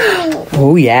angry.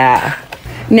 Oh, yeah.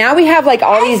 Now we have like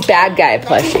all these bad guy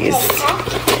plushies.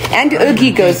 And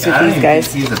Oogie goes with these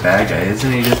guys. He's a bad guy,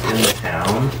 isn't he? Just in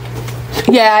town.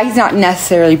 Yeah, he's not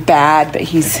necessarily bad, but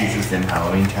he's. He's just in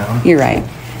Halloween town. You're right.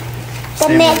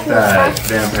 Same with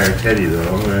Vampire Teddy,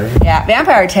 though, right? Yeah,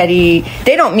 Vampire Teddy,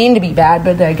 they don't mean to be bad,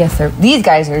 but I guess these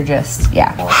guys are just,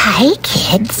 yeah. Hi,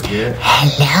 kids. Yeah.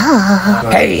 Hello.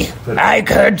 Hey, hi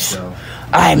kids.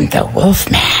 I'm the wolf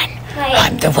man.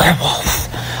 I'm the werewolf.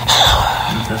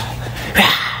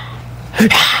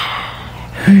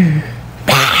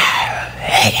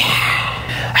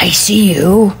 I see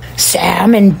you,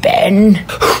 Sam and Ben.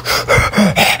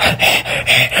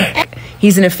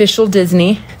 He's an official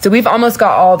Disney. So we've almost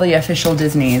got all the official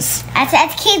Disneys.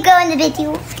 Let's keep going the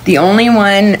video. The only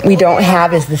one we don't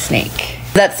have is the snake.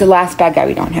 That's the last bad guy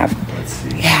we don't have. Let's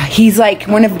see. Yeah, he's like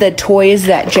one of the toys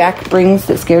that Jack brings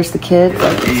that scares the kids.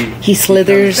 He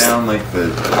slithers. He comes down like the.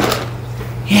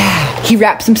 Yeah, he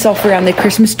wraps himself around the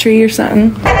Christmas tree or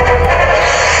something.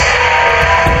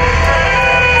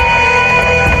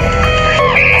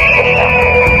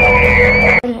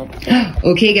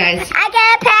 Okay, guys. I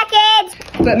got a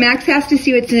package. But Max has to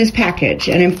see what's in his package,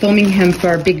 and I'm filming him for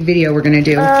our big video we're gonna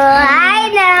do. I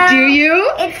know. Do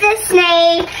you? It's the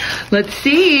snake. Let's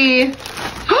see.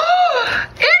 Oh,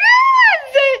 it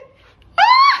is!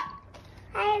 Ah,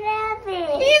 I love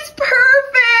it. he's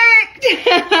perfect!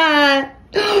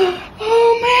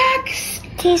 Oh, Max.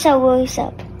 He's a rose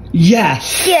up. Yes.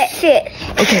 Sit.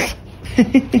 Okay. He's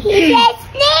a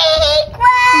snake worm.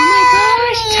 Oh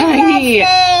my gosh, tiny. He's a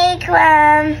snake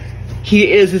worm.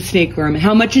 He is a snake worm.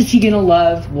 How much is he gonna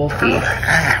love Wolfie?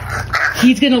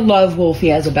 He's gonna love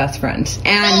Wolfie as a best friend.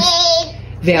 And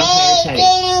Vampire Teddy.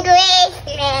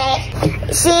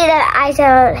 See the eyes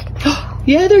are like,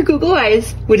 Yeah, they're Google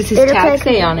eyes. What does his They look tag like-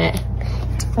 say on it?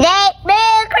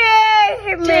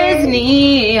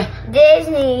 Disney.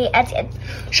 Disney. That's it.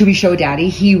 Should we show Daddy?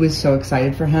 He was so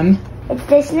excited for him. It's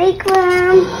the snake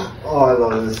room. Oh, I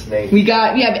love the snake. We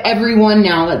have every one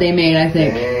now that they made, I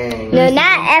think. Dang. No,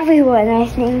 not everyone, I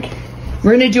think.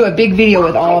 We're gonna do a big video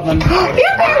with all of them.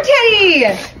 Here, Bear Teddy!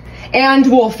 And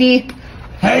Wolfie.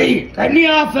 Hey, get me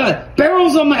off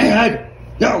Barrel's on my head.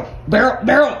 No,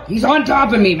 Barrel, he's on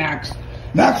top of me, Max.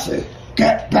 Maxie,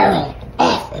 get Barrel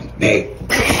off of me.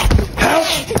 Help!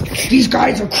 These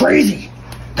guys are crazy.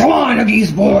 Come on,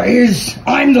 Uggies boys.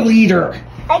 I'm the leader.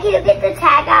 I can get the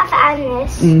tag off on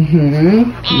this.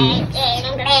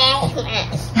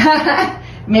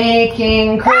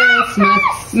 Making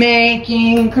Christmas,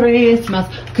 making Christmas,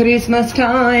 Christmas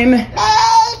time.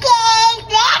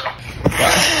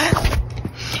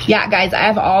 Yeah, guys, I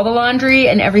have all the laundry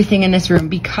and everything in this room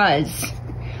because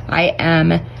I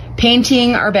am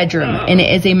painting our bedroom and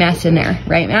it is a mess in there.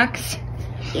 Right, Max?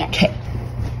 Yeah. Okay.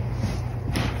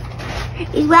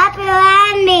 He's wrapping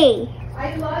around me.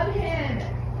 I love him.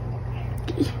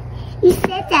 He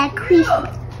said that Christmas.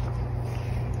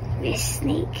 This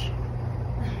snake.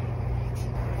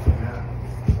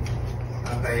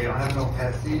 Okay, you don't have no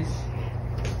Pepsis?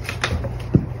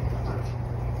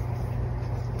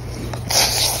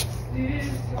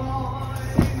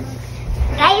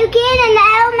 Are you getting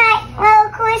out my little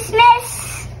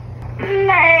Christmas?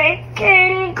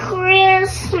 Making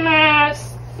Christmas.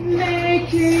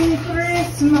 Making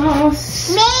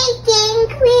Christmas. Making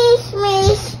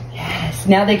Christmas. Yes,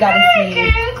 now they gotta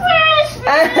see.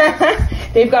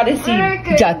 They've got to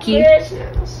see Ducky.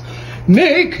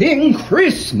 Making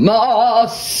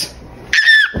Christmas.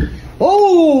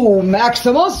 Oh,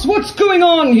 Maximus, what's going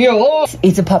on here?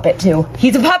 He's a puppet too.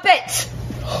 He's a puppet.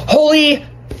 Holy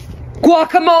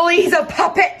guacamole, he's a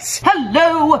puppet.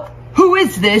 Hello, who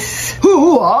is this?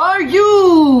 Who are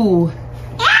you?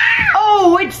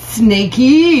 Oh, it's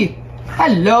Snakey.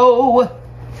 Hello.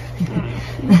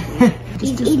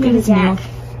 He's eating the back.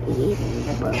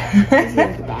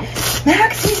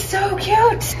 Max, he's so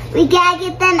cute. We gotta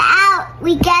get them out.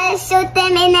 We gotta shoot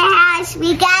them in the house.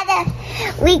 We gotta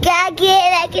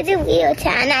get a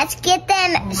wheelchair. Let's get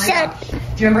them shut. Do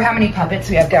you remember how many puppets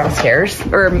we have downstairs?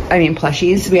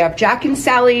 Plushies. We have Jack and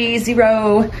Sally,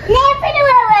 Zero.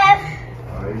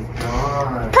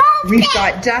 We've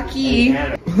got Ducky.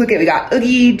 Look at, we got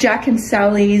Oogie, Jack and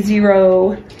Sally,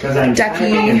 Zero, Ducky.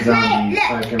 Look,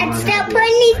 I'm still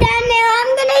putting these down there.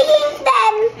 I'm gonna use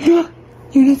them.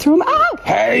 You're gonna throw them out.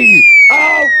 Hey!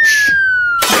 Ouch!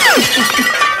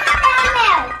 Down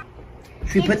there.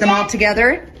 Should we put them all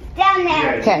together? Down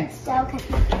there. Okay. So,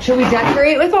 Should we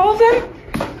decorate with all of them?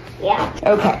 yeah.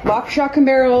 Okay. Lock, Shock, and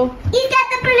Barrel. He's got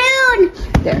the balloon.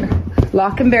 There.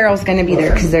 Lock and Barrel's gonna be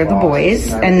there because they're the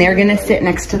boys, and they're gonna sit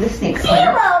next to the snakes.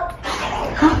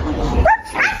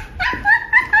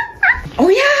 Oh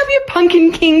yeah, we have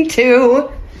Pumpkin King too.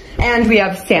 And we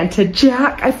have Santa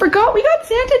Jack. I forgot we got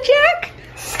Santa Jack.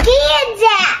 Skiing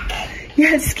Jack.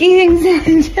 Yeah, skiing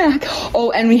Santa Jack.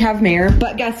 Oh, and we have Mayor.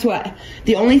 But guess what?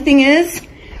 The only thing is,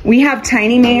 we have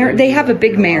tiny Mayor. They have a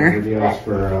big Mayor.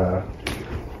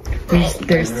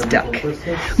 They're stuck.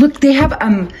 Look, they have,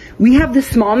 we have the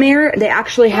small Mayor. They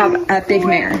actually have a big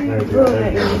Mayor.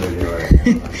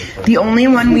 The only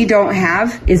one we don't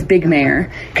have is Big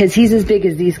Mayor, because he's as big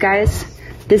as these guys.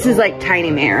 This is like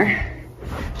tiny Mayor.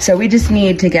 So we just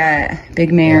need to get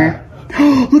Big Mayor.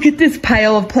 Oh, look at this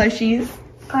pile of plushies.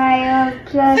 I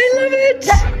love it.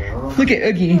 Look at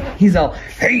Oogie. He's all,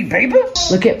 hey, baby.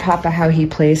 Look at Papa, how he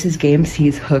plays his games.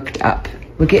 He's hooked up.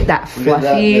 Look at that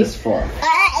fluffy.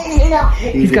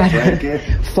 He's got a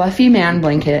fluffy man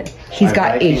blanket. He's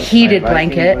got a heated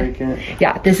blanket.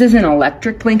 Yeah, this is an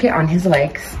electric blanket on his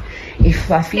legs. A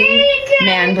fluffy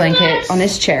man blanket on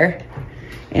his chair.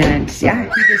 And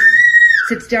yeah, he just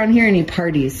sits down here and he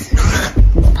parties. He's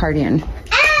partying.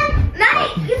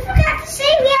 Mommy, you forgot to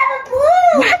say we have a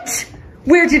balloon. What?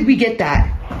 Where did we get that?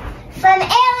 From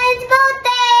Aaron's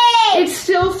birthday. It's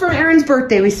still from Aaron's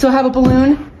birthday. We still have a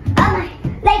balloon?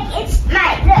 Like it's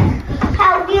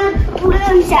how weird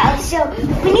balloon sounds. So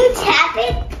when you tap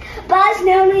it, balls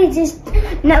normally just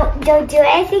don't do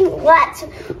anything. Lots of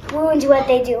balloons, what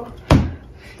they do.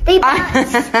 They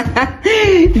bounce.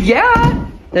 Yeah,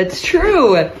 that's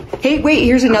true. Hey, wait,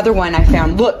 here's another one I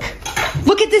found. Look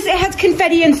at this. It has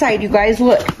confetti inside, you guys.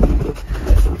 Look.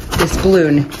 This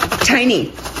balloon.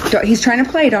 Tiny. He's trying to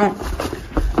play, don't.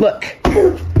 Look.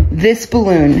 This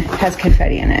balloon has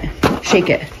confetti in it. Shake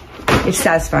it. It's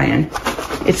satisfying.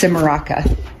 It's a maraca.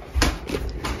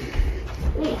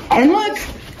 And look,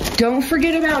 don't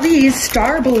forget about these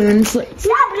star balloons. Star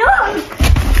balloons.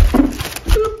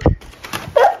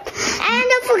 And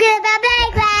the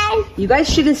You guys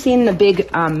should have seen the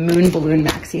big moon balloon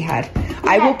Maxie had.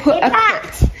 I will put a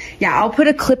clip. Yeah, I'll put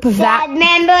a clip of that.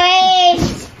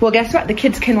 Memories. Well, guess what? The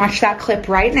kids can watch that clip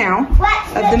right now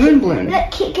What? of the moon balloon.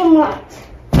 Look, he can watch.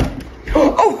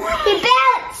 Oh! He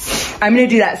bounced. I'm gonna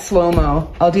do that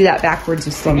slow-mo. I'll do that backwards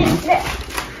with slow-mo.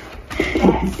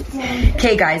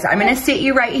 Okay, guys, I'm gonna sit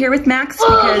you right here with Max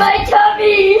because my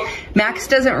tummy. Max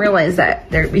doesn't realize that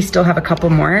we still have a couple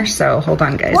more, so hold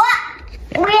on, guys. What?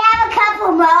 We have a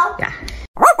couple more. Yeah.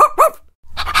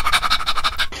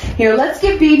 Here, let's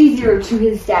give baby Zero to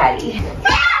his daddy.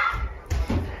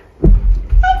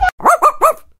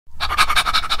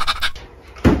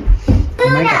 Oh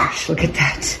my gosh, look at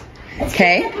that.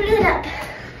 Okay.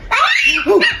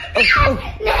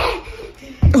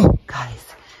 Oh,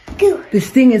 guys. This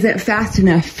thing isn't fast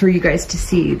enough for you guys to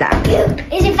see that.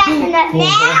 Is it fast enough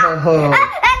now?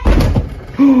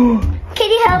 Can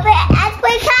you help it? Let's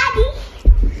play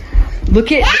Caddy.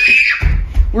 Look at,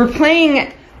 we're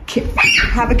playing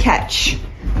have a catch.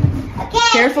 Okay.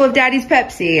 Careful of Daddy's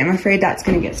Pepsi. I'm afraid that's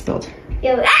gonna get spilled. Why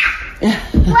are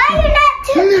you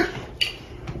not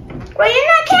Well, you're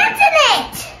not catching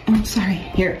it. I'm sorry.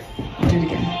 Here, I'll do it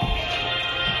again.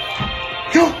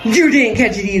 Oh, you didn't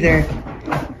catch it either.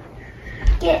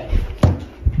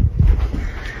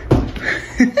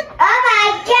 Oh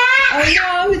my God. Oh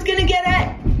no, who's gonna get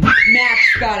it?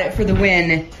 Max got it for the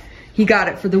win. He got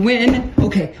it for the win.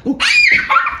 Okay. Oh.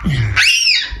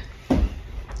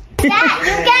 Dad, you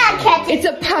gotta catch it. It's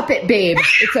a puppet, babe.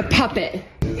 It's a puppet.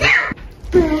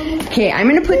 Okay, I'm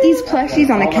gonna put these plushies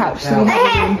on the couch. So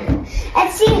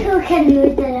Let's see who can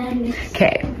move the hand.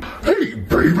 Okay. Hey,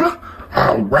 baby.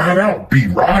 I'll be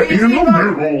right in the middle.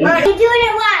 You're doing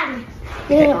it one.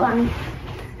 Doing it one.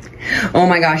 Oh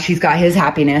my gosh, he's got his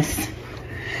happiness.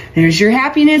 There's your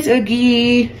happiness,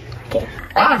 Oogie.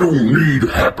 I don't need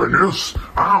happiness.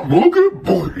 I'm a good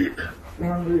boy.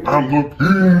 I'm the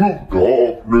king of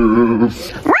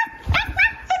darkness.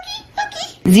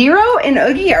 Zero and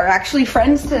Oogie are actually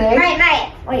friends today.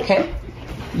 Right. Wait. Okay.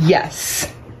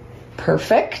 Yes.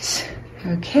 Perfect.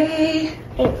 Okay.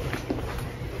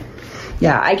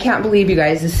 Yeah, I can't believe you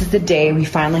guys. This is the day we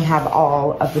finally have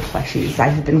all of the plushies. I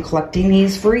have been collecting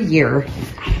these for a year.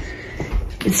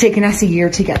 It's taken us a year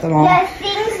to get them all. The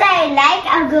things that I like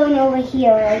are going over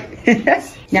here.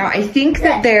 Now, I think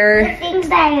that they're... The things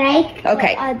that I like.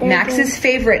 Okay, Max's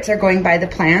favorites are going by the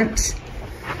plant.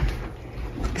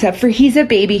 Except for he's a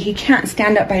baby. He can't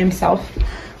stand up by himself.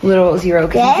 Little Zero,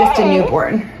 because he's just a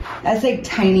newborn. That's like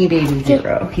tiny baby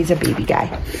Zero. He's a baby guy.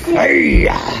 Hey,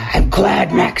 I'm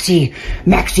glad Maxie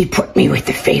put me with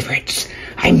the favorites.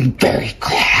 I'm very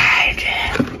glad.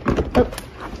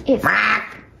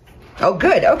 Oh,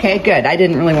 good. Okay, good. I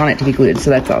didn't really want it to be glued, so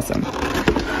that's awesome.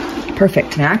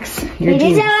 Perfect, Max. Your These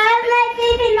jeans. are all my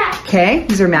favorite nuts. Okay,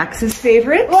 these are Max's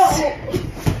favorites.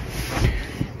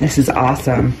 This is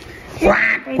awesome.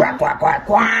 Quack, quack, quack, quack,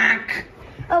 quack.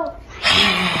 Oh.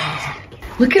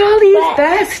 Look at all these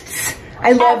vests.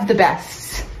 I love the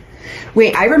vests.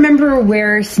 Wait, I remember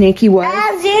where Snakey was.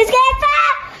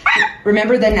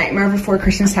 Remember the Nightmare Before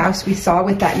Christmas house we saw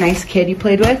with that nice kid you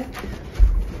played with?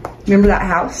 Remember that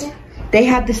house? Yeah. They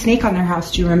had the snake on their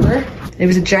house, do you remember? It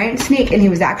was a giant snake and he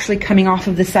was actually coming off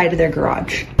of the side of their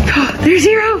garage. There's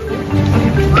Zero!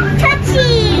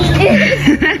 Touchy!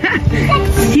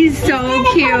 He's so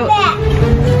cute.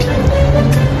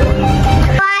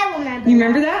 You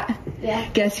remember that? Yeah.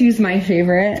 Guess who's my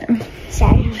favorite?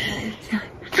 Sorry.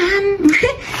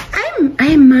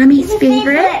 I'm Mommy's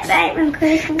favorite.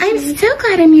 I'm so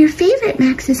glad I'm your favorite,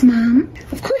 Max's mom.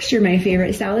 Of course you're my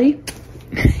favorite, Sally.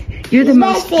 You're the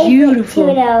most beautiful.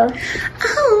 Tooele.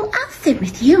 Oh, I'll sit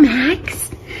with you, Max.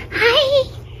 Hi.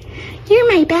 You're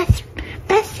my best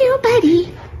little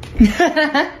buddy.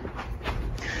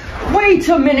 Wait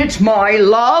a minute, my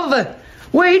love.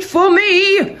 Wait for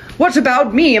me. What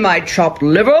about me, my chopped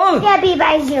liver? Yeah, be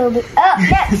by Zero. Oh,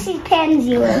 Maxie Pan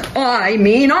Zero. I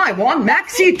mean, I want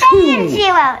Maxie Pan too.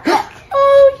 Zero. Look.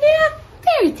 Oh,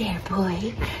 yeah. There,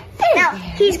 boy. No,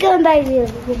 he's going by Zero.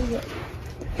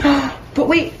 But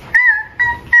wait.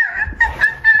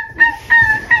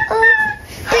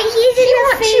 But he's in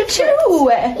the He wants you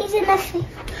too. He's in the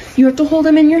You have to hold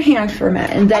him in your hand for a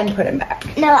minute and then put him back.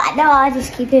 No, I'll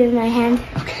just keep it in my hand.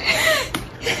 Okay.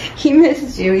 He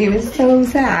missed you. He was so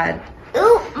sad.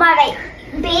 Ooh, my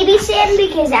babysitting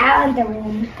because I want the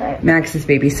room. Max is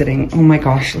babysitting. Oh my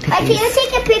gosh, look at Can these. you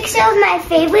take a picture of my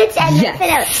favorites and Yes. lift it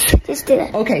out? Just do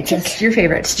that. Okay, just your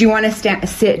favorites. Do you want to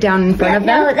sit down in front of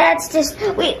them? No, that's just...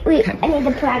 Wait. Okay. I need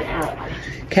to plant out.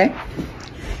 Okay.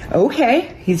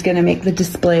 Okay. He's going to make the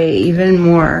display even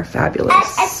more fabulous.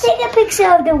 Let's take a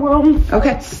picture of the room.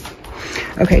 Okay.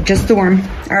 Okay, just the worm.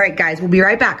 All right, guys, we'll be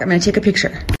right back. I'm gonna take a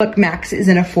picture. Look, Max is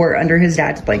in a fort under his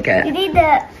dad's blanket. You need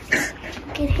to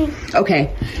get him.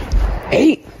 Okay.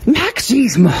 Hey,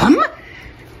 Maxie's mom?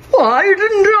 Why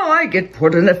didn't I get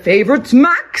put in the favorites,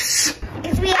 Max?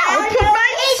 Because we I'll have put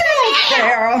myself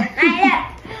there.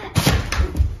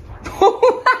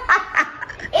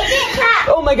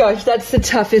 Oh my gosh, that's the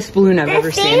toughest balloon I've ever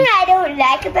The seen. thing I don't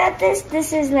like about this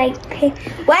is like pink.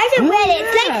 Why is it red?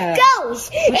 It's like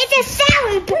ghost. It's a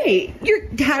sour pink.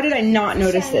 Wait, how did I not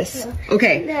notice this?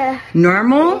 Okay, No,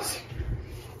 normal.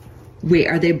 Wait,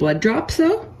 are they blood drops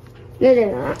though?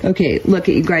 they're not. Okay, look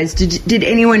at you guys. Did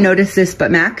anyone notice this but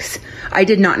Max? I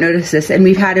did not notice this, and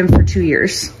we've had him for 2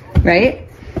 years, right?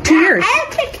 2 years. I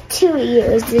don't think 2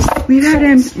 years. We've had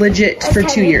him legit for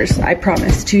 2 years. I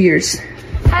promise, 2 years.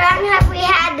 How long have we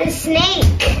had the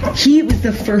snake? He was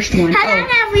the first one. How long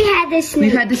have we had the snake?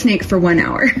 We've had the snake for 1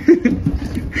 hour.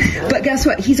 But guess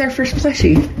what? He's our first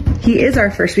plushie. He is our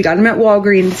first. We got him at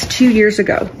Walgreens 2 years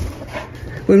ago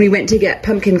when we went to get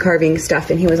pumpkin carving stuff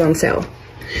and he was on sale.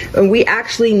 And we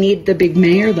actually need the big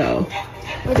mare though.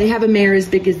 They have a mare as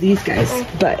big as these guys,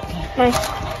 but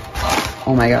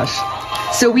oh my gosh.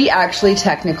 So we actually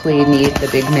technically need the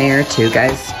big mare too,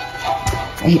 guys.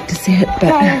 I hate to say it,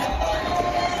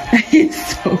 but he's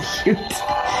so cute.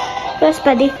 Yes,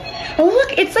 buddy. Oh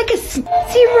look, it's like a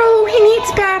 0. He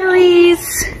needs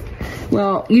batteries.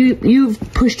 Well, you've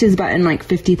pushed his button like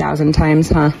 50,000 times,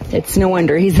 huh? It's no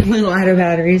wonder he's a little out of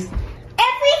batteries.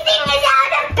 Everything is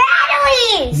out of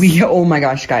batteries. Oh my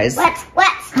gosh, guys. What?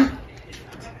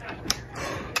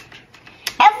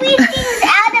 Everything's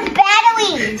out of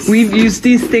batteries. We've used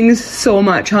these things so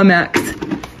much, huh, Max?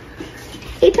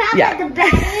 He probably Yeah. had the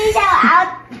batteries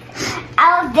out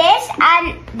of this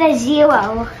and the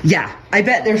 0. Yeah, I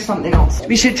bet there's something else.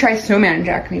 We should try Snowman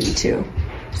Jack maybe too.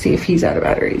 See if he's out of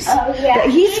batteries. Oh yeah. But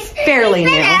he's fairly He's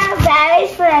been new. out of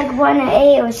batteries for like 1 or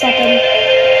 8 or something.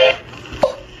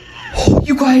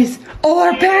 You guys, all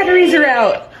our batteries are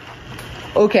out.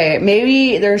 Okay,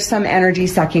 maybe there's some energy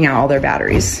sucking out all their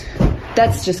batteries.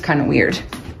 That's just kind of weird.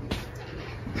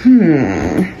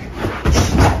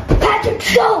 Patrick,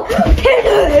 go!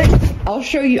 I'll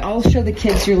show the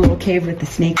kids your little cave with the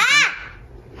snake.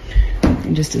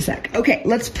 In just a sec. Okay,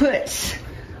 let's put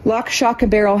Lock, Shock,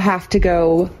 and Barrel have to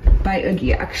go by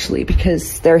Oogie actually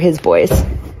because they're his boys.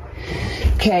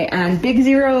 Okay, and Big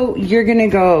Zero, you're gonna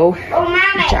go Oh,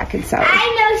 Mama, Jack and Sally.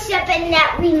 I know something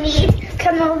that we need.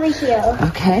 Come over here.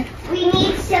 Okay. We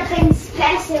need something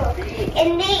special.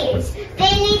 In these,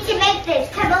 they need to make this.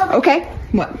 Come over. Okay.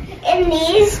 What? In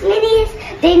these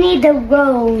minis, they need the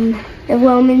roam. The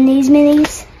roam in these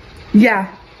minis. Yeah.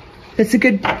 That's a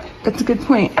good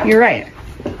point. You're right.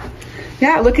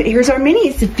 Yeah, look at here's our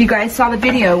minis. If you guys saw the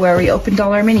video where we opened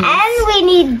all our minis. And we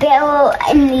need Bill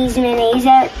in these minis.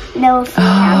 No, if we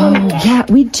have them yet. Yeah,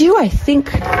 we do. I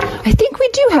think we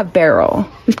do have Barrel.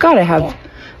 We've got to have.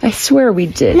 I swear we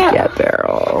did get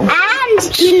Barrel.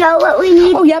 And you know what we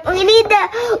need? Oh, yep. We need the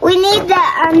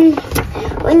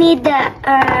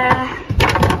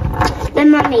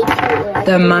mummy too.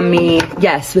 The mummy,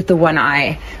 yes, with the one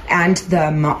eye, and the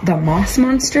moss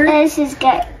monster. This is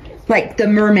good. Like the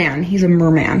merman. He's a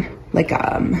merman, like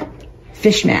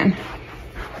fishman.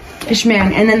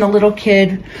 Fishman, and then the little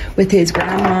kid with his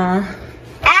grandma.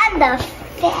 And the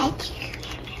fish.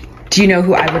 Do you know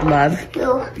who I would love?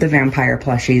 Who? The vampire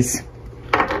plushies.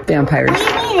 Vampires. What do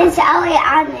you mean it's already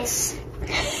on this?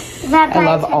 I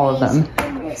love all of them.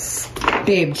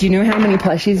 Babe, do you know how many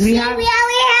plushies we have? We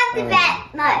already have the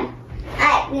Batman.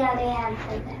 We already have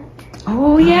the Batman.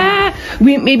 Oh yeah.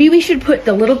 Maybe we should put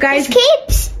the little guys. This cape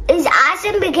is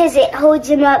awesome because it holds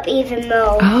him up even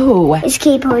more. Oh. His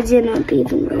cape holds him up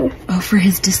even more. Oh, for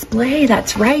his display.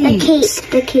 That's right.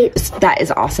 The cape. That is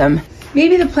awesome.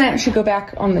 Maybe the plant should go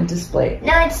back on the display.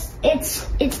 No, it's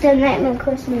the Nightmare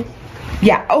Christmas.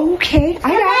 Yeah. Okay. I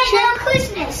got you.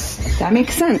 Christmas. That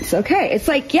makes sense. Okay. It's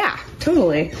like, yeah,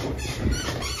 totally.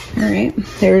 All right.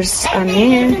 There's a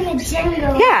man. In the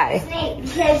jungle. Yeah.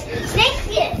 Because snakes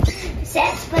get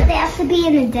sets, but they have to be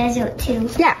in the desert too.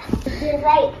 Yeah. They're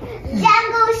like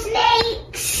jungle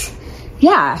snakes.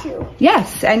 Yeah. Too.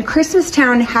 Yes. And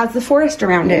Christmastown has the forest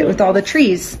around it with all the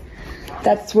trees.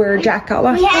 That's where Jack got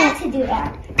lost. We had to do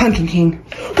that. Pumpkin King.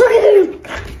 Look at him.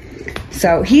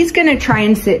 So he's going to try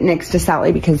and sit next to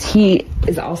Sally because he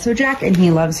is also Jack and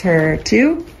he loves her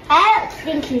too. I don't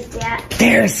think he's Jack.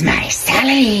 There's my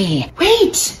Sally.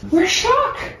 Wait, where's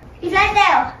Shock? He's right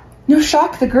there. No,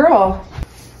 Shock, the girl.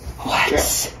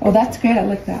 What? Oh, that's good. I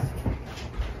like that.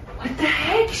 What the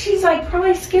heck? She's like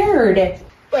probably scared.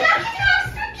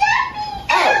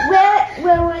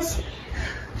 Where was he?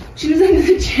 She was under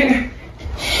the chair.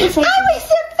 It's like, I was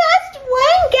the first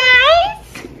one,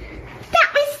 guys. That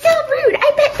was so rude. I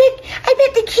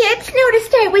bet the kids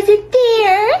noticed I wasn't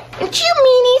there. And you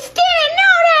meanies didn't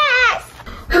notice.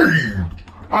 Hey,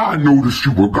 I noticed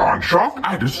you were gone, Shock.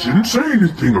 I just didn't say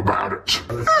anything about it.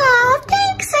 Oh,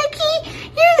 thanks, Suki.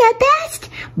 You're the best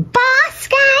boss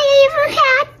guy I ever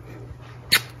had.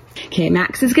 Okay,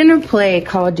 Max is gonna play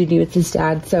Call of Duty with his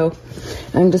dad, so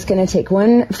I'm just gonna take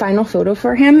one final photo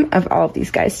for him of all of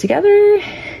these guys together.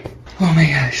 Oh my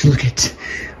gosh, look at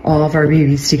all of our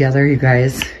babies together, you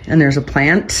guys. And there's a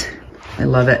plant. I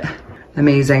love it.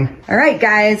 Amazing. All right,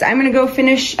 guys, I'm gonna go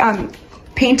finish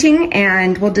painting,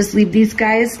 and we'll just leave these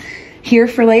guys here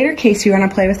for later in case you wanna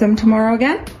play with them tomorrow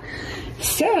again.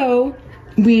 So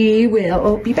we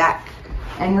will be back,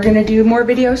 and we're gonna do more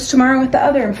videos tomorrow with the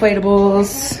other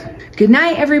inflatables. Good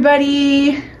night,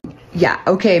 everybody. Yeah,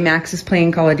 okay, Max is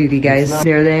playing Call of Duty, guys.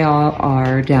 There they all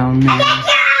are down there.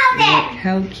 Look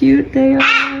how cute they are.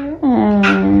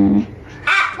 Aww.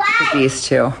 Look at these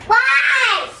two.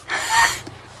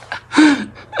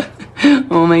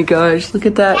 Oh my gosh, look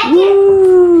at that.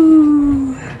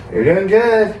 Woo! You're doing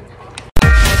good.